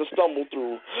I had to stumble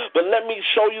through. But let me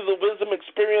show you the wisdom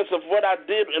experience of what I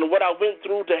did and what I went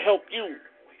through to help you.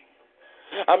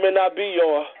 I may not be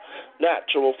your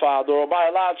natural father or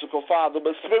biological father,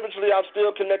 but spiritually I'm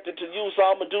still connected to you, so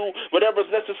I'm going to do whatever's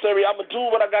necessary. I'm going to do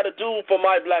what I got to do for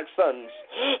my black sons,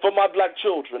 for my black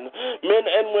children, men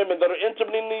and women that are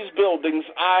entering in these buildings.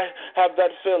 I have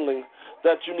that feeling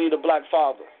that you need a black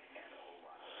father.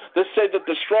 They say that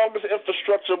the strongest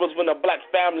infrastructure was when a black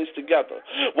family's together.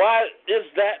 Why is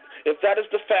that? If that is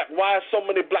the fact, why are so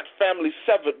many black families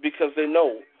severed? Because they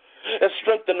know it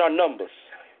strengthens our numbers.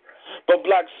 But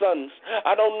black sons,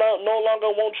 I no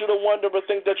longer want you to wonder or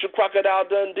think that you're Crocodile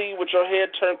Dundee with your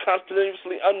head turned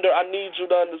continuously under. I need you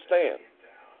to understand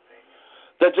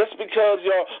that just because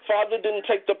your father didn't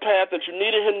take the path that you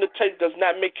needed him to take does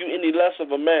not make you any less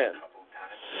of a man.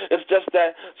 It's just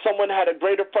that someone had a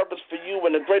greater purpose for you,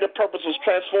 and the greater purpose was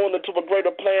transformed into a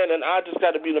greater plan, and I just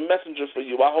got to be the messenger for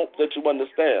you. I hope that you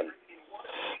understand.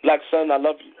 Black son, I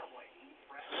love you.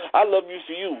 I love you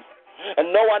for you.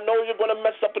 And no, I know you're going to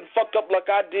mess up and fuck up like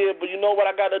I did, but you know what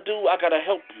I got to do? I got to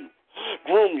help you,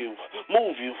 groom you,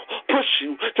 move you, push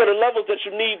you to the levels that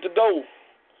you need to go.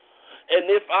 And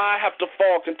if I have to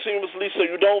fall continuously so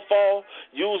you don't fall,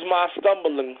 use my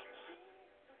stumbling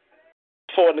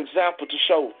for an example to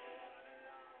show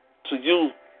to you,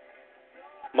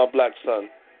 my black son.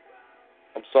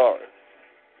 I'm sorry.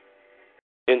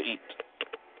 And eat.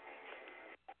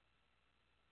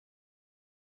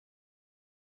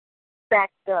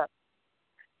 Backed up,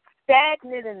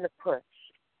 stagnant in the push,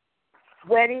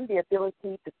 sweating the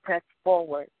ability to press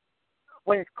forward.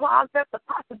 When it's clogged up, the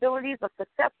possibilities of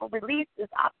successful release is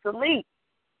obsolete.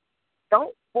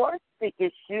 Don't force the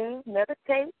issue.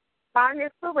 Meditate. Find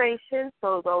inspiration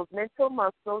so those mental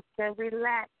muscles can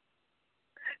relax.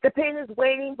 The pain is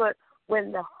waiting, but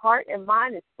when the heart and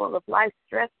mind is full of life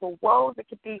stressful woes, it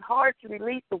can be hard to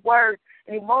release the words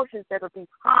and emotions that are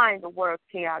behind the word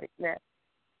chaoticness.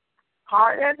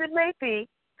 Hard as it may be,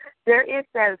 there is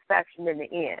satisfaction in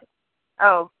the end.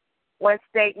 One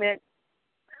statement,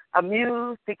 a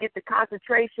muse to get the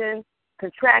concentration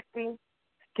contracting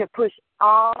can push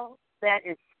all that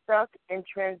is stuck in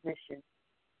transition.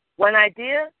 One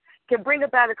idea can bring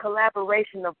about a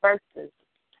collaboration of verses.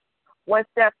 Once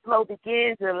that flow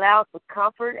begins, it allows for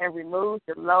comfort and removes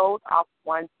the load off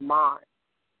one's mind.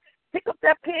 Pick up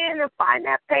that pen and find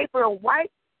that paper and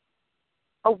wipe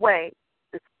away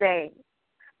the stain.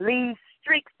 Leave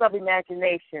streaks of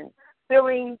imagination,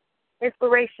 feelings,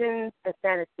 inspirations, and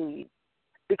fantasies,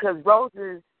 because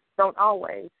roses don't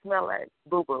always smell like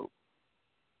boo-boo.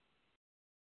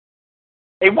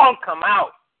 It won't come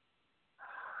out.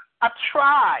 I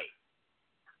tried,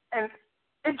 and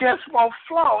it just won't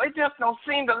flow. It just don't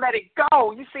seem to let it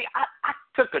go. You see, I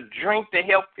took a drink to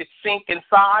help it sink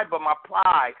inside, but my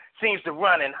pride seems to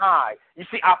run in high. You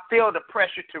see, I feel the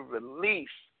pressure to release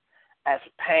as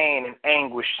pain and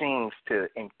anguish seems to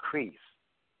increase.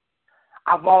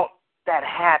 I want that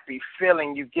happy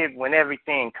feeling you get when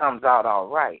everything comes out all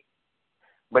right.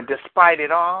 But despite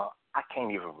it all, I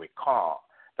can't even recall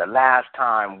the last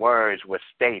time words were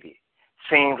stated.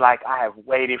 Seems like I have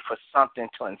waited for something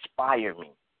to inspire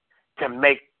me, to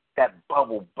make that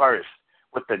bubble burst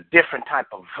with a different type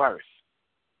of verse.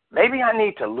 Maybe I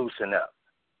need to loosen up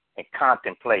and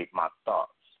contemplate my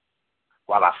thoughts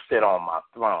while I sit on my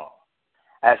throne,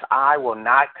 as I will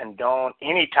not condone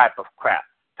any type of crap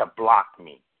to block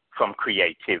me from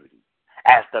creativity,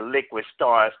 as the liquid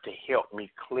starts to help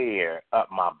me clear up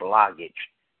my blockage,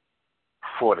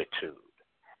 fortitude,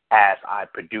 as I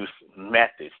produce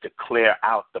methods to clear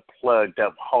out the plugged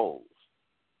up holes,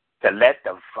 to let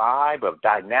the vibe of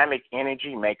dynamic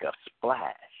energy make a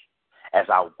splash as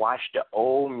I watch the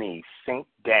old me sink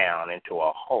down into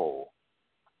a hole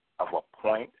of a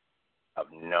point of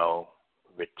no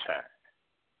return.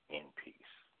 In peace.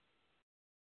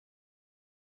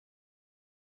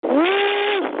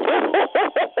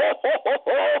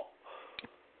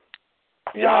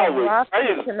 Y'all rock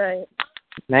crazy tonight.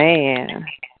 Man,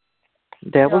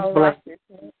 that was blessed.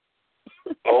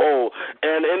 Oh,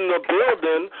 and in the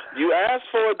building, you asked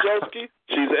for it, Joski.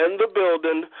 She's in the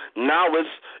building. Now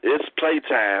it's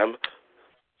playtime.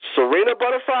 Serena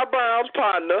Butterfly Brown's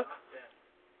partner.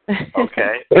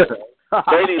 Okay.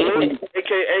 Lady Lee,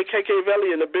 a.k.a. KK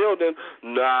Valley in the building.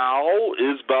 Now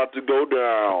it's about to go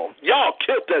down. Y'all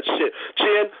killed that shit.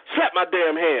 Chin, slap my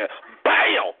damn hand.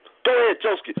 Bam! Go ahead,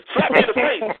 Joski. Slap me in the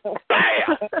face.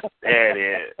 Bam! There it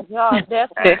is. Y'all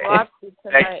definitely watched it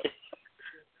tonight.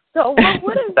 So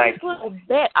what is this little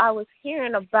bet I was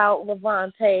hearing about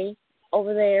Levante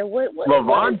over there? What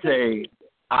Levante?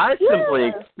 I simply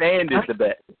expanded the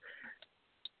bet.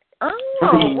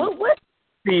 Oh, what?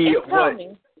 See, tell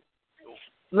me.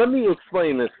 Let me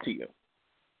explain this to you.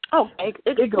 Okay,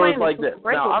 it goes like this.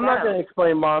 Now, I'm not going to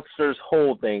explain Monster's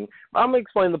whole thing. I'm going to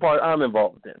explain the part I'm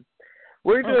involved in.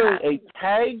 We're doing a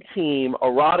tag team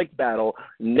erotic battle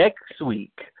next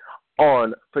week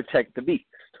on Protect the Beast.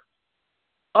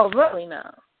 Oh, really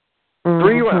now?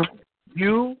 3 rounds.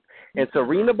 You and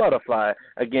Serena Butterfly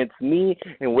against me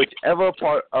in whichever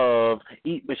part of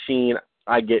Eat Machine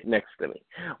I get next to me.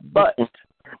 But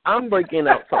I'm breaking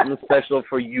out something special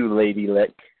for you, Lady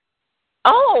Lick.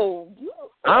 Oh,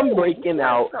 I'm breaking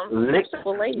out Lick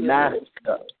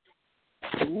Master.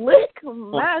 Lick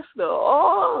Master.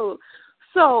 Oh,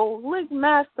 so Lick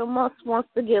Master wants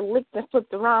to get licked and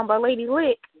flipped around by Lady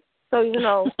Lick. So,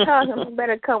 tell him he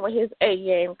better come with his A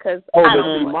game because I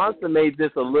don't know. Monster made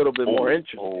this a little bit more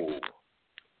interesting.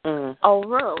 Oh,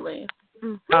 really?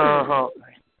 Uh-huh.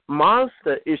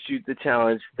 Monster issued the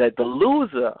challenge that the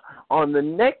loser on the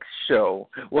next show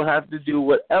will have to do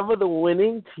whatever the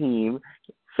winning team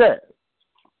says.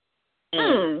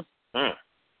 Well,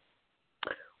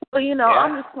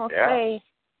 I'm just going to say,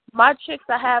 my chicks,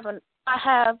 I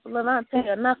have Levante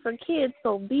enough for kids,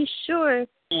 so be sure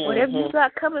whatever you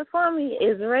got coming for me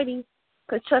is ready.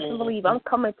 Because trust and believe, I'm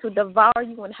coming to devour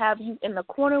you and have you in the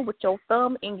corner with your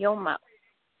thumb in your mouth.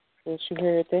 Yes, you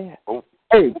heard that. Oh.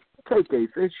 Hey, KK,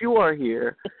 since you are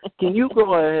here, can you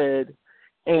go ahead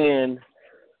and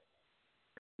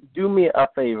do me a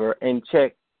favor and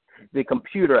check the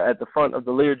computer at the front of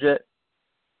the Learjet?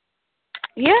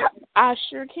 Yeah, I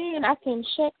sure can. I can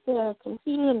check the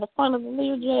computer in the front of the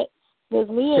Learjet. There's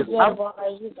Learjet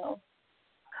bars,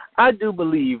 I do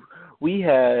believe we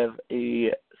have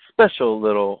a special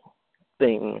little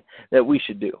thing that we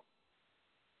should do.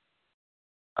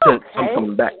 Since I'm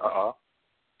coming back.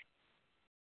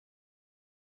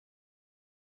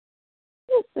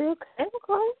 Okay.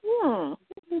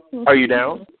 Are you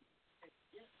down?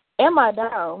 Am I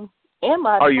down?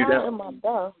 Are you down? Am I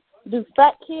down? Do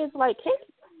fat kids like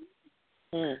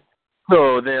cake?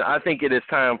 So then I think it is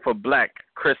time for Black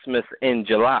Christmas in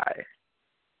July.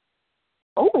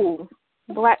 Oh,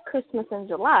 Black Christmas in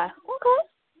July. Okay.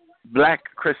 Black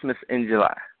Christmas in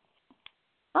July.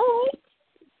 All right.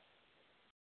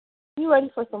 You ready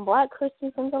for some Black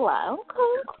Christmas in July?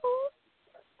 Okay.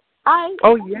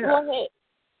 Oh, yeah. Go ahead.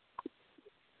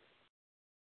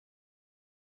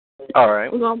 All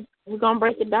right. We're gonna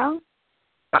break it down?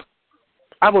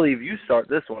 I believe you start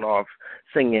this one off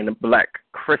singing Black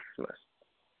Christmas.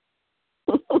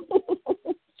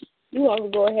 You want to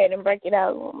go ahead and break it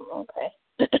out? Okay.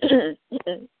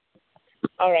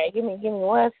 All right, give me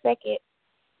 1 second.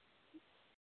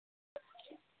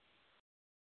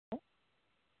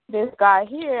 This guy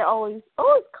here always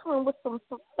coming with some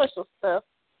special stuff.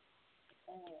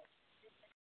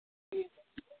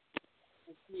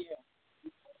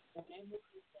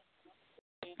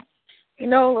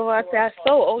 Levante, I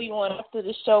so owe you one after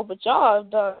the show, but y'all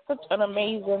have done such an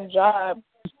amazing job.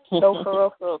 So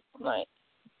for real tonight.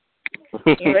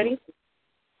 You ready?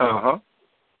 Uh-huh.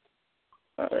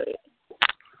 All right.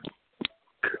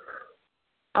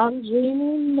 I'm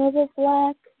dreaming of a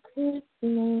black Christmas,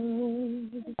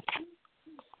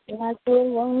 like the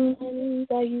ones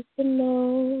I used to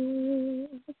know.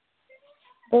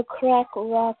 The crack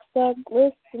rocks are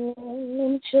glistening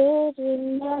and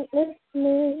children are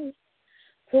listening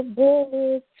to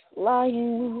bullets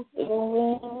flying through the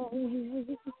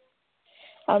wind.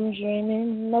 I'm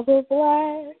dreaming of a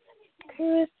black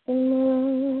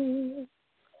Christmas,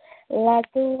 like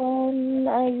the one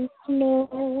I used to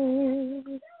know.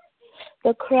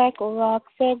 The crack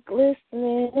rocks are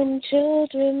glistening and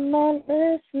children are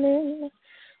listening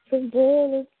to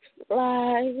bullets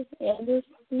fly in the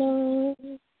snow.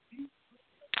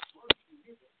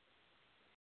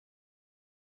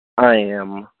 I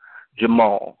am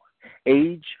Jamal,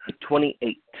 age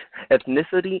 28,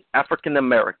 ethnicity African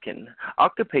American,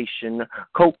 occupation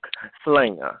coke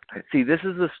slanger. See, this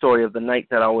is the story of the night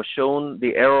that I was shown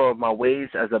the error of my ways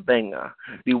as a banger.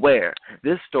 Beware,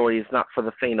 this story is not for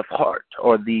the faint of heart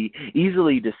or the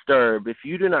easily disturbed. If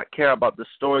you do not care about the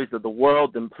stories of the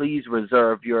world, then please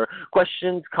reserve your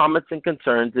questions, comments, and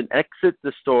concerns and exit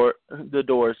the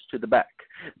doors to the back,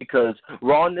 because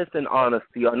rawness and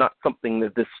honesty are not something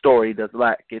that this story does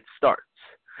lack. It starts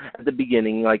at the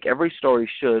beginning, like every story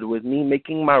should, with me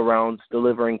making my rounds,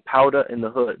 delivering powder in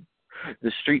the hood.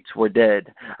 The streets were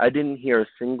dead. I didn't hear a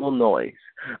single noise.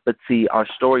 But see, our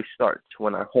story starts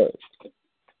when I heard.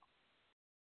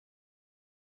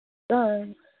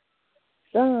 Son,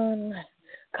 son,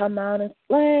 come out and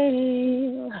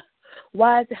flame.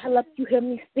 Wise the hell up, you hear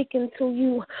me speaking to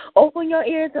you. Open your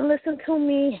ears and listen to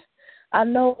me. I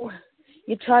know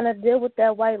you're trying to deal with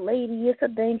that white lady. It's a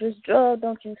dangerous drug,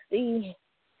 don't you see?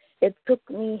 It took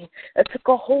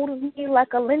a hold of me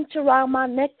like a lynch around my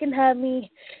neck and had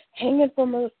me hanging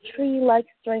from a tree like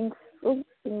strange fruits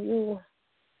in you.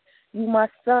 You, my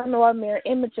son, are a mere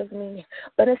image of me.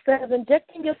 But instead of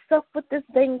injecting yourself with this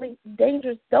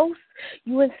dangerous dose,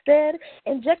 you instead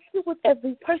inject it with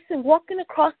every person walking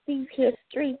across these here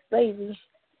streets, baby.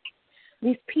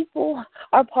 These people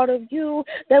are part of you.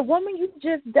 That woman you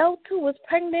just dealt to was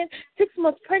pregnant, 6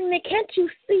 months pregnant. Can't you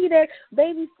see that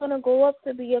baby's going to grow up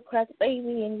to be a crack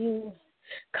baby, and you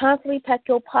constantly pack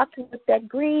your pocket with that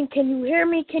green? Can you hear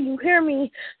me? Can you hear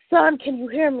me? Son, can you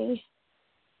hear me?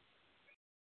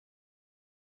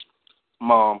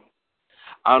 Mom,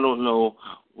 I don't know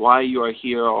why you are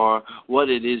here or what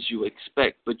it is you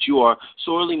expect, but you are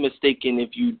sorely mistaken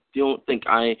if you don't think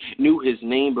I knew his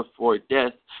name before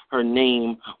death. Her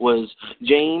name was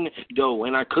Jane Doe,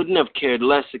 and I couldn't have cared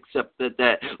less except that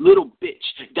that little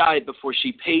bitch died before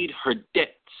she paid her debts.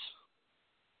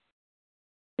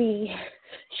 See,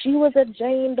 she was a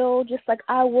Jane Doe just like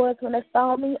I was when they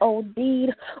found me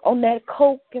OD'd on that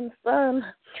coke. And son,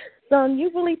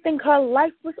 you really think her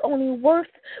life was only worth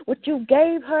what you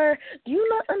gave her? Do you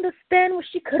not understand what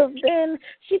she could have been?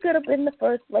 She could have been the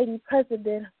first lady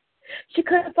president. She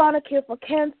could have found a cure for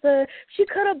cancer. She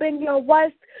could have been your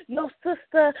wife, your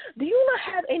sister. Do you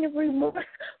not have any remorse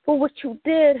for what you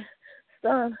did,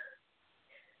 son?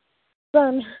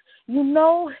 Son, you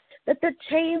know that the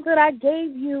chains that I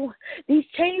gave you, these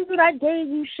chains that I gave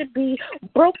you should be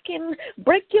broken.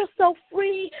 Break yourself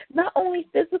free, not only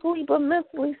physically but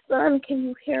mentally, son. Can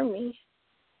you hear me?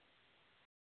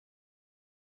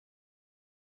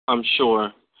 I'm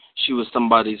sure she was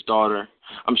somebody's daughter.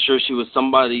 I'm sure she was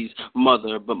somebody's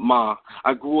mother, but Ma,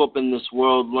 I grew up in this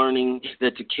world learning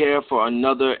that to care for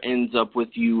another ends up with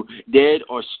you dead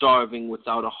or starving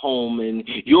without a home, and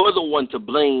you're the one to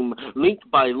blame. Link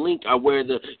by link, I wear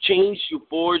the chains you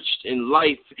forged in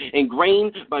life, and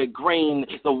grain by grain,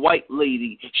 the white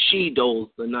lady, she doles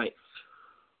the knife.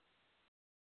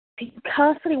 You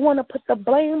constantly want to put the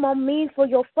blame on me for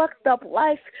your fucked up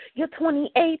life. You're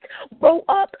 28. Grow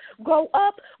up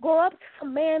to the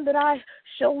man that I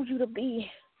showed you to be.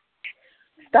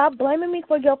 Stop blaming me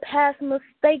for your past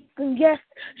mistakes. And yes,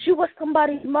 she was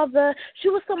somebody's mother. She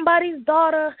was somebody's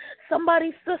daughter,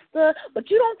 somebody's sister. But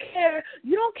you don't care.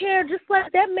 You don't care just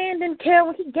like that man didn't care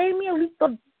when he gave me a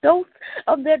lethal dose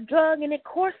of that drug and it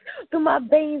coursed through my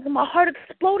veins and my heart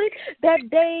exploded that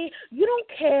day. You don't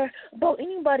care about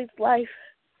anybody's life.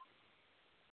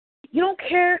 You don't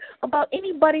care about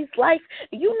anybody's life.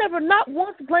 You never not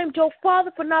once blamed your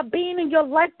father for not being in your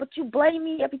life, but you blame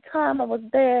me every time I was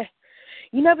there.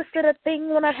 You never said a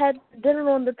thing when I had dinner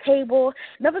on the table.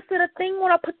 Never said a thing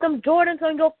when I put them Jordans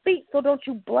on your feet, so don't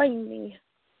you blame me.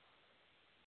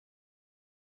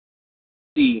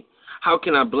 See, how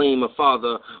can I blame a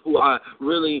father who I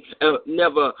really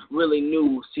never really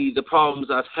knew? See, the problems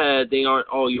I've had, they aren't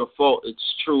all your fault,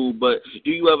 it's true. But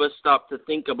do you ever stop to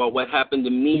think about what happened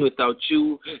to me without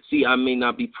you? See, I may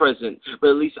not be present, but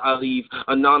at least I leave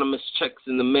anonymous checks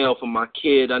in the mail for my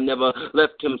kid. I never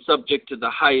left him subject to the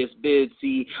highest bid.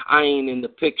 See, I ain't in the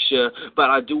picture, but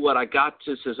I do what I got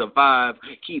to survive.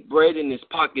 Keep bread in his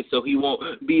pocket so he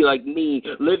won't be like me,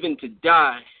 living to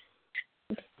die.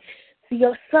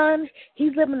 Your son,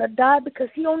 he's living to die because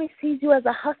he only sees you as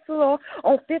a hustler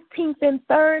on 15th and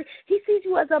 3rd. He sees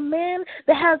you as a man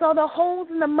that has all the homes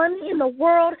and the money in the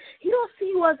world. He don't see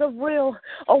you as a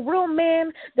real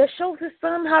man that shows his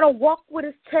son how to walk with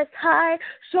his chest high,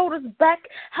 shoulders back,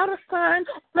 how to sign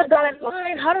on the dotted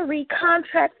line, how to read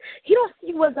contracts. He don't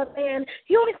see you as a man.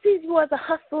 He only sees you as a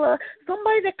hustler,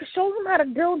 somebody that can show him how to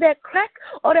deal that crack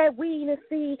or that weed. And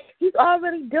see, he's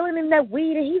already dealing in that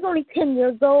weed, and he's only 10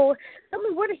 years old. Tell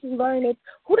me, where did he learn it?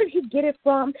 Who did he get it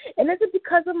from? And is it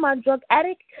because of my drug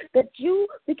addict that you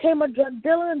became a drug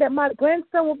dealer and that my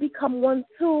grandson will become one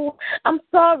too? I'm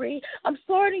sorry. I'm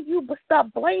sorry to you, but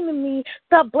stop blaming me.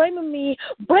 Stop blaming me.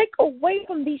 Break away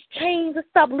from these chains and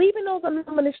stop leaving those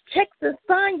anonymous checks and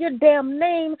sign your damn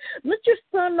name. Let your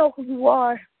son know who you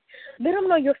are. Let him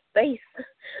know your face.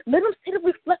 Let him see the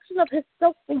reflection of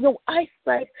himself in your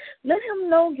eyesight. Let him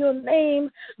know your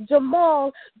name.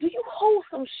 Jamal, do you hold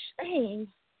some shame?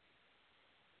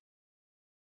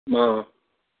 Mom,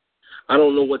 I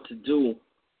don't know what to do.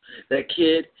 That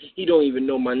kid, he don't even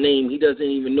know my name. He doesn't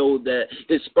even know that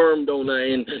his sperm donor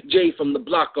and Jay from the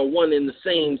block are one and the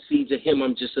same. See, to him,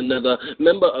 I'm just another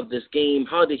member of this game.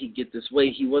 How did he get this way?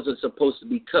 He wasn't supposed to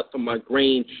be cut from my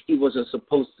grain. He wasn't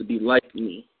supposed to be like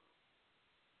me.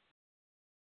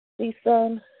 See,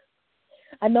 son,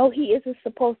 I know he isn't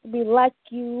supposed to be like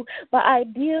you, but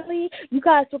ideally, you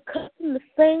guys were cut from the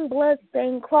same blood,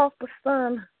 same cloth, but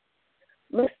son,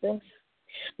 listen.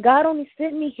 God only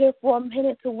sent me here for a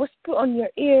minute to whisper on your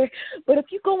ear, but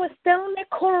if you go and stand on that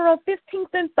corner on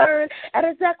 15th and 3rd at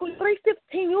exactly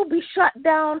 3:15, you'll be shot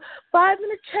down 5 in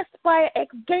the chest by an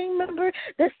ex-gang member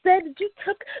that said that you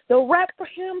took the rap for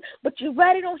him, but you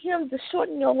ratted on him to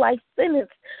shorten your life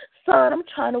sentence. Son, I'm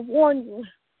trying to warn you.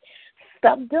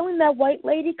 Stop dealing that white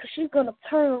lady because she's going to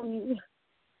turn on you.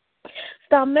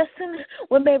 Stop messing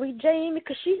with Mary Jane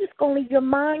because she's just going to leave your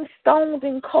mind stoned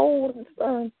and cold,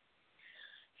 son.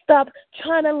 Stop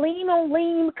trying to lean on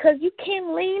lean because you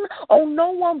can't lean on no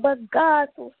one but God.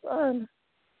 So, son,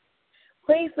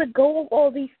 please let go of all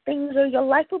these things or your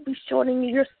life will be shortening.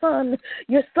 Your son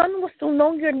will still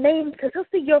know your name because he'll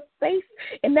see your face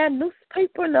in that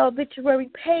newspaper and the obituary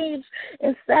page.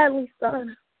 And sadly,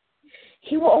 son,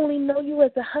 he will only know you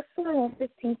as a hustler on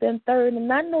 15th and 3rd and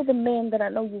not know the man that I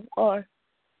know you are.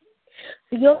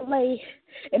 So you'll lay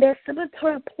in that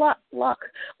cemetery plot block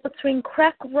between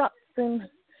crack rocks and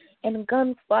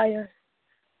gunfire.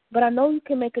 But I know you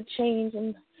can make a change,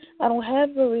 and I don't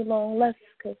have very long left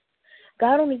because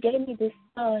God only gave me this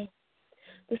time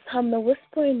to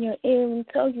whisper in your ear and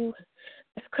tell you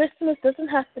this Christmas doesn't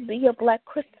have to be a black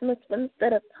Christmas, but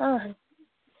instead a time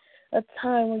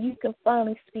when you can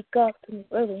finally speak up and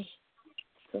really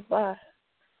survive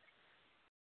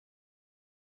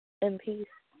in peace.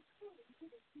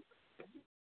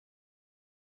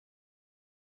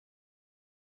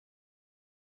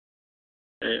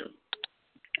 Damn.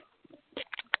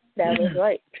 That was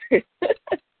right.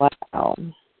 Wow.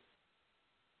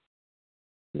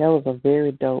 That was a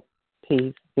very dope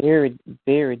piece. Very,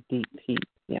 very deep piece,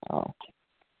 y'all.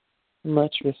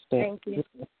 Much respect. Thank you.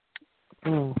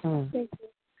 Mm-hmm. Thank you.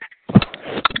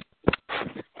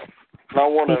 I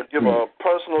want to give a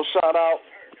personal shout out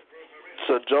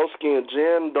to Joski and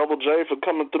Jen, Double J, for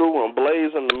coming through and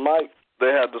Blaze and the mic.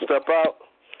 They had to step out.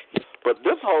 But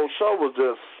this whole show was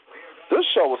this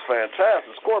show was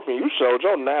fantastic. Scorpion, you showed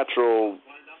your natural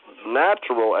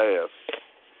ass.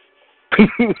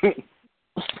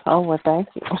 Oh, well, thank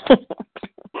you.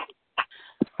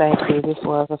 Thank you. This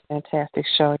was a fantastic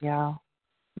show, y'all.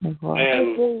 It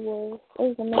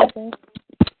was amazing.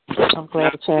 I'm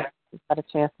glad I got a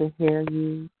chance to hear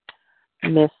you,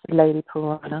 Miss Lady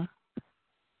Piranha.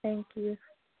 Thank you.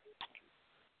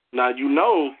 Now, you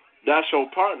know that's your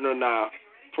partner now,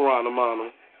 Piranha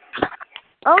Mama.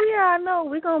 Oh, yeah, I know.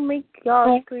 We're going to make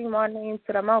y'all scream our names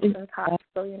to the mountaintop,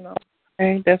 so you know.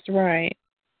 Hey, that's right.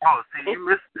 Oh, see, you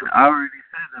missed it. I already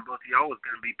said that both of y'all was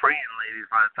going to be praying ladies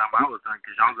by the time I was done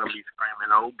because y'all going to be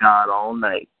screaming, oh, God, all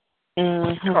night.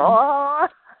 Mm-hmm. Oh.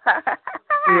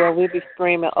 Yeah, we'll be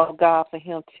screaming, oh, God, for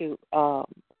him to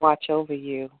watch over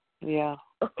you. Yeah.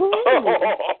 See,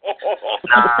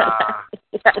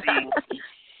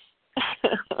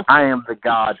 I am the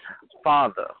God's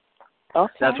father.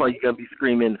 Okay. That's why you're going to be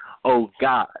screaming, oh,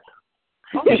 God.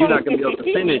 Because you're not going to be able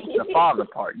to finish the father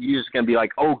part. You're just going to be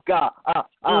like, oh, God,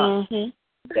 Mm-hmm.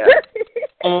 Yeah.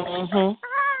 Mm-hmm.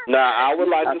 Now, I would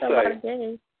like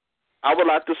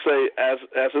to say, as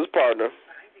his partner,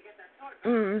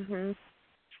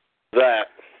 that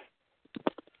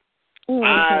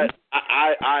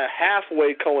I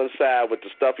halfway coincide with the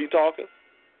stuff he's talking,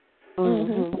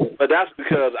 but that's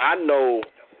because I know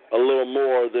a little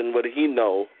more than what he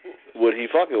know, what he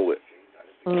fucking with.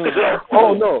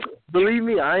 Oh, no. Believe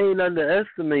me, I ain't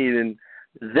underestimating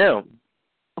them.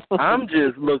 I'm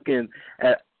just looking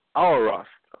at our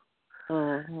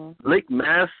roster. Lick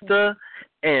Master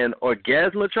and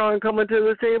Orgasmatron coming to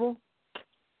the table.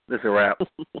 This is a wrap.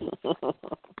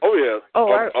 Oh, yeah.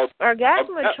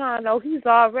 Orgasmatron, though, he's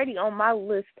already on my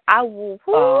list. I will.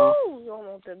 You don't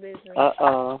want the business.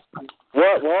 Well,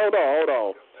 hold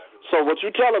on. So what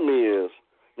you're telling me is,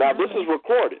 now this is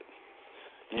recorded.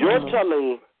 You're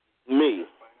telling me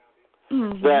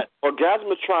that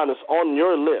Orgasmatron is on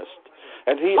your list,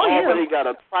 and he already got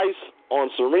a price on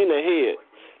Serena head.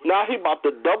 Now he about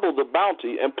to double the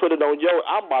bounty and put it on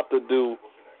I'm about to do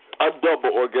a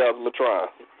double Orgasmatron.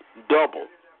 Double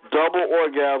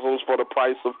orgasms for the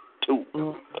price of 2.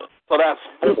 So that's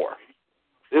 4.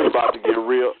 It's about to get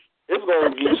real. It's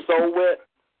going to get so wet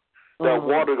that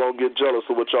water going to get jealous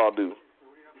of what y'all do.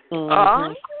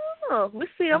 We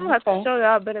see. I'm going to have to show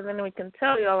y'all better than we can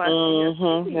tell y'all.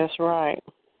 That's right.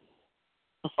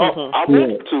 Oh, I'm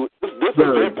into it. This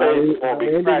event page going to be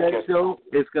cracking. That show,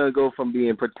 it's going to go from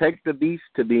being protect the beast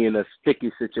to being a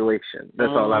sticky situation.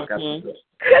 That's all I've got to say.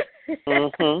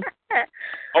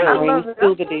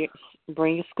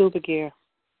 Bring your scuba gear.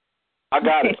 I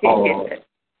got it.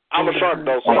 I'm a shark,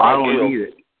 though, so I don't need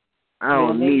it. I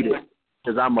don't need it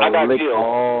because I'm going to lick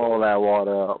all that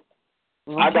water up.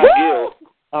 I got gills.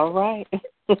 All right.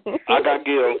 I got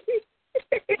gills.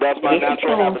 That's my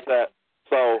natural habitat.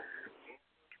 So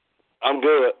I'm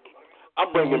good.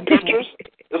 I'm bringing pictures.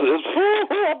 I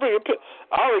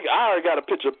already got a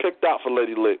picture picked out for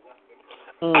Lady Lick.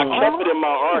 I kept it in my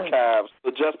archives,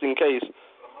 so just in case.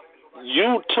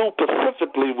 You two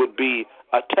specifically would be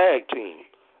a tag team.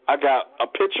 I got a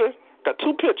picture, got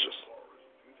two pictures.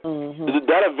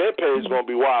 That event page is going to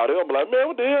be wild. They'll be like, man,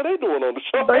 what the hell are they doing on the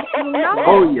show? But you know,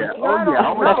 oh, yeah.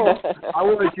 I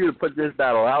want you to put this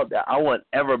battle out there. I want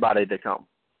everybody to come.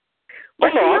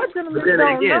 But then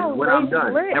again, when I'm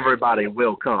done, everybody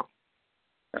will come.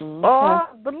 Oh,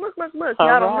 but look,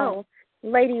 y'all don't know.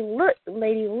 Lady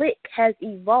Lick has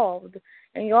evolved,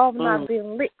 and y'all have not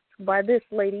been licked by this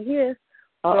lady here.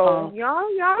 So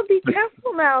y'all be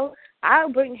careful now. I'll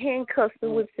bring handcuffs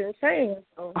and whips and chains.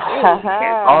 So,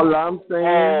 all I'm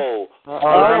saying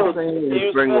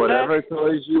is bring whatever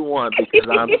toys you want because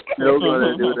I'm still going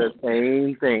to do the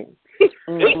same thing.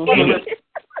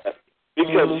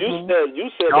 Because you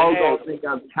said y'all don't think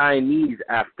I'm Chinese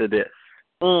after this.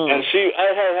 And she,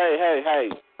 hey,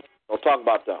 don't talk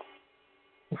about that.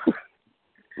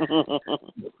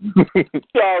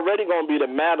 You're already going to be the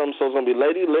madam, so it's going to be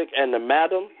Lady Lick and the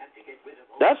madam.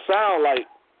 That sounds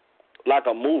like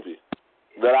a movie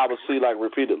that I would see like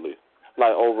repeatedly,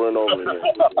 like over and over again.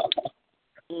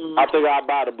 I think I'll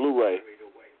buy the Blu-ray.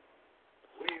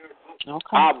 Okay.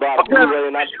 I'll buy the Blu-ray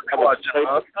and I should have a tape.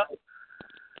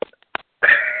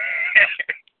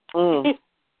 It's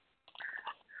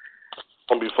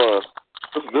going to be fun.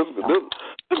 This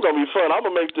is going to be fun. I'm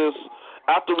going to make this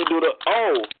after we do the...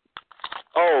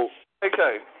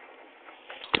 okay.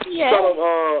 Yeah.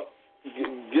 So,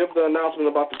 give the announcement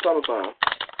about the telethon.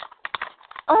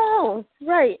 Oh,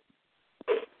 right.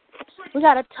 We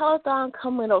got a telethon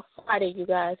coming on Friday, you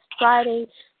guys. Friday,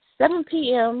 7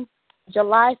 p.m.,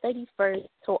 July 31st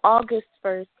to August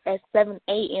 1st at 7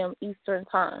 a.m. Eastern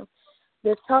Time.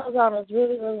 This telethon is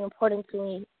really, really important to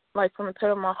me, like from the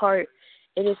pit of my heart.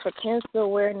 It is for cancer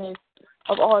awareness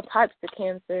of all types of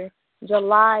cancer.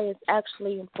 July is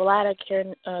actually bladder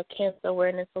cancer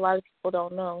awareness. A lot of people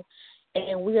don't know.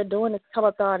 And we are doing this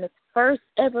telethon. It's first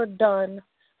ever done.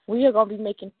 We are going to be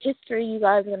making history. You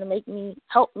guys are going to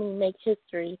help me make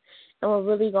history. And we're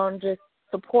really going to just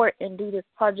support and do this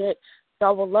project. So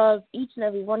I would love each and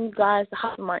every one of you guys to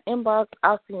hop in my inbox.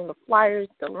 I'll see you in the flyers,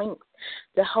 the links,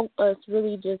 to help us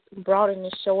really just broaden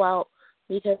the show out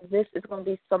because this is going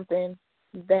to be something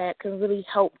that can really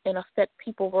help and affect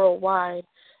people worldwide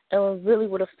and really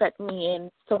would affect me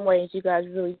in some ways you guys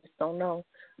really just don't know.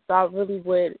 So I really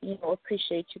would,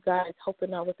 appreciate you guys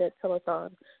helping out with that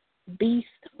telethon. Beast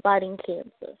Fighting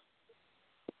Cancer.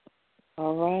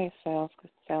 All right.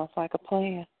 Sounds like a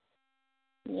plan.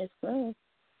 Yes, ma'am.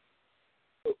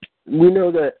 We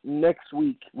know that next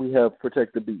week we have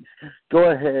Protect the Beast.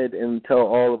 Go ahead and tell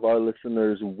all of our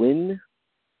listeners when.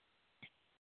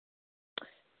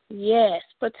 Yes,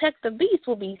 Protect the Beast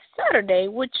will be Saturday,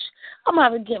 which I'm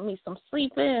going to have to get me some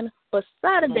sleep in. But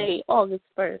Saturday, August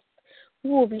 1st, we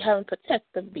will be having Protect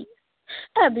the Beast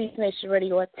at BEASTNation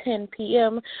Radio at 10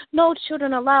 p.m. No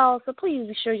children allowed, so please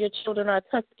be sure your children are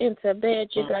tucked into bed.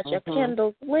 You got your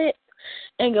candles lit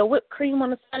and your whipped cream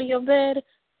on the side of your bed.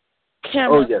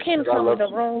 Cameras can come in the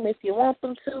room if you want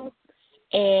them to,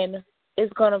 and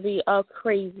it's going to be a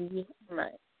crazy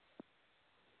night.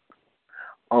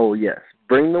 Oh, yes.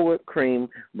 Bring the whipped cream,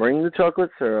 bring the chocolate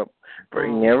syrup,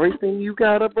 bring everything you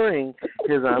got to bring,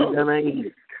 because I'm going to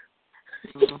eat.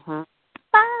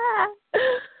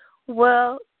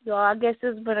 Well, y'all, I guess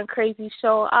it's been a crazy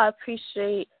show. I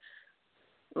appreciate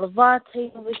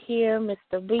Levante over here,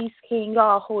 Mr. Beast King,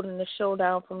 y'all holding the show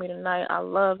down for me tonight. I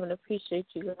love and appreciate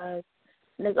you guys.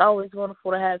 And it's always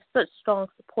wonderful to have such strong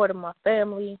support of my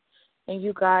family and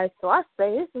you guys. So I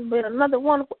say this has been another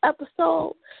wonderful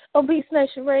episode of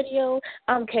BEASTNation Radio.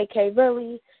 I'm KK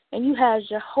Billy, and you had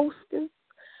your hostess,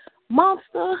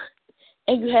 Monster,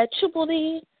 and you had Triple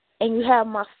D, and you have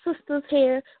my sisters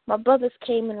here. My brothers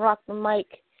came and rocked the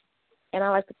mic, and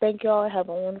I'd like to thank y'all and have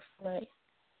a wonderful night.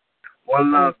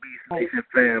 One love, BEASTNation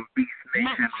fam.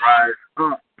 BEASTNation, rise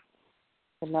up.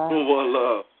 One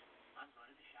love.